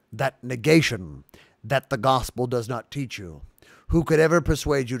 that negation, that the gospel does not teach you? Who could ever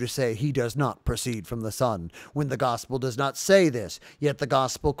persuade you to say he does not proceed from the Son, when the gospel does not say this? Yet the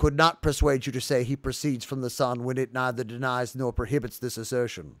gospel could not persuade you to say he proceeds from the Son, when it neither denies nor prohibits this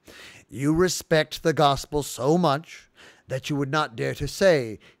assertion. You respect the gospel so much that you would not dare to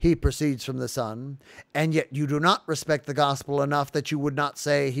say he proceeds from the Son, and yet you do not respect the gospel enough that you would not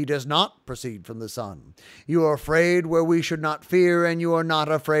say he does not proceed from the Son. You are afraid where we should not fear, and you are not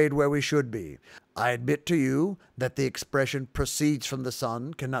afraid where we should be. I admit to you that the expression proceeds from the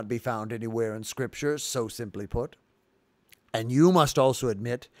Son cannot be found anywhere in Scripture, so simply put. And you must also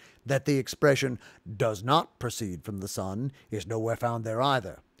admit that the expression does not proceed from the Son is nowhere found there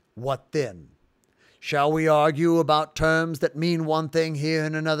either. What then? Shall we argue about terms that mean one thing here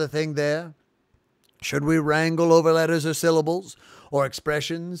and another thing there? Should we wrangle over letters or syllables or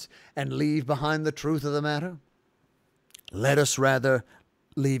expressions and leave behind the truth of the matter? Let us rather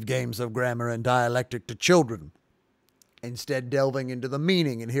leave games of grammar and dialectic to children, instead delving into the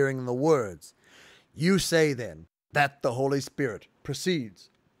meaning and hearing the words. You say, then, that the Holy Spirit proceeds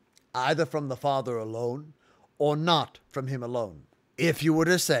either from the Father alone or not from him alone. If you were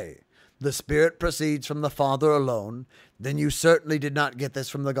to say, the Spirit proceeds from the Father alone, then you certainly did not get this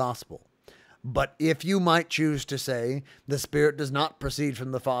from the Gospel. But if you might choose to say, the Spirit does not proceed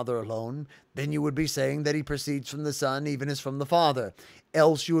from the Father alone, then you would be saying that he proceeds from the Son even as from the Father.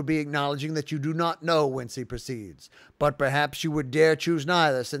 Else you would be acknowledging that you do not know whence he proceeds. But perhaps you would dare choose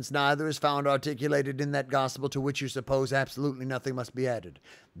neither, since neither is found articulated in that Gospel to which you suppose absolutely nothing must be added.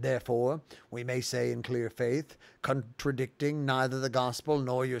 Therefore, we may say in clear faith, contradicting neither the Gospel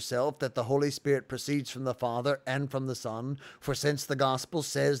nor yourself, that the Holy Spirit proceeds from the Father and from the Son. For since the Gospel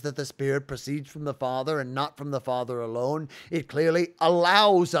says that the Spirit proceeds from the Father and not from the Father alone, it clearly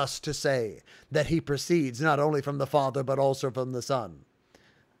allows us to say that he proceeds not only from the Father but also from the Son.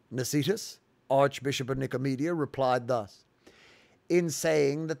 Nicetas, Archbishop of Nicomedia, replied thus: in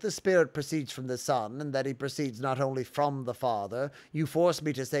saying that the Spirit proceeds from the Son, and that he proceeds not only from the Father, you force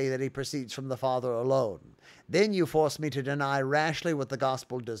me to say that he proceeds from the Father alone. Then you force me to deny rashly what the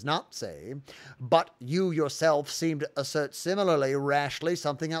Gospel does not say, but you yourself seem to assert similarly rashly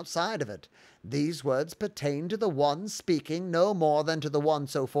something outside of it. These words pertain to the one speaking no more than to the one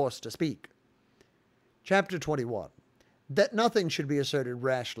so forced to speak. Chapter 21. That nothing should be asserted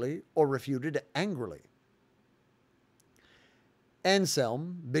rashly or refuted angrily.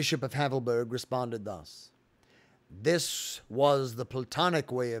 Anselm, Bishop of Havelberg, responded thus: this was the Platonic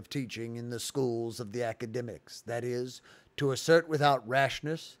way of teaching in the schools of the academics, that is, to assert without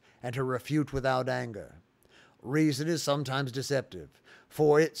rashness and to refute without anger. Reason is sometimes deceptive,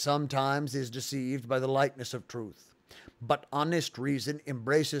 for it sometimes is deceived by the likeness of truth. But honest reason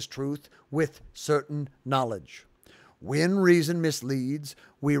embraces truth with certain knowledge. When reason misleads,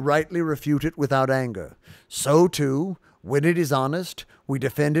 we rightly refute it without anger. So, too, when it is honest, we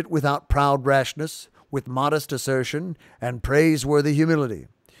defend it without proud rashness, with modest assertion, and praiseworthy humility.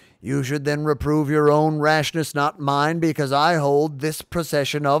 You should then reprove your own rashness, not mine, because I hold this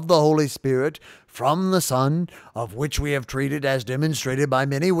procession of the Holy Spirit from the Son, of which we have treated as demonstrated by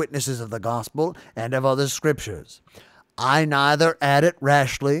many witnesses of the Gospel and of other Scriptures. I neither add it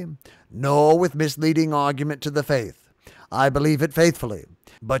rashly, nor with misleading argument to the faith. I believe it faithfully,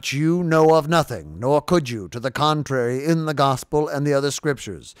 but you know of nothing, nor could you, to the contrary in the Gospel and the other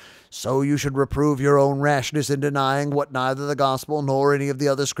Scriptures. So you should reprove your own rashness in denying what neither the Gospel nor any of the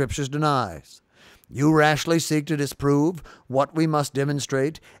other Scriptures denies. You rashly seek to disprove what we must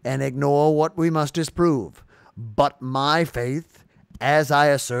demonstrate and ignore what we must disprove. But my faith, as I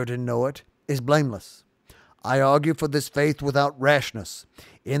assert and know it, is blameless. I argue for this faith without rashness,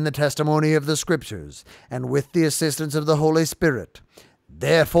 in the testimony of the Scriptures, and with the assistance of the Holy Spirit.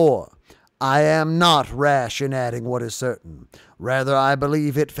 Therefore, I am not rash in adding what is certain. Rather, I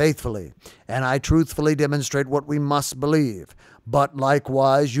believe it faithfully, and I truthfully demonstrate what we must believe. But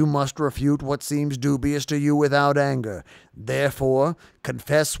likewise you must refute what seems dubious to you without anger. Therefore,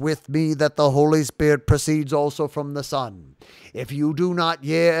 confess with me that the Holy Spirit proceeds also from the Son. If you do not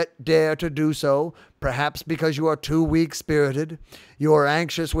yet dare to do so, perhaps because you are too weak-spirited, you are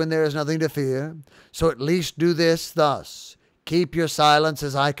anxious when there is nothing to fear, so at least do this thus: keep your silence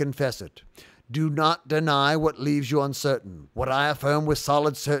as I confess it. Do not deny what leaves you uncertain. What I affirm with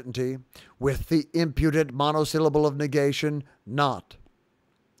solid certainty, with the impudent monosyllable of negation, not.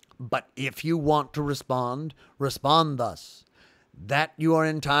 But if you want to respond, respond thus: that you are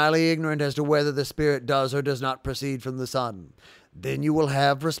entirely ignorant as to whether the Spirit does or does not proceed from the Son. Then you will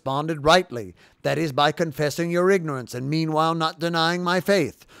have responded rightly, that is, by confessing your ignorance, and meanwhile not denying my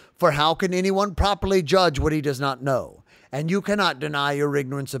faith. For how can anyone properly judge what he does not know? And you cannot deny your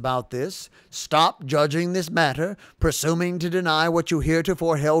ignorance about this. Stop judging this matter, presuming to deny what you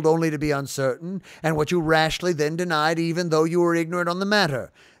heretofore held only to be uncertain, and what you rashly then denied even though you were ignorant on the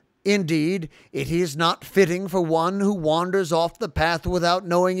matter. Indeed, it is not fitting for one who wanders off the path without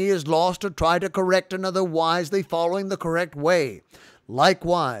knowing he is lost to try to correct another wisely following the correct way.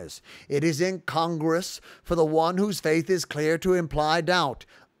 Likewise, it is incongruous for the one whose faith is clear to imply doubt,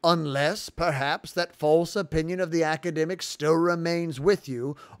 unless, perhaps, that false opinion of the academics still remains with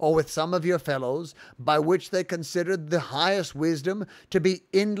you, or with some of your fellows, by which they considered the highest wisdom to be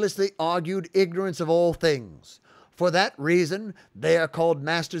endlessly argued ignorance of all things. For that reason, they are called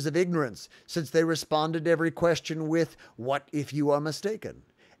masters of ignorance, since they responded to every question with, "What if you are mistaken?"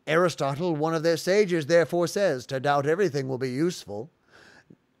 Aristotle, one of their sages, therefore says, "To doubt everything will be useful."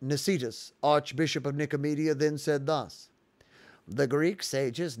 Nicetas, Archbishop of Nicomedia, then said thus: The Greek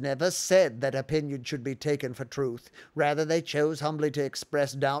sages never said that opinion should be taken for truth. Rather, they chose humbly to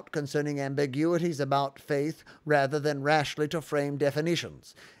express doubt concerning ambiguities about faith rather than rashly to frame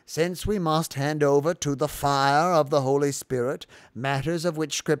definitions. Since we must hand over to the fire of the Holy Spirit matters of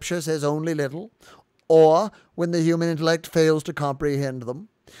which Scripture says only little, or when the human intellect fails to comprehend them,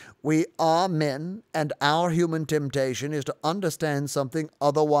 we are men, and our human temptation is to understand something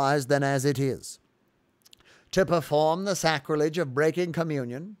otherwise than as it is. To perform the sacrilege of breaking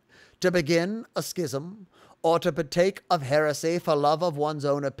communion, to begin a schism, or to partake of heresy for love of one's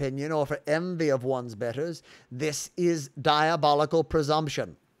own opinion or for envy of one's betters, this is diabolical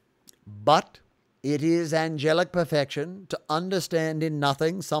presumption. But it is angelic perfection to understand in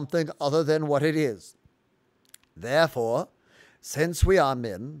nothing something other than what it is. Therefore, since we are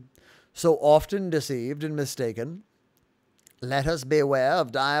men, so often deceived and mistaken, let us beware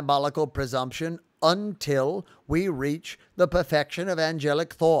of diabolical presumption until we reach the perfection of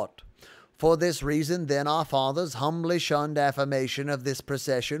angelic thought. For this reason, then, our fathers humbly shunned affirmation of this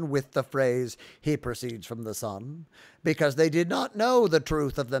procession with the phrase, "He proceeds from the Son," because they did not know the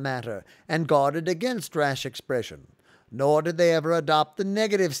truth of the matter, and guarded against rash expression. Nor did they ever adopt the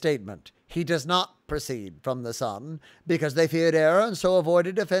negative statement, "He does not proceed from the Son," because they feared error and so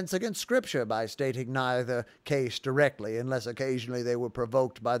avoided offense against Scripture by stating neither case directly, unless occasionally they were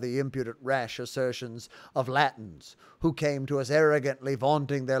provoked by the impudent rash assertions of Latins, who came to us arrogantly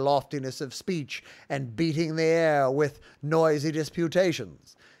vaunting their loftiness of speech and beating the air with noisy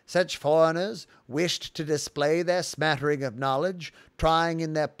disputations. Such foreigners wished to display their smattering of knowledge, trying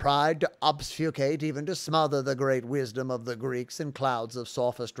in their pride to obfuscate, even to smother the great wisdom of the Greeks in clouds of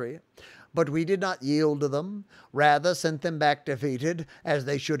sophistry. But we did not yield to them, rather sent them back defeated, as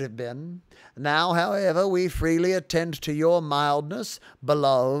they should have been. Now, however, we freely attend to your mildness,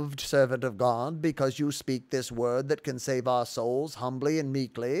 beloved servant of God, because you speak this word that can save our souls humbly and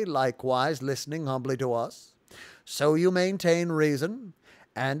meekly, likewise listening humbly to us. So you maintain reason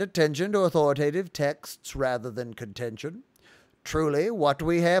and attention to authoritative texts rather than contention. Truly, what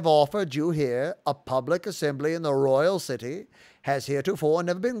we have offered you here, a public assembly in the royal city, has heretofore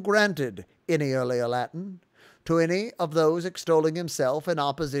never been granted any earlier Latin to any of those extolling himself in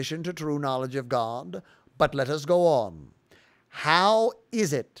opposition to true knowledge of God. But let us go on. How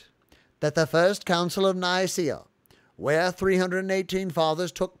is it that the first council of Nicaea, where 318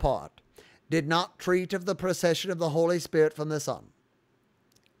 fathers took part, did not treat of the procession of the Holy Spirit from the Son?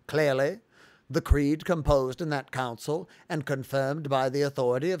 Clearly, the creed composed in that council and confirmed by the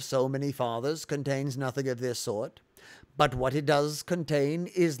authority of so many fathers contains nothing of this sort. But what it does contain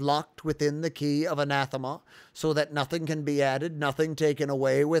is locked within the key of anathema, so that nothing can be added, nothing taken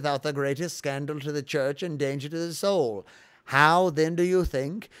away, without the greatest scandal to the church and danger to the soul. How, then, do you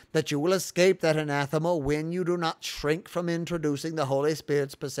think that you will escape that anathema when you do not shrink from introducing the Holy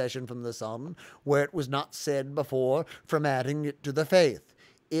Spirit's procession from the Son, where it was not said before, from adding it to the faith,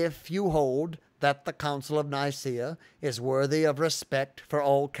 if you hold that the Council of Nicaea is worthy of respect for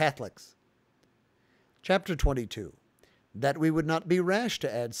all Catholics? Chapter 22. That we would not be rash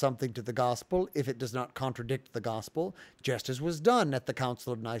to add something to the gospel if it does not contradict the gospel, just as was done at the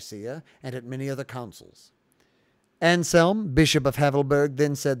Council of Nicaea and at many other councils. Anselm, Bishop of Havelberg,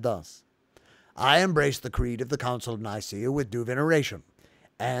 then said thus: I embrace the creed of the Council of Nicaea with due veneration,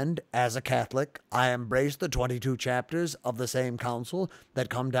 and, as a Catholic, I embrace the 22 chapters of the same council that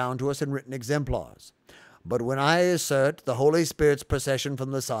come down to us in written exemplars. But when I assert the Holy Spirit's procession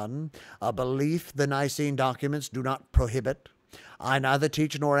from the Son, a belief the Nicene documents do not prohibit, I neither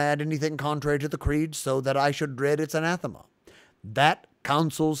teach nor add anything contrary to the creed so that I should dread its anathema. That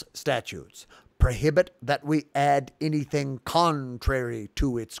council's statutes prohibit that we add anything contrary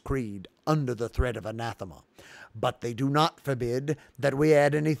to its creed under the threat of anathema. But they do not forbid that we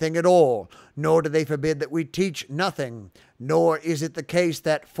add anything at all, nor do they forbid that we teach nothing, nor is it the case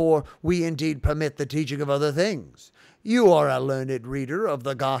that for we indeed permit the teaching of other things. You are a learned reader of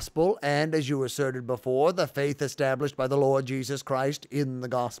the gospel, and, as you asserted before, the faith established by the Lord Jesus Christ in the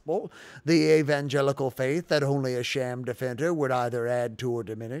gospel, the evangelical faith that only a sham defender would either add to or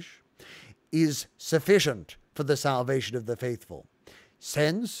diminish, is sufficient for the salvation of the faithful.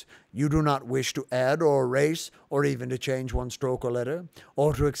 Since you do not wish to add or erase, or even to change one stroke or letter,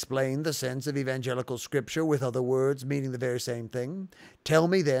 or to explain the sense of evangelical scripture with other words meaning the very same thing, tell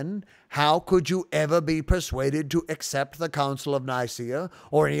me then, how could you ever be persuaded to accept the Council of Nicaea,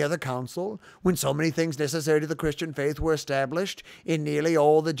 or any other council, when so many things necessary to the Christian faith were established in nearly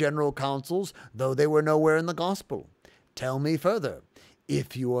all the general councils, though they were nowhere in the gospel? Tell me further,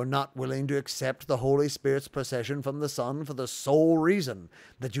 If you are not willing to accept the Holy Spirit's procession from the Son for the sole reason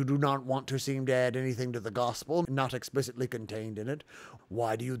that you do not want to seem to add anything to the gospel not explicitly contained in it,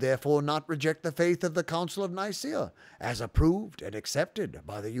 why do you therefore not reject the faith of the Council of Nicaea as approved and accepted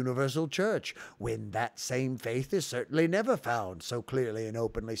by the universal church, when that same faith is certainly never found so clearly and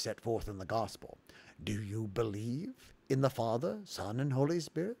openly set forth in the gospel? Do you believe in the Father, Son, and Holy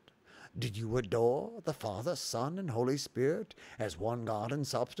Spirit? Did you adore the Father, Son, and Holy Spirit as one God in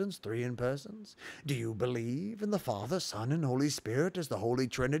substance, three in persons? Do you believe in the Father, Son, and Holy Spirit as the Holy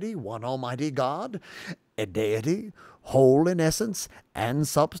Trinity, one Almighty God, a deity, whole in essence and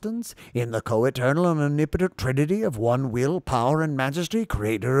substance, in the co-eternal and omnipotent Trinity of one will, power, and majesty,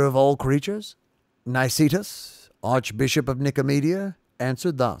 creator of all creatures? Nicetas, Archbishop of Nicomedia,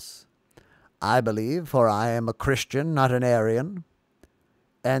 answered thus: I believe, for I am a Christian, not an Arian.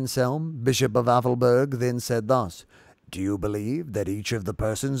 Anselm, Bishop of Havelberg, then said thus: Do you believe that each of the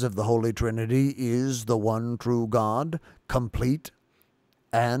persons of the Holy Trinity is the one true God, complete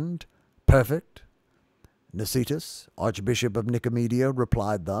and perfect? Nicetas, Archbishop of Nicomedia,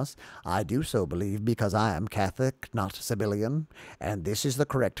 replied thus: I do so believe because I am Catholic, not Sibyllian, and this is the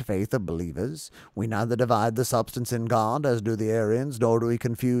correct faith of believers. We neither divide the substance in God, as do the Arians, nor do we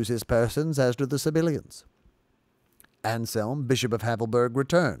confuse his persons, as do the Sibyllians. Anselm, Bishop of Havelberg,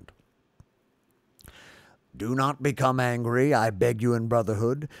 returned: Do not become angry, I beg you in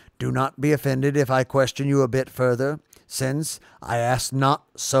brotherhood. Do not be offended if I question you a bit further, since I ask not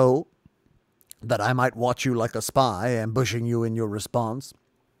so that I might watch you like a spy, ambushing you in your response,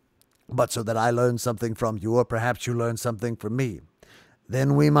 but so that I learn something from you, or perhaps you learn something from me.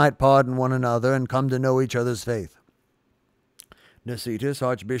 Then we might pardon one another and come to know each other's faith. Nicetas,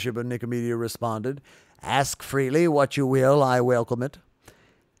 Archbishop of Nicomedia, responded: Ask freely what you will, I welcome it.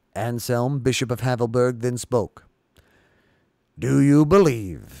 Anselm, Bishop of Havelberg, then spoke: Do you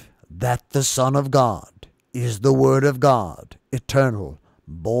believe that the Son of God is the Word of God, eternal,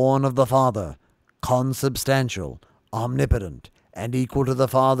 born of the Father, consubstantial, omnipotent, and equal to the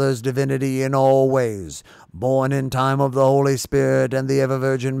Father's divinity in all ways, born in time of the Holy Spirit and the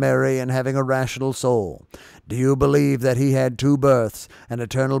ever-Virgin Mary, and having a rational soul? Do you believe that he had two births, an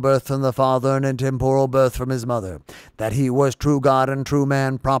eternal birth from the Father and a temporal birth from his mother, that he was true God and true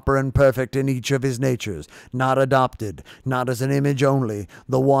man, proper and perfect in each of his natures, not adopted, not as an image only,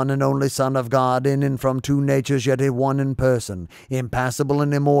 the one and only Son of God, in and from two natures, yet one in person, impassible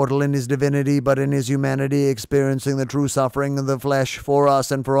and immortal in his divinity, but in his humanity experiencing the true suffering of the flesh for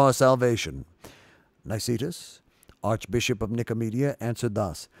us and for our salvation? Nicetas, Archbishop of Nicomedia, answered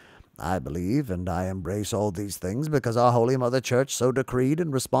thus: I believe and I embrace all these things because our Holy Mother Church so decreed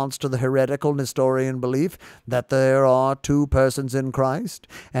in response to the heretical Nestorian belief that there are two persons in Christ,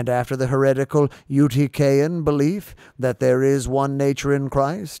 and after the heretical Eutychian belief that there is one nature in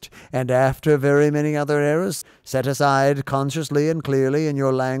Christ, and after very many other errors set aside consciously and clearly in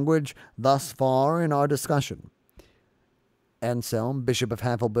your language thus far in our discussion. Anselm, Bishop of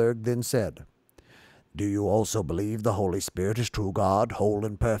Havelberg, then said: Do you also believe the Holy Spirit is true God, whole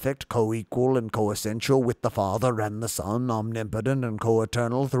and perfect, co-equal and co-essential with the Father and the Son, omnipotent and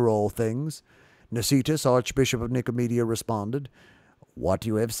co-eternal through all things? Nicetas, Archbishop of Nicomedia, responded: What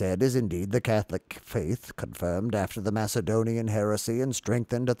you have said is indeed the Catholic faith, confirmed after the Macedonian heresy and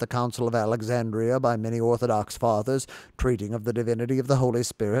strengthened at the Council of Alexandria by many orthodox fathers, treating of the divinity of the Holy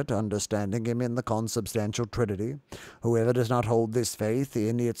Spirit, understanding him in the consubstantial Trinity. Whoever does not hold this faith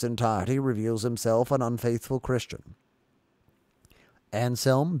in its entirety reveals himself an unfaithful Christian.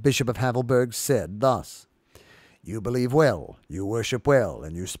 Anselm, Bishop of Havelberg, said thus: You believe well, you worship well,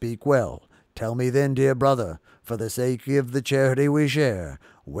 and you speak well. Tell me then, dear brother, for the sake of the charity we share,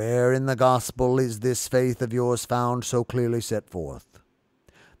 where in the gospel is this faith of yours found so clearly set forth?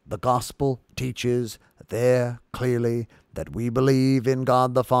 The gospel teaches there clearly that we believe in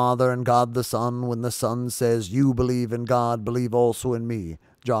God the Father and God the Son, when the Son says, You believe in God, believe also in me.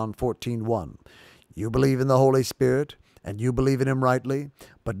 John 14:1. You believe in the Holy Spirit, and you believe in him rightly,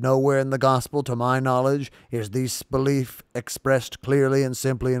 but nowhere in the gospel, to my knowledge, is this belief expressed clearly and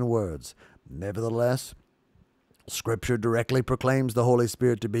simply in words. Nevertheless, Scripture directly proclaims the Holy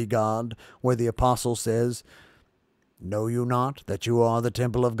Spirit to be God, where the Apostle says, Know you not that you are the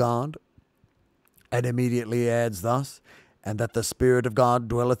temple of God? And immediately adds thus, And that the Spirit of God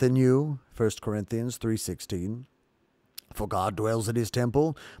dwelleth in you, 1 Corinthians 3:16. For God dwells in his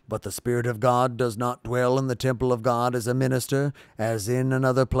temple, but the Spirit of God does not dwell in the temple of God as a minister, as in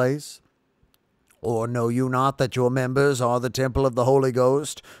another place. Or know you not that your members are the temple of the Holy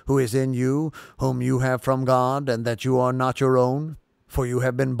Ghost, who is in you, whom you have from God, and that you are not your own? For you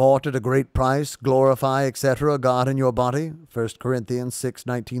have been bought at a great price, glorify, etc., God in your body. 1 Corinthians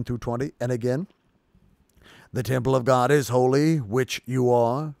 6:19-20. And again, the temple of God is holy, which you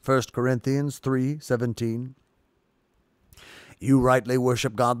are. 1 Corinthians 3:17. You rightly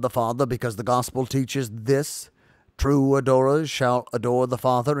worship God the Father, because the gospel teaches this. True adorers shall adore the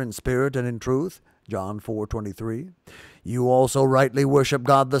Father in spirit and in truth. John 4:23. You also rightly worship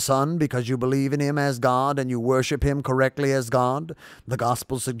God the Son, because you believe in him as God, and you worship him correctly as God. The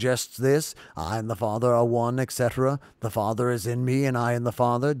gospel suggests this. I and the Father are one, etc. The Father is in me, and I in the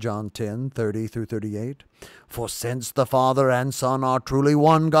Father. John 10:30-38. For since the Father and Son are truly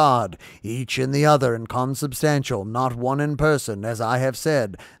one God, each in the other and consubstantial, not one in person, as I have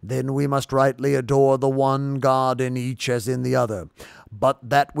said, then we must rightly adore the one God in each as in the other. But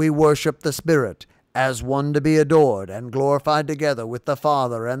that we worship the Spirit, as one to be adored and glorified together with the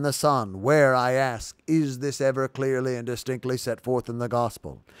Father and the Son, where, I ask, is this ever clearly and distinctly set forth in the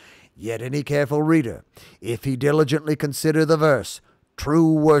gospel? Yet any careful reader, if he diligently consider the verse,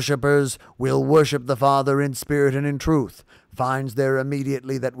 true worshippers will worship the Father in spirit and in truth, finds there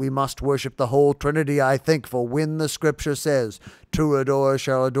immediately that we must worship the whole Trinity, I think, for when the Scripture says, true adorers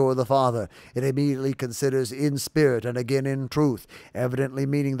shall adore the Father, it immediately considers in spirit and again in truth, evidently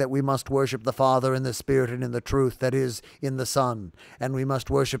meaning that we must worship the Father in the Spirit and in the truth, that is, in the Son, and we must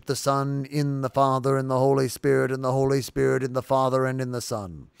worship the Son in the Father and the Holy Spirit, and the Holy Spirit in the Father and in the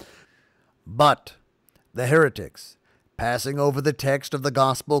Son. But the heretics, passing over the text of the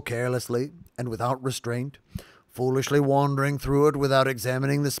gospel carelessly and without restraint, foolishly wandering through it without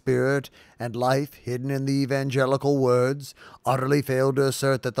examining the spirit and life hidden in the evangelical words, utterly failed to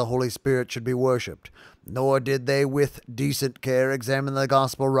assert that the Holy Spirit should be worshipped, nor did they with decent care examine the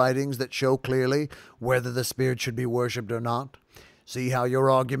gospel writings that show clearly whether the Spirit should be worshipped or not. See how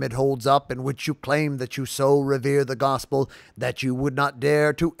your argument holds up, in which you claim that you so revere the gospel that you would not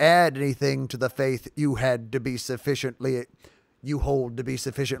dare to add anything to the faith you hold to be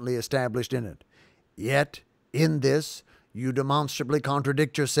sufficiently established in it. Yet, in this, you demonstrably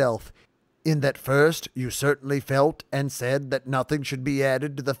contradict yourself, in that first you certainly felt and said that nothing should be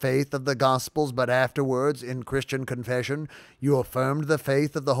added to the faith of the Gospels, but afterwards, in Christian confession, you affirmed the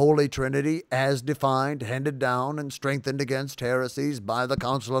faith of the Holy Trinity as defined, handed down, and strengthened against heresies by the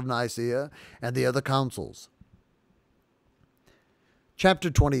Council of Nicaea and the other councils. Chapter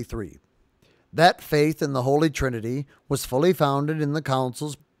 23. That faith in the Holy Trinity was fully founded in the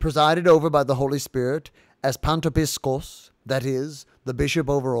councils presided over by the Holy Spirit, as Pantopiskos, that is, the bishop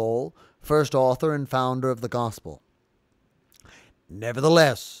over all, first author and founder of the gospel.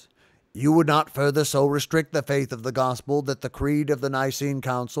 Nevertheless, you would not further so restrict the faith of the gospel that the creed of the Nicene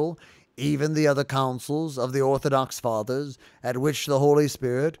Council, even the other councils of the orthodox fathers, at which the Holy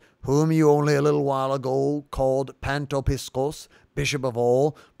Spirit, whom you only a little while ago called Pantopiskos, bishop of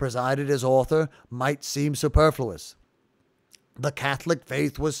all, presided as author, might seem superfluous. The Catholic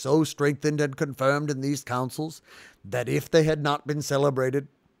faith was so strengthened and confirmed in these councils that if they had not been celebrated,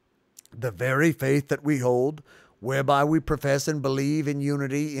 the very faith that we hold, whereby we profess and believe in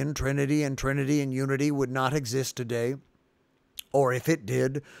unity in Trinity and Trinity in unity, would not exist today, or if it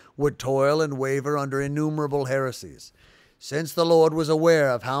did, would toil and waver under innumerable heresies. Since the Lord was aware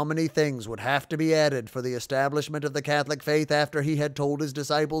of how many things would have to be added for the establishment of the Catholic faith after he had told his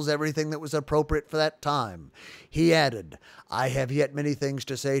disciples everything that was appropriate for that time, he added, I have yet many things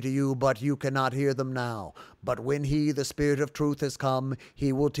to say to you, but you cannot hear them now. But when he, the Spirit of truth, has come,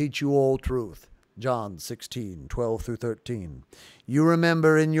 he will teach you all truth. John 16:12-13. You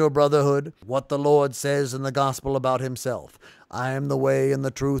remember in your brotherhood what the Lord says in the gospel about himself. I am the way and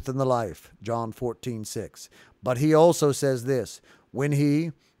the truth and the life. John 14:6. But he also says this, when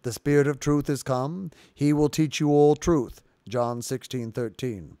he, the Spirit of truth, is come, he will teach you all truth. John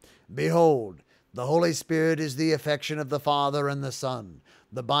 16:13. Behold, the Holy Spirit is the affection of the Father and the Son,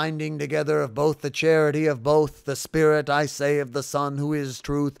 the binding together of both, the charity of both, the Spirit, I say, of the Son, who is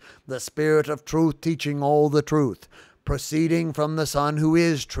truth, the Spirit of truth teaching all the truth. Proceeding from the Son, who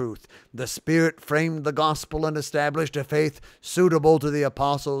is truth, the Spirit framed the gospel and established a faith suitable to the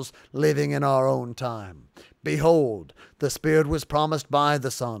apostles living in our own time. Behold, the Spirit was promised by the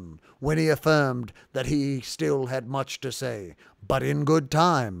Son, when he affirmed that he still had much to say, but in good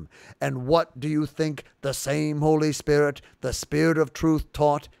time. And what do you think the same Holy Spirit, the Spirit of truth,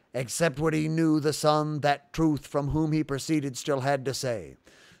 taught, except what he knew the Son, that truth from whom he proceeded, still had to say?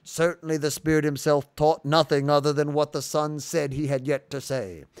 Certainly the Spirit himself taught nothing other than what the Son said he had yet to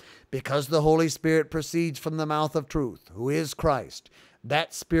say. Because the Holy Spirit proceeds from the mouth of truth, who is Christ,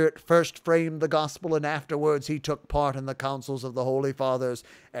 that Spirit first framed the gospel, and afterwards he took part in the councils of the Holy Fathers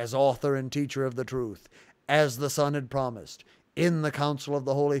as author and teacher of the truth, as the Son had promised. In the council of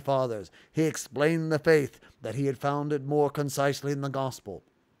the Holy Fathers, he explained the faith that he had founded more concisely in the gospel.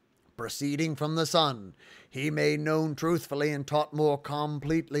 Proceeding from the Son, he made known truthfully and taught more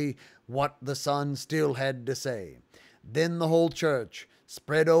completely what the Son still had to say. Then the whole church,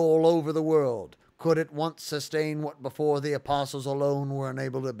 spread all over the world, could at once sustain what before the apostles alone were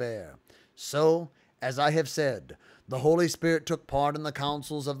unable to bear. So, as I have said, the Holy Spirit took part in the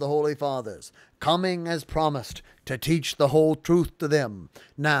councils of the Holy Fathers, coming as promised to teach the whole truth to them,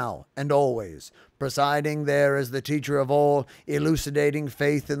 now and always, presiding there as the teacher of all, elucidating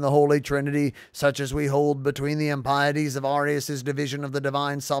faith in the Holy Trinity, such as we hold between the impieties of Arius' division of the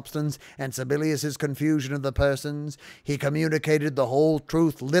divine substance and Sabellius' confusion of the persons. He communicated the whole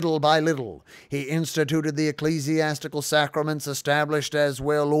truth little by little. He instituted the ecclesiastical sacraments, established as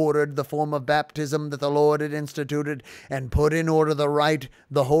well ordered the form of baptism that the Lord had instituted, and put in order the rite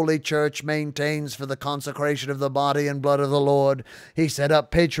the Holy Church maintains for the consecration of the body and blood of the Lord. He set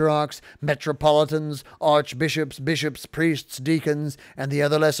up patriarchs, metropolitans, archbishops, bishops, priests, deacons, and the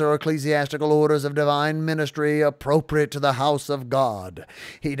other lesser ecclesiastical orders of divine ministry appropriate to the house of God.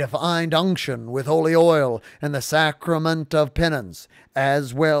 He defined unction with holy oil and the sacrament of penance,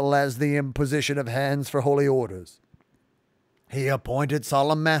 as well as the imposition of hands for holy orders. He appointed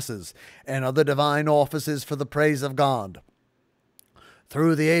solemn masses and other divine offices for the praise of God.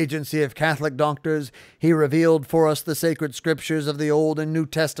 Through the agency of Catholic doctors, he revealed for us the sacred scriptures of the Old and New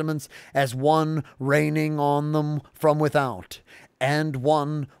Testaments as one raining on them from without, and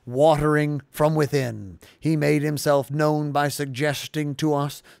one watering from within. He made himself known by suggesting to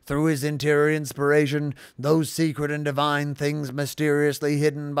us, through his interior inspiration, those secret and divine things mysteriously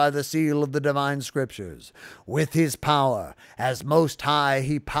hidden by the seal of the divine scriptures. With his power, as Most High,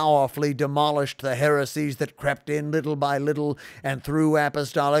 he powerfully demolished the heresies that crept in little by little, and through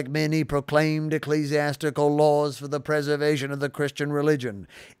apostolic men he proclaimed ecclesiastical laws for the preservation of the Christian religion.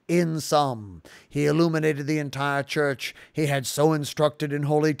 In sum, he illuminated the entire church. He had so instructed in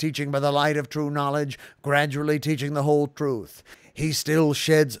holy teaching by the light of true knowledge, gradually teaching the whole truth. He still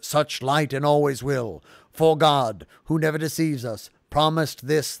sheds such light and always will. For God, who never deceives us, promised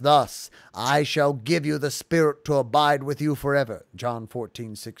this thus, I shall give you the Spirit to abide with you forever. John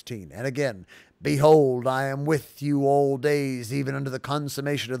 14:16. And again, behold, I am with you all days, even unto the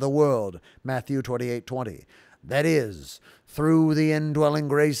consummation of the world. Matthew 28:20. That is, through the indwelling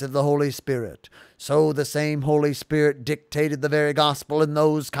grace of the Holy Spirit. So the same Holy Spirit dictated the very gospel in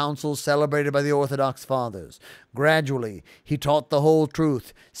those councils celebrated by the orthodox fathers. Gradually, he taught the whole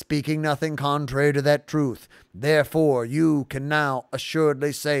truth, speaking nothing contrary to that truth. Therefore, you can now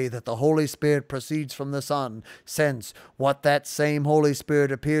assuredly say that the Holy Spirit proceeds from the Son, since what that same Holy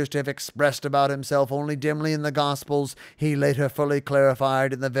Spirit appears to have expressed about himself only dimly in the Gospels, he later fully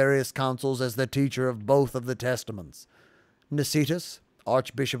clarified in the various councils as the teacher of both of the Testaments. Nicetas,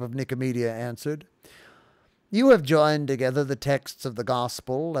 Archbishop of Nicomedia, answered, You have joined together the texts of the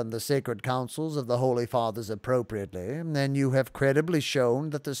Gospel and the sacred councils of the Holy Fathers appropriately, and you have credibly shown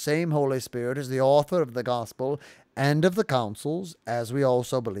that the same Holy Spirit is the author of the Gospel and of the councils, as we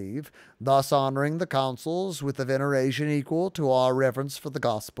also believe, thus honoring the councils with a veneration equal to our reverence for the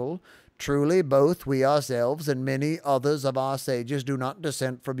Gospel. Truly, both we ourselves and many others of our sages do not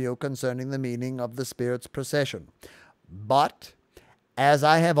dissent from you concerning the meaning of the Spirit's procession. But, as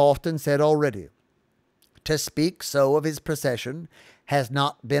I have often said already, to speak so of his procession has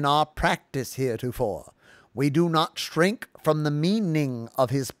not been our practice heretofore. We do not shrink from the meaning of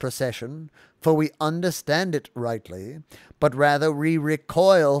his procession, for we understand it rightly, but rather we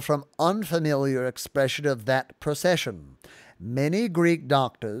recoil from unfamiliar expression of that procession. Many Greek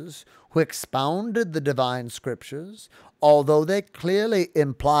doctors who expounded the divine scriptures, although they clearly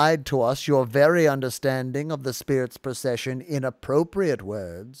implied to us your very understanding of the Spirit's procession in appropriate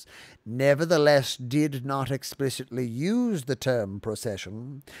words, nevertheless did not explicitly use the term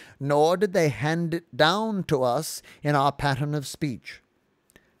procession, nor did they hand it down to us in our pattern of speech.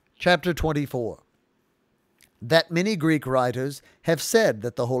 Chapter 24. That many Greek writers have said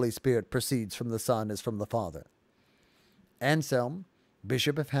that the Holy Spirit proceeds from the Son as from the Father. Anselm,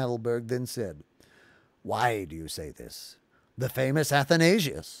 Bishop of Havelberg, then said, Why do you say this? The famous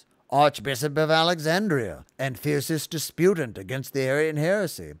Athanasius, Archbishop of Alexandria, and fiercest disputant against the Arian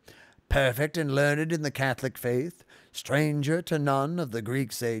heresy, perfect and learned in the Catholic faith, stranger to none of the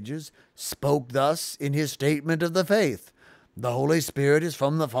Greek sages, spoke thus in his statement of the faith. The Holy Spirit is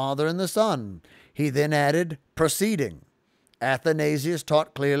from the Father and the Son. He then added, proceeding. Athanasius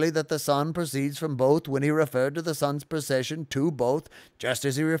taught clearly that the Son proceeds from both when he referred to the Son's procession to both, just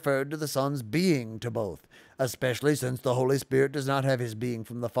as he referred to the Son's being to both, especially since the Holy Spirit does not have his being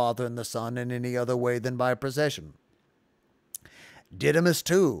from the Father and the Son in any other way than by procession. Didymus,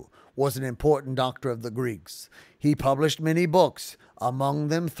 too, was an important doctor of the Greeks. He published many books, among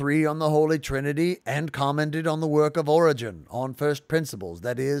them 3 on the Holy Trinity, and commented on the work of Origen on first principles,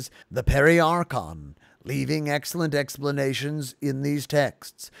 that is, the Periarchon, leaving excellent explanations in these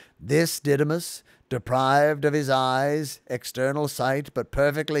texts. This Didymus, deprived of his eyes, external sight, but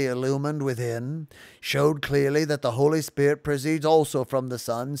perfectly illumined within, showed clearly that the Holy Spirit proceeds also from the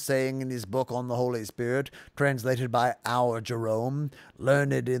Son, saying in his book on the Holy Spirit, translated by our Jerome,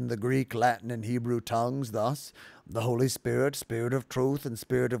 learned in the Greek, Latin, and Hebrew tongues, thus: the Holy Spirit, Spirit of truth and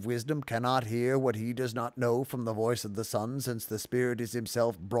Spirit of wisdom, cannot hear what he does not know from the voice of the Son, since the Spirit is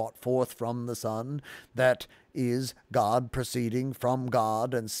himself brought forth from the Son. That is God proceeding from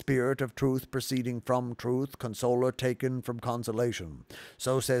God, and Spirit of truth proceeding from truth, consoler taken from consolation.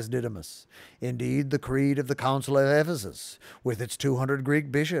 So says Didymus. Indeed, the creed of the Council of Ephesus, with its 200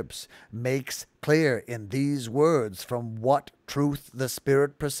 Greek bishops, makes clear in these words from what truth the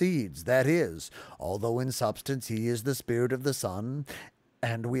Spirit proceeds. That is, although in substance he is the Spirit of the Son,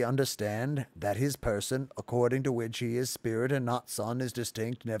 and we understand that his person, according to which he is Spirit and not Son, is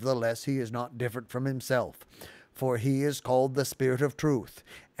distinct, nevertheless he is not different from himself. For he is called the Spirit of truth,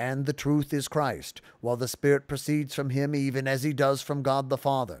 and the truth is Christ, while the Spirit proceeds from him even as he does from God the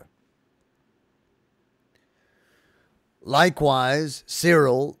Father. Likewise,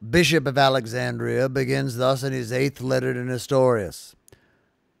 Cyril, Bishop of Alexandria, begins thus in his 8th letter to Nestorius: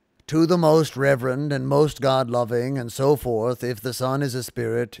 to the most reverend and most God-loving, and so forth, if the Son is a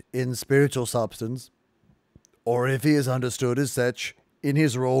spirit in spiritual substance, or if he is understood as such in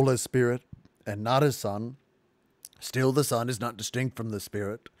his role as Spirit and not as Son, still the Son is not distinct from the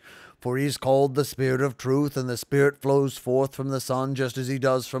Spirit, for he is called the Spirit of truth, and the Spirit flows forth from the Son just as he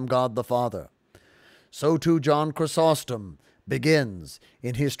does from God the Father. So too John Chrysostom begins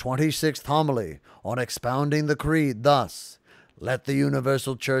in his 26th homily on expounding the Creed thus: let the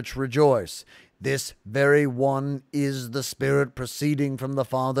universal church rejoice. This very one is the Spirit proceeding from the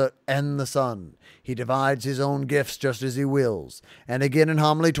Father and the Son. He divides his own gifts just as he wills. And again in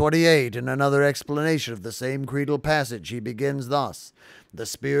homily 28, in another explanation of the same creedal passage, he begins thus: the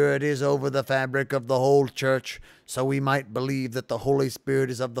Spirit is over the fabric of the whole church, so we might believe that the Holy Spirit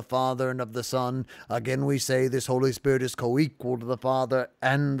is of the Father and of the Son. Again we say this Holy Spirit is co-equal to the Father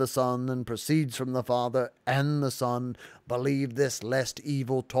and the Son, and proceeds from the Father and the Son. Believe this, lest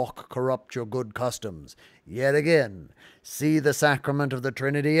evil talk corrupt your good customs. Yet again, see the sacrament of the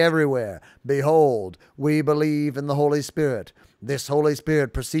Trinity everywhere. Behold, we believe in the Holy Spirit. This Holy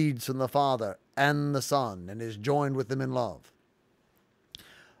Spirit proceeds from the Father and the Son, and is joined with them in love.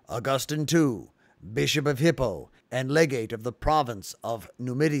 Augustine, too, Bishop of Hippo and legate of the province of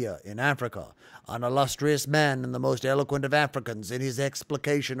Numidia in Africa, an illustrious man and the most eloquent of Africans in his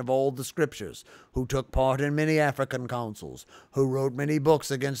explication of all the Scriptures, who took part in many African councils, who wrote many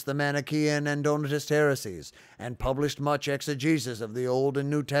books against the Manichaean and Donatist heresies, and published much exegesis of the Old and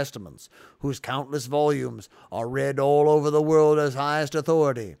New Testaments, whose countless volumes are read all over the world as highest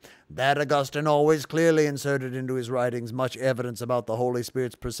authority. That Augustine always clearly inserted into his writings much evidence about the Holy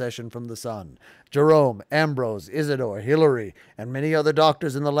Spirit's procession from the Son. Jerome, Ambrose, Isidore, Hilary, and many other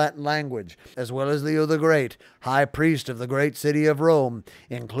doctors in the Latin language, as well as Leo the Great, high priest of the great city of Rome,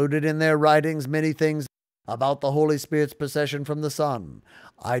 included in their writings many things about the Holy Spirit's procession from the Son.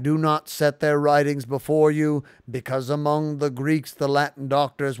 I do not set their writings before you, because among the Greeks the Latin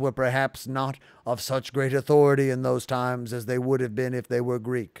doctors were perhaps not of such great authority in those times as they would have been if they were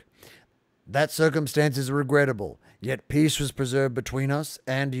Greek. That circumstance is regrettable, yet peace was preserved between us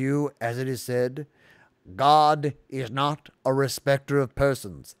and you, as it is said, God is not a respecter of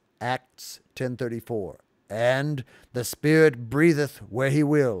persons, Acts 10:34, and the Spirit breatheth where he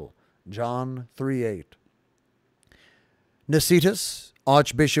will, John 3:8. Nicetas,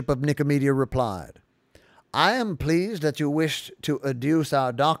 Archbishop of Nicomedia, replied, I am pleased that you wish to adduce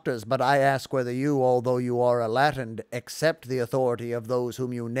our doctors, but I ask whether you, although you are a Latin, accept the authority of those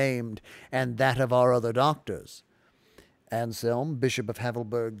whom you named, and that of our other doctors. Anselm, Bishop of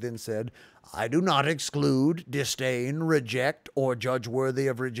Havelberg, then said, I do not exclude, disdain, reject, or judge worthy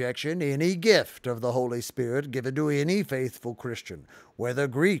of rejection any gift of the Holy Spirit given to any faithful Christian, whether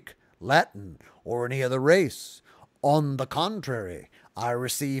Greek, Latin, or any other race. On the contrary, I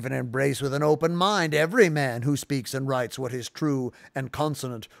receive and embrace with an open mind every man who speaks and writes what is true and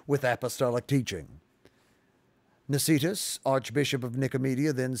consonant with apostolic teaching. Nicetas, Archbishop of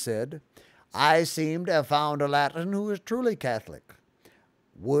Nicomedia, then said, I seem to have found a Latin who is truly Catholic.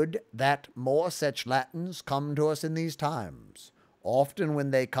 Would that more such Latins come to us in these times. Often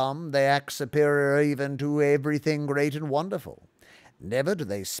when they come, they act superior even to everything great and wonderful. Never do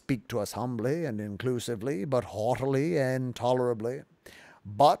they speak to us humbly and inclusively, but haughtily and tolerably.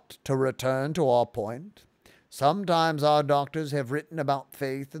 But to return to our point, sometimes our doctors have written about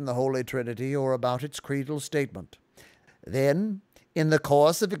faith in the Holy Trinity or about its creedal statement. Then, in the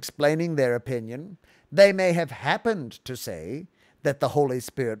course of explaining their opinion, they may have happened to say that the Holy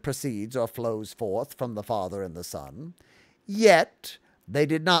Spirit proceeds or flows forth from the Father and the Son, yet they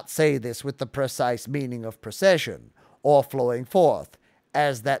did not say this with the precise meaning of procession or flowing forth,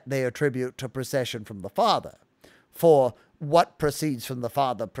 as that they attribute to procession from the Father. For what proceeds from the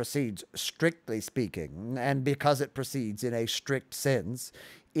Father proceeds strictly speaking, and because it proceeds in a strict sense,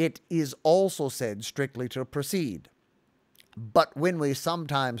 it is also said strictly to proceed. But when we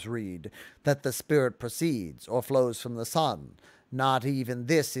sometimes read that the Spirit proceeds or flows from the Son, not even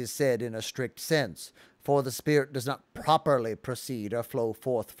this is said in a strict sense, for the Spirit does not properly proceed or flow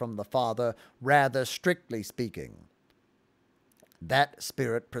forth from the Father, rather strictly speaking. That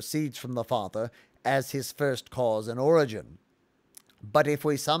Spirit proceeds from the Father as his first cause and origin. But if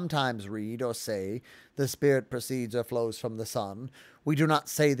we sometimes read or say the Spirit proceeds or flows from the Son, we do not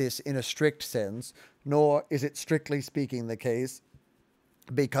say this in a strict sense, nor is it strictly speaking the case,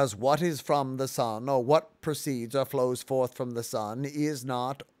 because what is from the Son, or what proceeds or flows forth from the Son, is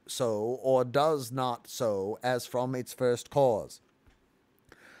not so, or does not so, as from its first cause.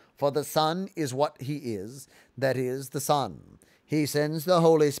 For the Son is what he is, that is, the Son. He sends the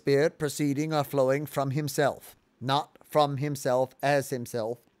Holy Spirit proceeding or flowing from himself, not from himself as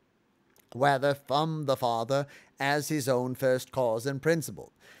himself, rather from the Father as his own first cause and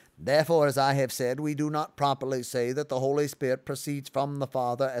principle. Therefore, as I have said, we do not properly say that the Holy Spirit proceeds from the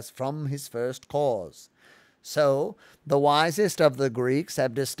Father as from his first cause. So, the wisest of the Greeks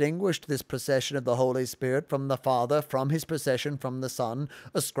have distinguished this procession of the Holy Spirit from the Father from his procession from the Son,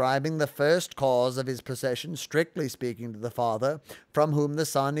 ascribing the first cause of his procession, strictly speaking, to the Father, from whom the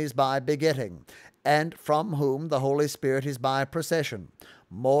Son is by begetting, and from whom the Holy Spirit is by procession.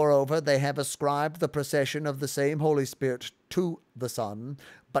 Moreover, they have ascribed the procession of the same Holy Spirit to the Son,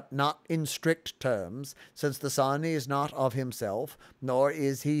 but not in strict terms, since the Son is not of himself, nor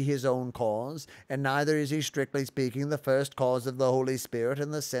is he his own cause, and neither is he, strictly speaking, the first cause of the Holy Spirit,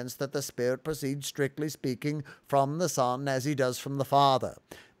 in the sense that the Spirit proceeds, strictly speaking, from the Son, as he does from the Father.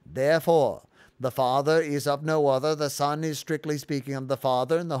 Therefore, the Father is of no other, the Son is, strictly speaking, of the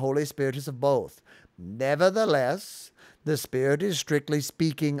Father, and the Holy Spirit is of both. Nevertheless, the Spirit is strictly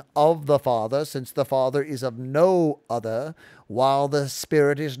speaking of the Father, since the Father is of no other, while the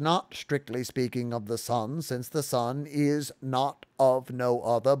Spirit is not strictly speaking of the Son, since the Son is not of no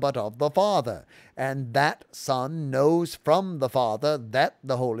other but of the Father, and that Son knows from the Father that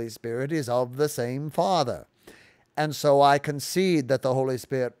the Holy Spirit is of the same Father. And so I concede that the Holy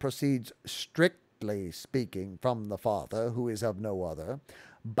Spirit proceeds strictly speaking from the Father, who is of no other,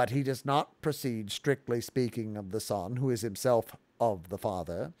 but he does not proceed strictly speaking of the Son, who is himself of the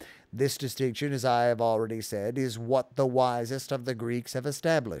Father. This distinction, as I have already said, is what the wisest of the Greeks have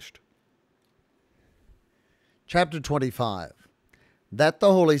established. Chapter 25. That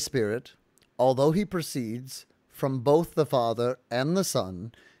the Holy Spirit, although he proceeds from both the Father and the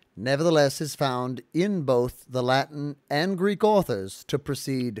Son, nevertheless is found in both the Latin and Greek authors to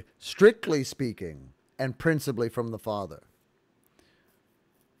proceed, strictly speaking, and principally from the Father.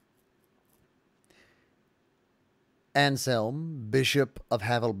 Anselm, Bishop of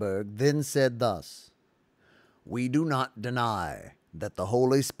Havelberg, then said thus: "We do not deny that the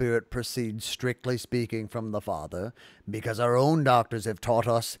Holy Spirit proceeds, strictly speaking, from the Father, because our own doctors have taught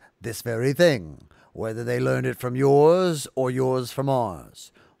us this very thing, whether they learned it from yours or yours from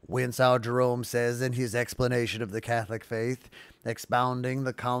ours. Whence our Jerome says in his explanation of the Catholic faith, expounding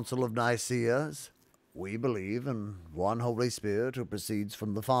the Council of Nicetas, we believe in one Holy Spirit who proceeds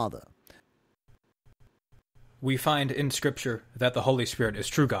from the Father." We find in Scripture that the Holy Spirit is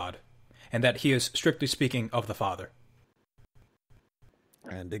true God, and that he is strictly speaking of the Father.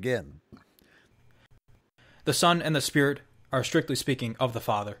 And again, the Son and the Spirit are strictly speaking of the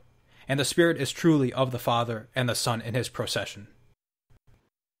Father, and the Spirit is truly of the Father and the Son in his procession.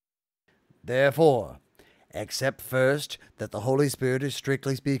 Therefore, accept first that the Holy Spirit is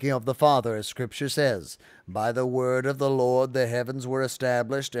strictly speaking of the Father, as Scripture says, "By the word of the Lord the heavens were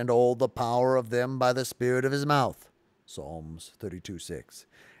established, and all the power of them by the Spirit of his mouth." Psalms 32:6.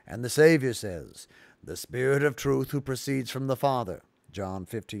 And the Savior says, "The Spirit of truth who proceeds from the Father." John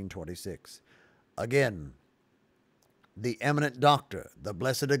 15:26. Again, the eminent doctor, the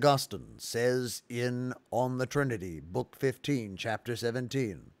Blessed Augustine, says in On the Trinity, Book 15, Chapter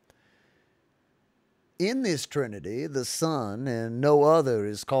 17, "In this Trinity, the Son and no other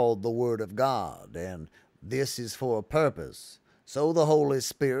is called the Word of God, and this is for a purpose, So the Holy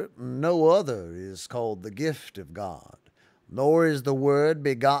Spirit, no other, is called the gift of God. Nor is the Word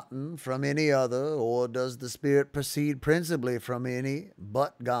begotten from any other, or does the Spirit proceed principally from any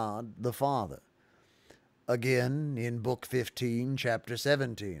but God the Father. Again, in Book 15, Chapter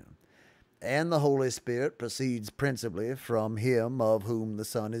 17, and the Holy Spirit proceeds principally from him of whom the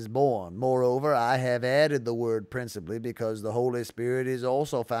Son is born. Moreover, I have added the word principally, because the Holy Spirit is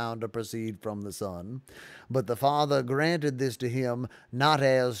also found to proceed from the Son. But the Father granted this to him not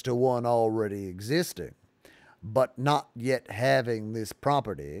as to one already existing, but not yet having this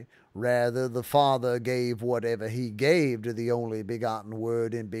property. Rather, the Father gave whatever he gave to the only begotten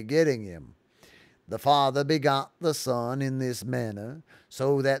Word in begetting him. The Father begot the Son in this manner,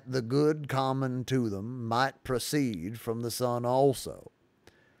 so that the good common to them might proceed from the Son also.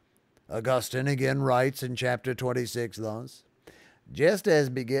 Augustine again writes in chapter 26 thus, just as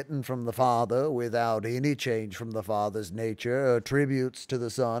begetting from the Father without any change from the Father's nature attributes to the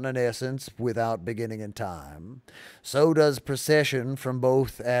Son an essence without beginning in time, so does procession from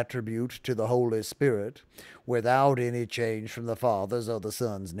both attribute to the Holy Spirit without any change from the Father's or the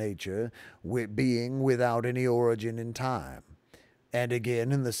Son's nature, being without any origin in time. And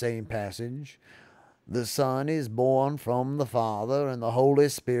again in the same passage, the Son is born from the Father, and the Holy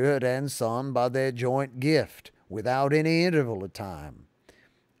Spirit and Son by their joint gift, without any interval of time.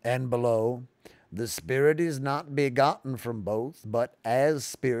 And below, the Spirit is not begotten from both, but as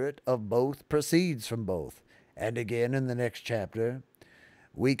Spirit of both proceeds from both. And again in the next chapter,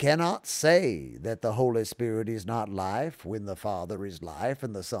 we cannot say that the Holy Spirit is not life, when the Father is life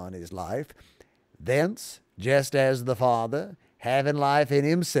and the Son is life. Thence, just as the Father, having life in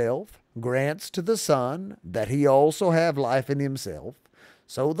himself, grants to the Son that he also have life in himself,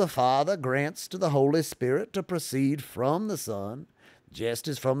 so the Father grants to the Holy Spirit to proceed from the Son, just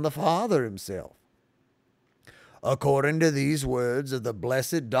as from the Father himself. According to these words of the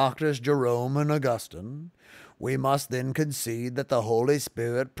blessed Doctors Jerome and Augustine, we must then concede that the Holy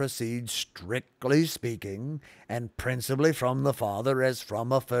Spirit proceeds, strictly speaking, and principally from the Father as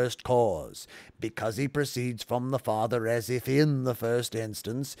from a first cause, because he proceeds from the Father as if in the first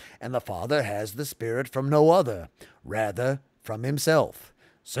instance, and the Father has the Spirit from no other, rather from himself.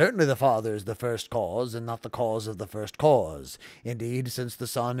 Certainly the Father is the first cause, and not the cause of the first cause. Indeed, since the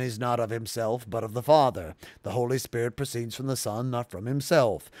Son is not of himself, but of the Father, the Holy Spirit proceeds from the Son, not from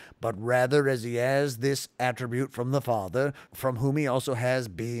himself, but rather as he has this attribute from the Father, from whom he also has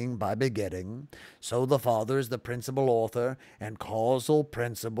being by begetting. So the Father is the principal author and causal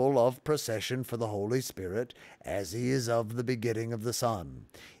principle of procession for the Holy Spirit, as he is of the begetting of the Son.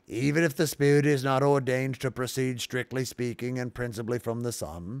 Even if the Spirit is not ordained to proceed, strictly speaking, and principally from the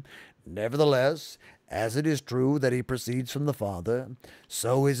Son, nevertheless, as it is true that he proceeds from the Father,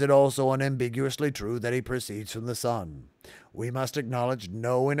 so is it also unambiguously true that he proceeds from the Son. We must acknowledge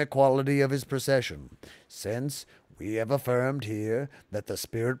no inequality of his procession, since we have affirmed here that the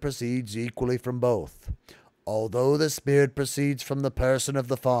Spirit proceeds equally from both. Although the Spirit proceeds from the person of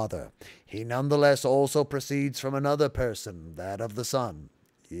the Father, he nonetheless also proceeds from another person, that of the Son.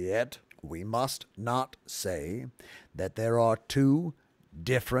 Yet we must not say that there are two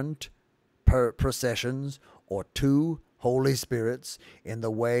different processions or two Holy Spirits in the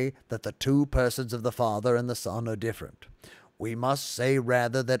way that the two persons of the Father and the Son are different. We must say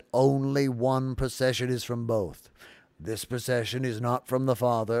rather that only one procession is from both. This procession is not from the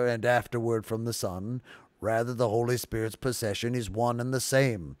Father and afterward from the Son. Rather, the Holy Spirit's procession is one and the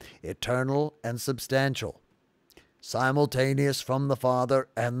same, eternal and substantial, simultaneous from the Father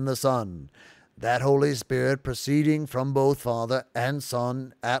and the Son. That Holy Spirit proceeding from both Father and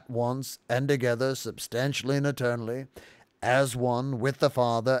Son at once and together, substantially and eternally, as one with the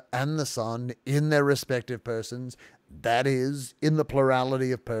Father and the Son in their respective persons, that is, in the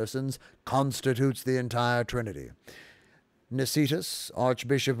plurality of persons, constitutes the entire Trinity. Nicetas,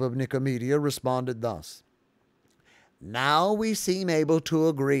 Archbishop of Nicomedia, responded thus: "Now we seem able to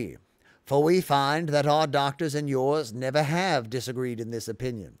agree, for we find that our doctors and yours never have disagreed in this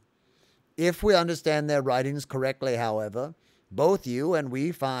opinion. If we understand their writings correctly, however, both you and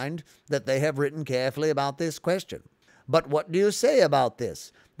we find that they have written carefully about this question. But what do you say about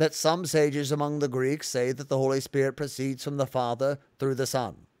this, that some sages among the Greeks say that the Holy Spirit proceeds from the Father through the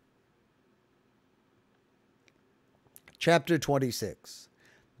Son?" Chapter 26.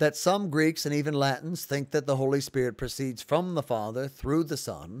 That some Greeks and even Latins think that the Holy Spirit proceeds from the Father through the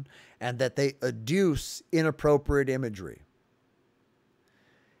Son, and that they adduce inappropriate imagery.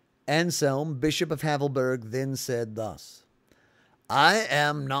 Anselm, Bishop of Havelberg, then said thus: I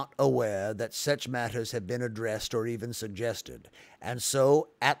am not aware that such matters have been addressed or even suggested, and so,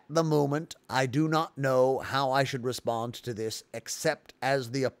 at the moment, I do not know how I should respond to this except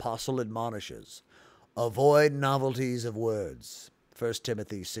as the apostle admonishes. Avoid novelties of words. 1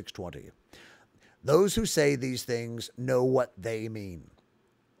 Timothy 6:20. Those who say these things know what they mean.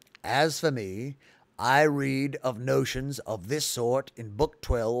 As for me, I read of notions of this sort in Book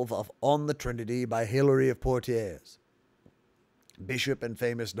 12 of On the Trinity by Hilary of Poitiers, bishop and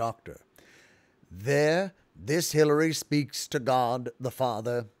famous doctor. There, this Hilary speaks to God the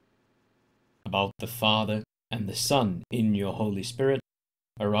Father about the Father and the Son in your Holy Spirit,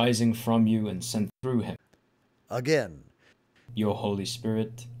 arising from you and sent through him. Again, your Holy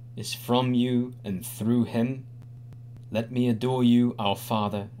Spirit is from you and through him. Let me adore you, our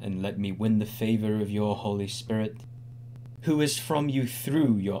Father, and let me win the favor of your Holy Spirit, who is from you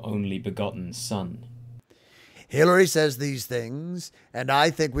through your only begotten Son. Hilary says these things, and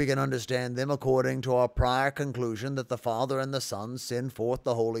I think we can understand them according to our prior conclusion that the Father and the Son send forth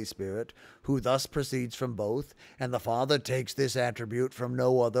the Holy Spirit, who thus proceeds from both, and the Father takes this attribute from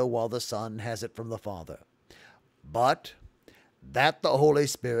no other, while the Son has it from the Father. But that the Holy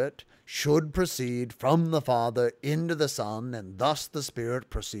Spirit should proceed from the Father into the Son, and thus the Spirit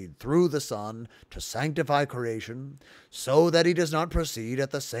proceed through the Son to sanctify creation, so that he does not proceed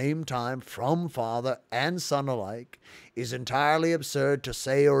at the same time from Father and Son alike, is entirely absurd to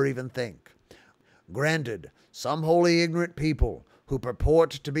say or even think. Granted, some wholly ignorant people who purport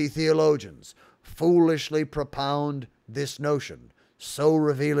to be theologians foolishly propound this notion, so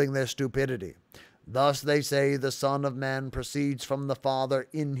revealing their stupidity. Thus they say the Son of Man proceeds from the Father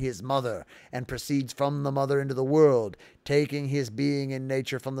in his mother, and proceeds from the mother into the world, taking his being and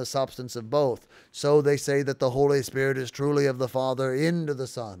nature from the substance of both. So they say that the Holy Spirit is truly of the Father into the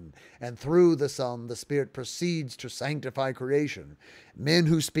Son, and through the Son the Spirit proceeds to sanctify creation. Men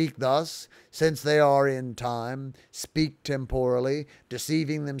who speak thus, since they are in time, speak temporally,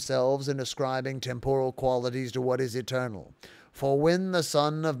 deceiving themselves and ascribing temporal qualities to what is eternal. For when the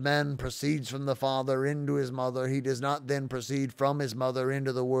Son of Man proceeds from the Father into his mother, he does not then proceed from his mother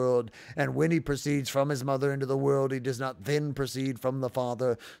into the world. And when he proceeds from his mother into the world, he does not then proceed from the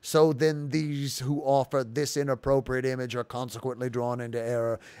Father. So then these who offer this inappropriate image are consequently drawn into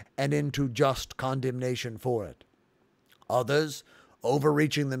error and into just condemnation for it. Others,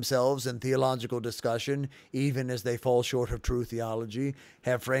 overreaching themselves in theological discussion, even as they fall short of true theology,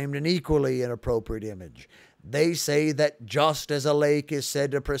 have framed an equally inappropriate image. They say that just as a lake is said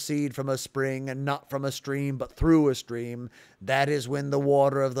to proceed from a spring, and not from a stream, but through a stream, that is when the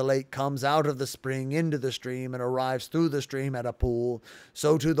water of the lake comes out of the spring into the stream and arrives through the stream at a pool,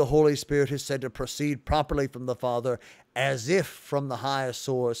 so too the Holy Spirit is said to proceed properly from the Father, as if from the highest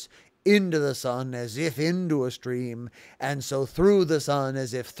source, into the Son as if into a stream, and so through the Son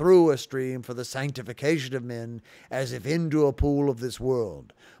as if through a stream, for the sanctification of men, as if into a pool of this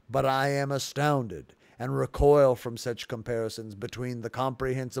world. But I am astounded and recoil from such comparisons between the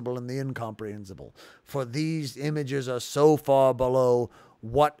comprehensible and the incomprehensible, for these images are so far below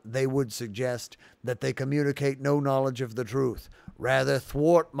what they would suggest that they communicate no knowledge of the truth, rather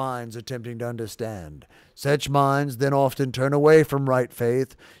thwart minds attempting to understand. Such minds then often turn away from right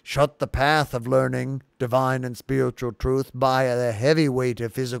faith, shut the path of learning, divine and spiritual truth by the heavy weight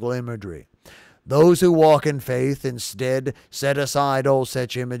of physical imagery. Those who walk in faith instead set aside all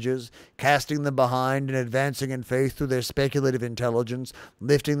such images, casting them behind and advancing in faith through their speculative intelligence,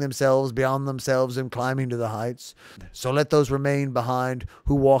 lifting themselves beyond themselves and climbing to the heights. So let those remain behind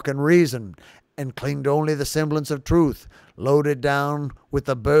who walk in reason and cling to only the semblance of truth, loaded down with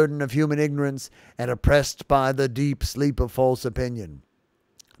the burden of human ignorance and oppressed by the deep sleep of false opinion.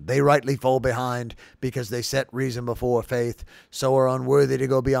 They rightly fall behind because they set reason before faith, so are unworthy to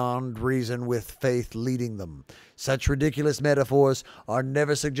go beyond reason with faith leading them. Such ridiculous metaphors are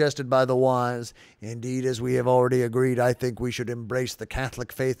never suggested by the wise. Indeed, as we have already agreed, I think we should embrace the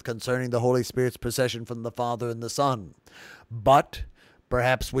Catholic faith concerning the Holy Spirit's procession from the Father and the Son. But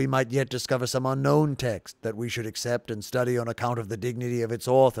perhaps we might yet discover some unknown text that we should accept and study on account of the dignity of its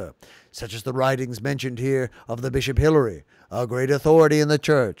author, such as the writings mentioned here of the Bishop Hilary, a great authority in the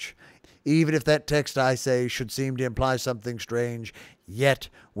Church. Even if that text, I say, should seem to imply something strange, yet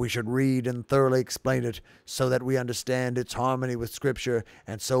we should read and thoroughly explain it so that we understand its harmony with Scripture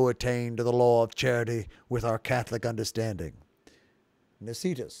and so attain to the law of charity with our Catholic understanding.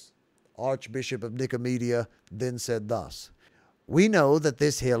 Nicetas, Archbishop of Nicomedia, then said thus: We know that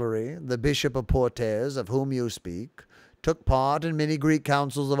this Hilary, the Bishop of Poitiers, of whom you speak, took part in many Greek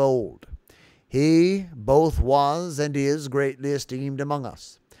councils of old. He both was and is greatly esteemed among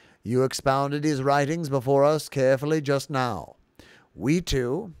us. You expounded his writings before us carefully just now. We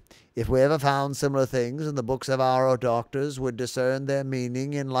too, if we ever found similar things in the books of our doctors, would discern their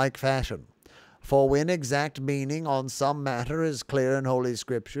meaning in like fashion. For when exact meaning on some matter is clear in Holy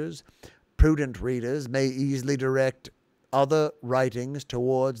Scriptures, prudent readers may easily direct other writings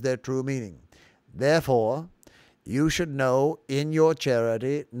towards their true meaning. Therefore, you should know in your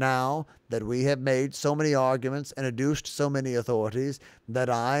charity now that we have made so many arguments and adduced so many authorities, that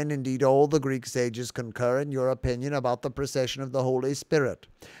I, and indeed all the Greek sages, concur in your opinion about the procession of the Holy Spirit.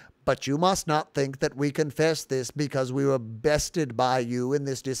 But you must not think that we confess this because we were bested by you in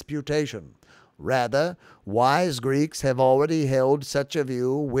this disputation. Rather, wise Greeks have already held such a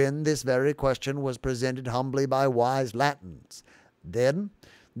view when this very question was presented humbly by wise Latins. Then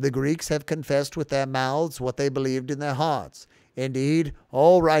the Greeks have confessed with their mouths what they believed in their hearts. Indeed,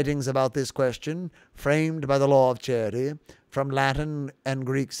 all writings about this question, framed by the law of charity, from Latin and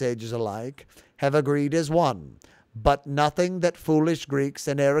Greek sages alike, have agreed as one. But nothing that foolish Greeks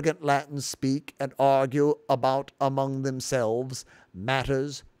and arrogant Latins speak and argue about among themselves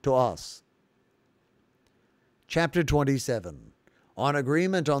matters to us. Chapter 27. On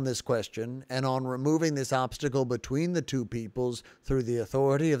agreement on this question, and on removing this obstacle between the two peoples through the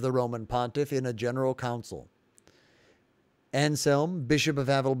authority of the Roman Pontiff in a general council. Anselm, Bishop of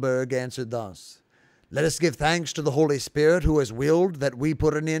Havelberg, answered thus: Let us give thanks to the Holy Spirit, who has willed that we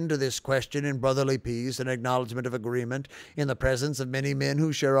put an end to this question in brotherly peace and acknowledgment of agreement in the presence of many men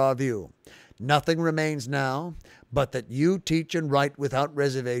who share our view. Nothing remains now but that you teach and write without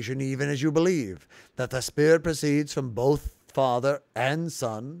reservation, even as you believe, that the Spirit proceeds from both Father and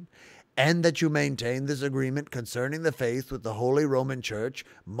Son, and that you maintain this agreement concerning the faith with the Holy Roman Church,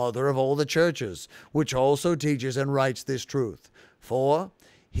 mother of all the churches, which also teaches and writes this truth. For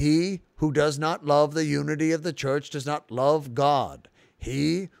he who does not love the unity of the Church does not love God.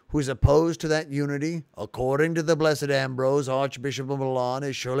 He who is opposed to that unity, according to the blessed Ambrose, Archbishop of Milan,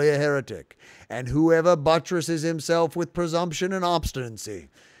 is surely a heretic, and whoever buttresses himself with presumption and obstinacy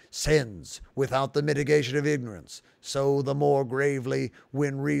sins without the mitigation of ignorance, so the more gravely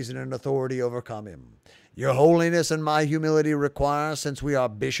when reason and authority overcome him. Your holiness and my humility require, since we are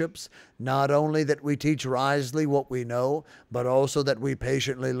bishops, not only that we teach wisely what we know, but also that we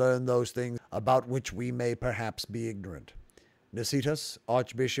patiently learn those things about which we may perhaps be ignorant. Nicetas,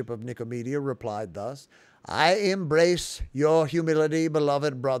 Archbishop of Nicomedia, replied thus: I embrace your humility,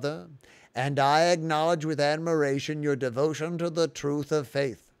 beloved brother, and I acknowledge with admiration your devotion to the truth of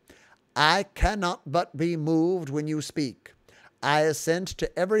faith. I cannot but be moved when you speak. I assent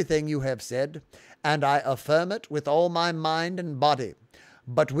to everything you have said, and I affirm it with all my mind and body.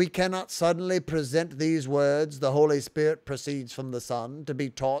 But we cannot suddenly present these words, the Holy Spirit proceeds from the Son, to be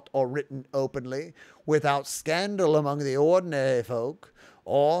taught or written openly, without scandal among the ordinary folk,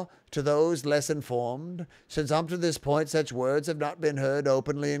 or to those less informed, since up to this point such words have not been heard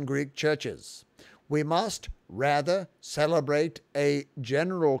openly in Greek churches. We must rather celebrate a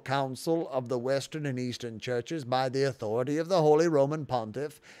general council of the Western and Eastern churches by the authority of the Holy Roman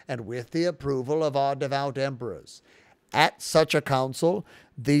Pontiff and with the approval of our devout emperors. At such a council,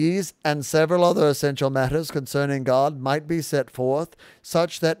 these and several other essential matters concerning God might be set forth,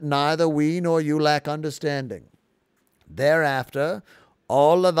 such that neither we nor you lack understanding. Thereafter,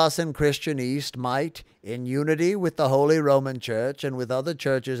 all of us in Christian East might, in unity with the Holy Roman Church and with other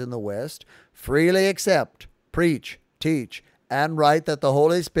churches in the West, freely accept, preach, teach, and write that the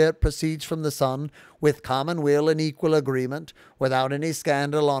Holy Spirit proceeds from the Son with common will and equal agreement, without any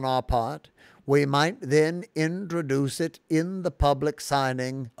scandal on our part. We might then introduce it in the public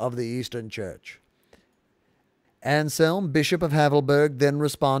signing of the Eastern Church. Anselm, Bishop of Havelberg, then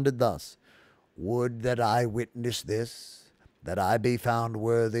responded thus: Would that I witness this, that I be found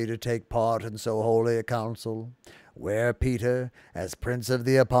worthy to take part in so holy a council, where Peter, as Prince of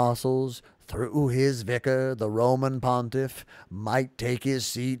the Apostles, through his vicar, the Roman Pontiff, might take his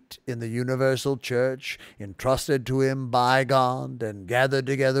seat in the universal church, entrusted to him by God, and gathered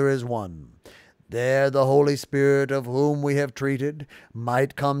together as one. There the Holy Spirit, of whom we have treated,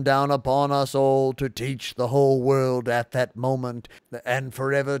 might come down upon us all to teach the whole world at that moment, and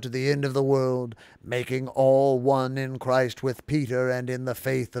forever to the end of the world, making all one in Christ with Peter and in the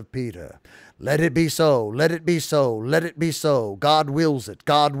faith of Peter. Let it be so, let it be so, let it be so. God wills it,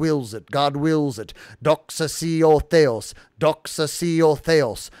 God wills it, God wills it. Doxa si o theos, doxa si o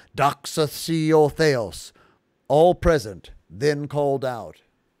theos, doxa si o theos. All present then called out,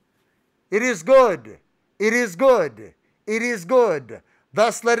 It is good, it is good, it is good.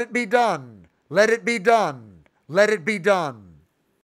 Thus let it be done, let it be done, let it be done.